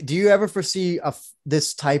 And do you ever foresee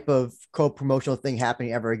this type of co-promotional thing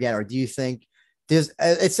happening ever again? Or do you think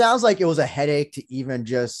it sounds like it was a headache to even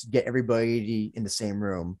just get everybody in the same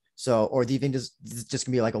room. So, or do you think this is just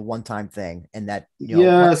gonna be like a one-time thing and that,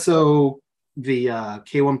 so the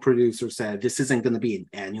K1 producer said this isn't going to be an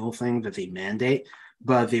annual thing that they mandate,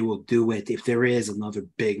 but they will do it if there is another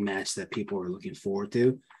big match that people are looking forward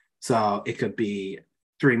to. So it could be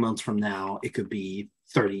 3 months from now. It could be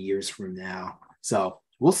 30 years from now. So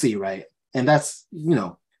we'll see, right? And that's,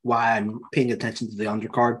 why I'm paying attention to the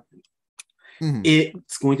undercard. Mm-hmm.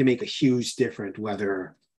 It's going to make a huge difference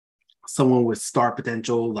whether someone with star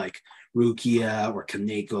potential like Rukia or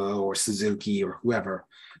Kaneko or Suzuki or whoever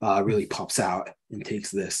really pops out and takes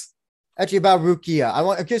this. Actually, about Rukia,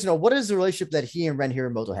 I'm curious to know, what is the relationship that he and Ren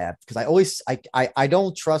Hiramoto have? Because I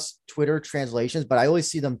don't trust Twitter translations, but I always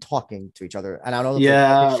see them talking to each other, and I don't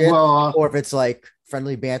know if or if it's like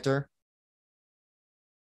friendly banter.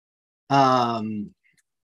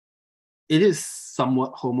 It is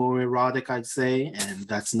somewhat homoerotic, I'd say, and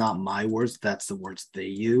that's not my words. That's the words they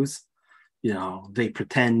use. They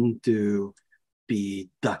pretend to be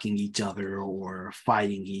ducking each other or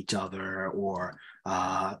fighting each other or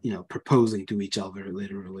proposing to each other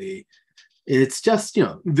literally. It's just,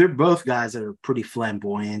 they're both guys that are pretty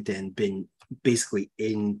flamboyant and been basically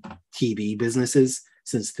in TV businesses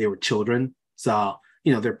since they were children. So,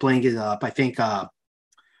 they're playing it up. I think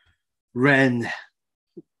Ren,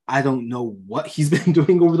 I don't know what he's been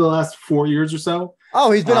doing over the last 4 years or so.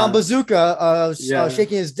 Oh, he's been on Bazooka, yeah.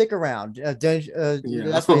 shaking his dick around. That's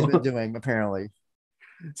what he's been doing, apparently.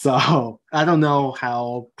 So I don't know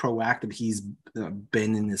how proactive he's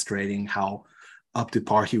been in his training, how up to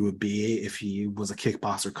par he would be if he was a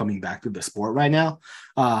kickboxer coming back to the sport right now.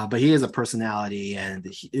 But he has a personality, and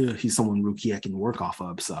he's someone Rukia can work off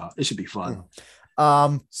of, so it should be fun.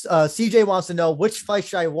 CJ wants to know, which fight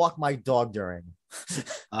should I walk my dog during?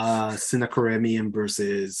 Sinakaremian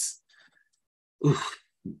versus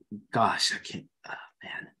gosh, I can't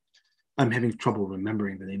man. I'm having trouble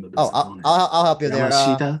remembering the name of this opponent. I'll help you there.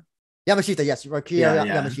 Yamashita, yes,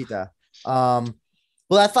 Yamashita. Well,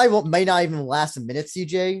 that fight may not even last a minute,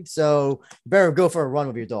 CJ. So you better go for a run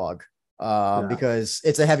with your dog, because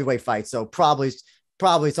it's a heavyweight fight. So probably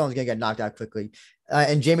someone's gonna get knocked out quickly.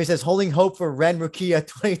 And Jamie says, holding hope for Ren Rukia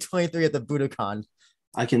 2023 at the Budokan.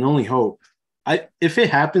 I can only hope. If it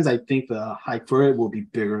happens, I think the hype for it will be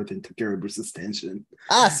bigger than Takeru versus Tenshin.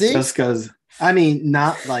 See? Just because,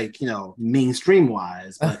 not like, mainstream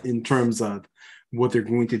wise, but in terms of what they're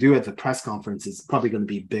going to do at the press conference is probably going to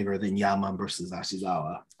be bigger than Yaman versus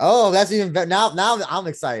Ashizawa. Oh, that's even better. Now I'm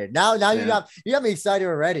excited. Now you got me excited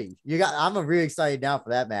already. I'm really excited now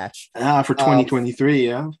for that match. For 2023,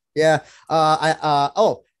 yeah. Yeah.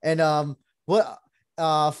 What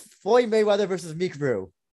Floyd Mayweather versus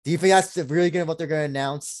Mikuru. Do you think that's really good what they're going to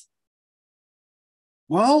announce?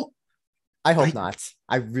 Well, I hope not.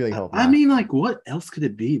 I really hope not. What else could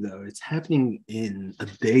it be, though? It's happening in a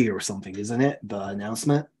day or something, isn't it? The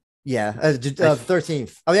announcement? Yeah,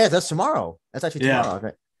 13th. Oh, yeah, that's tomorrow. That's actually tomorrow,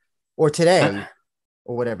 right? Or today,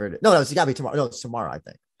 or whatever it is. No, it's got to be tomorrow. No, it's tomorrow, I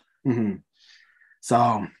think. Mm-hmm.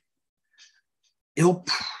 So,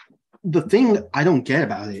 the thing I don't get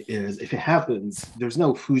about it is, if it happens, there's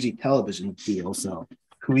no Fuji television deal, so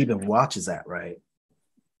who even watches that, right?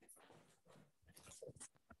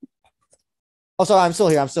 Oh, sorry,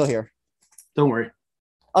 I'm still here. Don't worry.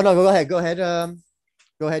 Oh no, go ahead. Go ahead.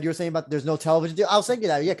 You were saying about there's no television deal. I was thinking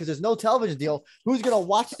that, because there's no television deal. Who's gonna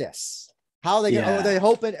watch this? How are they gonna?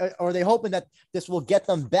 Are they hoping that this will get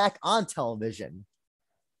them back on television?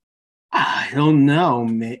 I don't know,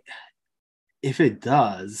 if it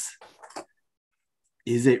does.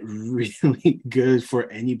 Is it really good for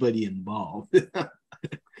anybody involved?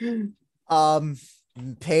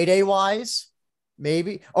 Payday wise,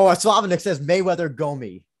 maybe. Oh, Slavinik says Mayweather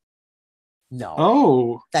Gomi. No.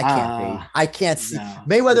 Oh, that can't be. I can't see. No,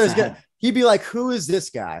 Mayweather is good. He'd be like, who is this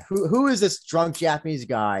guy? Who is this drunk Japanese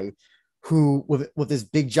guy who with his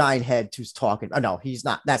big giant head who's talking? Oh no, he's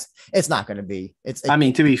not. It's not going to be.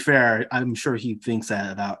 To be fair, I'm sure he thinks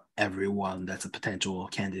that about everyone that's a potential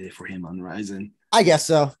candidate for him on Rizin. I guess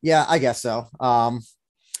so. Yeah, I guess so.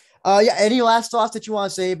 Any last thoughts that you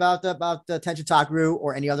want to say about the Tenshin Takeru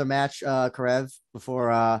or any other match, Karev,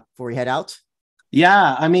 before we head out?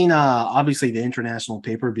 Yeah, obviously the international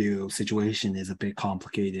pay-per-view situation is a bit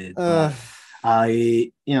complicated.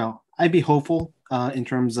 I'd be hopeful in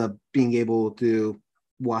terms of being able to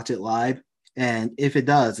watch it live. And if it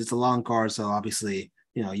does, it's a long card, so obviously,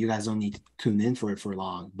 you guys don't need to tune in for it for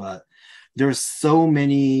long. But there's so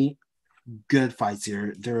many good fights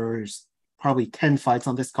here. There's probably 10 fights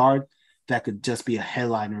on this card that could just be a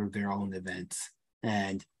headliner of their own events.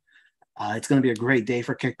 And it's going to be a great day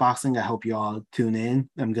for kickboxing. I hope you all tune in.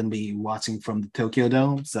 I'm going to be watching from the Tokyo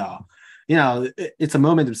Dome. So, it's a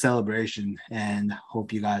moment of celebration, and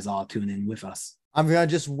hope you guys all tune in with us. I'm going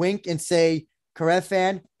to just wink and say, Karev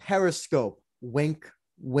fan, Periscope. Wink,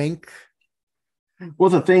 wink.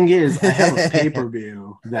 Well, the thing is, I have a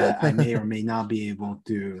pay-per-view that I may or may not be able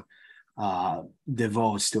to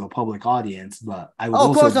divulge to a public audience, but I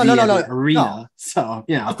would the arena. No. So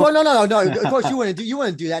of course, no. Of course, you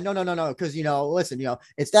wouldn't do that. No. Because listen,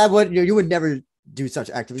 it's that what you would never do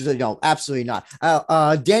such activities. No, absolutely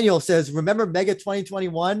not. Daniel says, remember Mega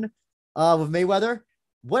 2021 with Mayweather?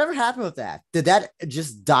 Whatever happened with that? Did that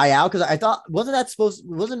just die out? Because I thought wasn't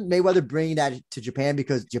Mayweather bringing that to Japan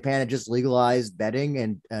because Japan had just legalized betting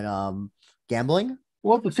and gambling?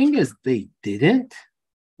 Well, the thing is, they didn't.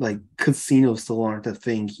 Like, casinos still aren't a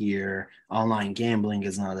thing here. Online gambling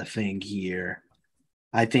is not a thing here.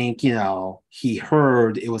 I think, he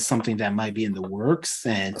heard it was something that might be in the works.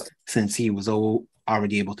 And since he was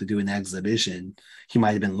already able to do an exhibition, he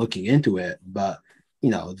might have been looking into it. But,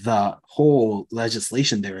 the whole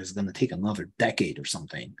legislation there is going to take another decade or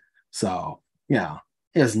something. So, yeah,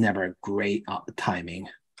 it was never great timing.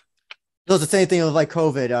 So it's the same thing with like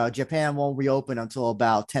COVID. Japan won't reopen until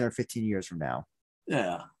about 10 or 15 years from now.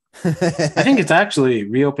 Yeah. I think it's actually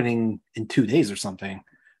reopening in 2 days or something.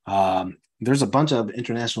 There's a bunch of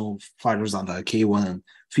international fighters on the K1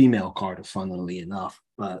 female card, funnily enough.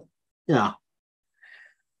 But yeah.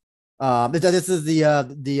 This is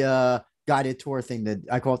the guided tour thing that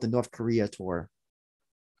I call it the North Korea tour.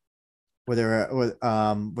 Where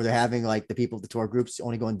they're having like the people of the tour groups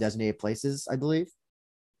only go in designated places, I believe.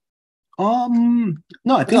 No,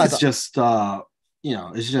 I think it's just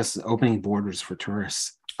it's just opening borders for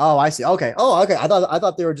tourists. Oh, I see. Okay. Oh, okay. I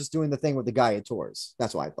thought they were just doing the thing with the guided tours.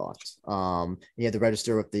 That's what I thought. You had to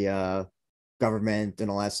register with the government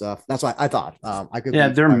and all that stuff. That's what I thought. I could. Yeah,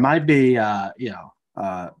 there might be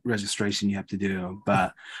registration you have to do,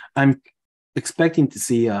 but I'm expecting to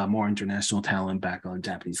see more international talent back on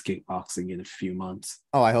Japanese kickboxing in a few months.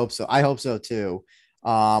 Oh, I hope so. I hope so too.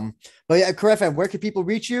 But yeah, correct. Where can people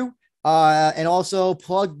reach you? And also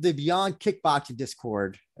plug the Beyond Kickboxing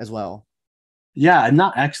Discord as well. Yeah, I'm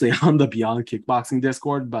not actually on the Beyond Kickboxing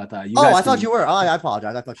Discord, but I thought you were. Oh, I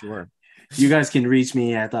apologize. I thought you were. You guys can reach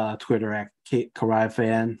me at Twitter at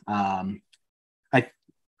KaraiFan.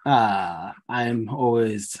 I'm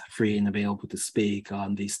always free and available to speak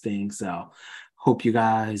on these things. So hope you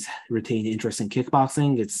guys retain interest in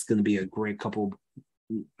kickboxing. It's going to be a great couple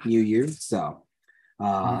New Year's. So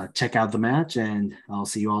check out the match, and I'll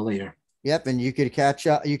see you all later. Yep, and you could catch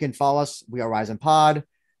up. You can follow us. We are Rizin Pod.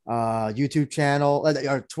 YouTube channel,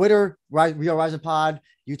 our Twitter, right? We are Rizin Pod.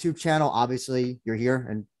 YouTube channel. Obviously, you're here,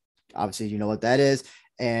 and obviously, you know what that is.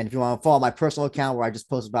 And if you want to follow my personal account where I just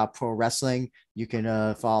post about pro wrestling, you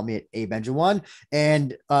can follow me at abenja1.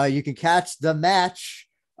 And you can catch the match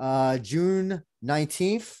June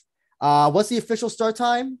 19th. What's the official start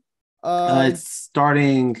time? It's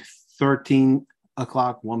starting 13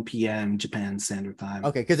 o'clock, 1 p.m. Japan Standard Time.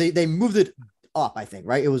 Okay, because they moved it up, I think,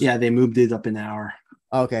 right? It was they moved it up an hour.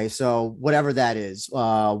 Okay, so whatever that is,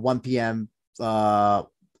 1 p.m.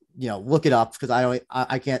 Look it up because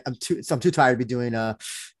I can't. I'm too tired to be doing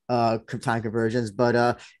time conversions.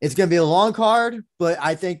 But it's gonna be a long card. But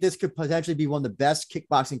I think this could potentially be one of the best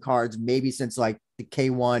kickboxing cards, maybe since like the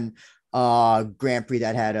K1 Grand Prix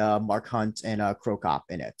that had Mark Hunt and Crow Cop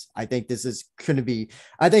in it. I think this is gonna be.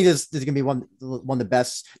 I think this is gonna be one of the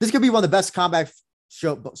best. This could be one of the best combat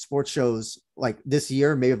sports shows like this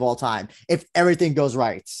year, maybe of all time, if everything goes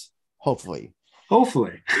right. Hopefully.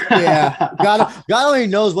 Yeah. God only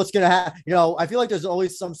knows what's gonna happen. I feel like there's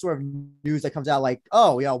always some sort of news that comes out like,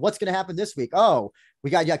 what's gonna happen this week? Oh, we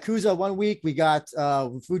got Yakuza 1 week, we got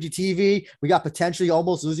Fuji TV, we got potentially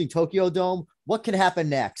almost losing Tokyo Dome. What can happen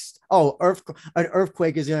next? Oh, an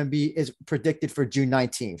earthquake is predicted for June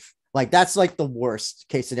 19th. Like that's like the worst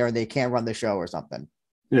case scenario, and they can't run the show or something.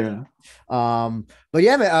 Yeah. But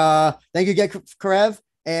yeah, man, thank you again, Karev.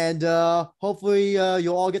 And hopefully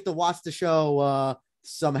you'll all get to watch the show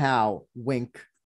somehow. Wink.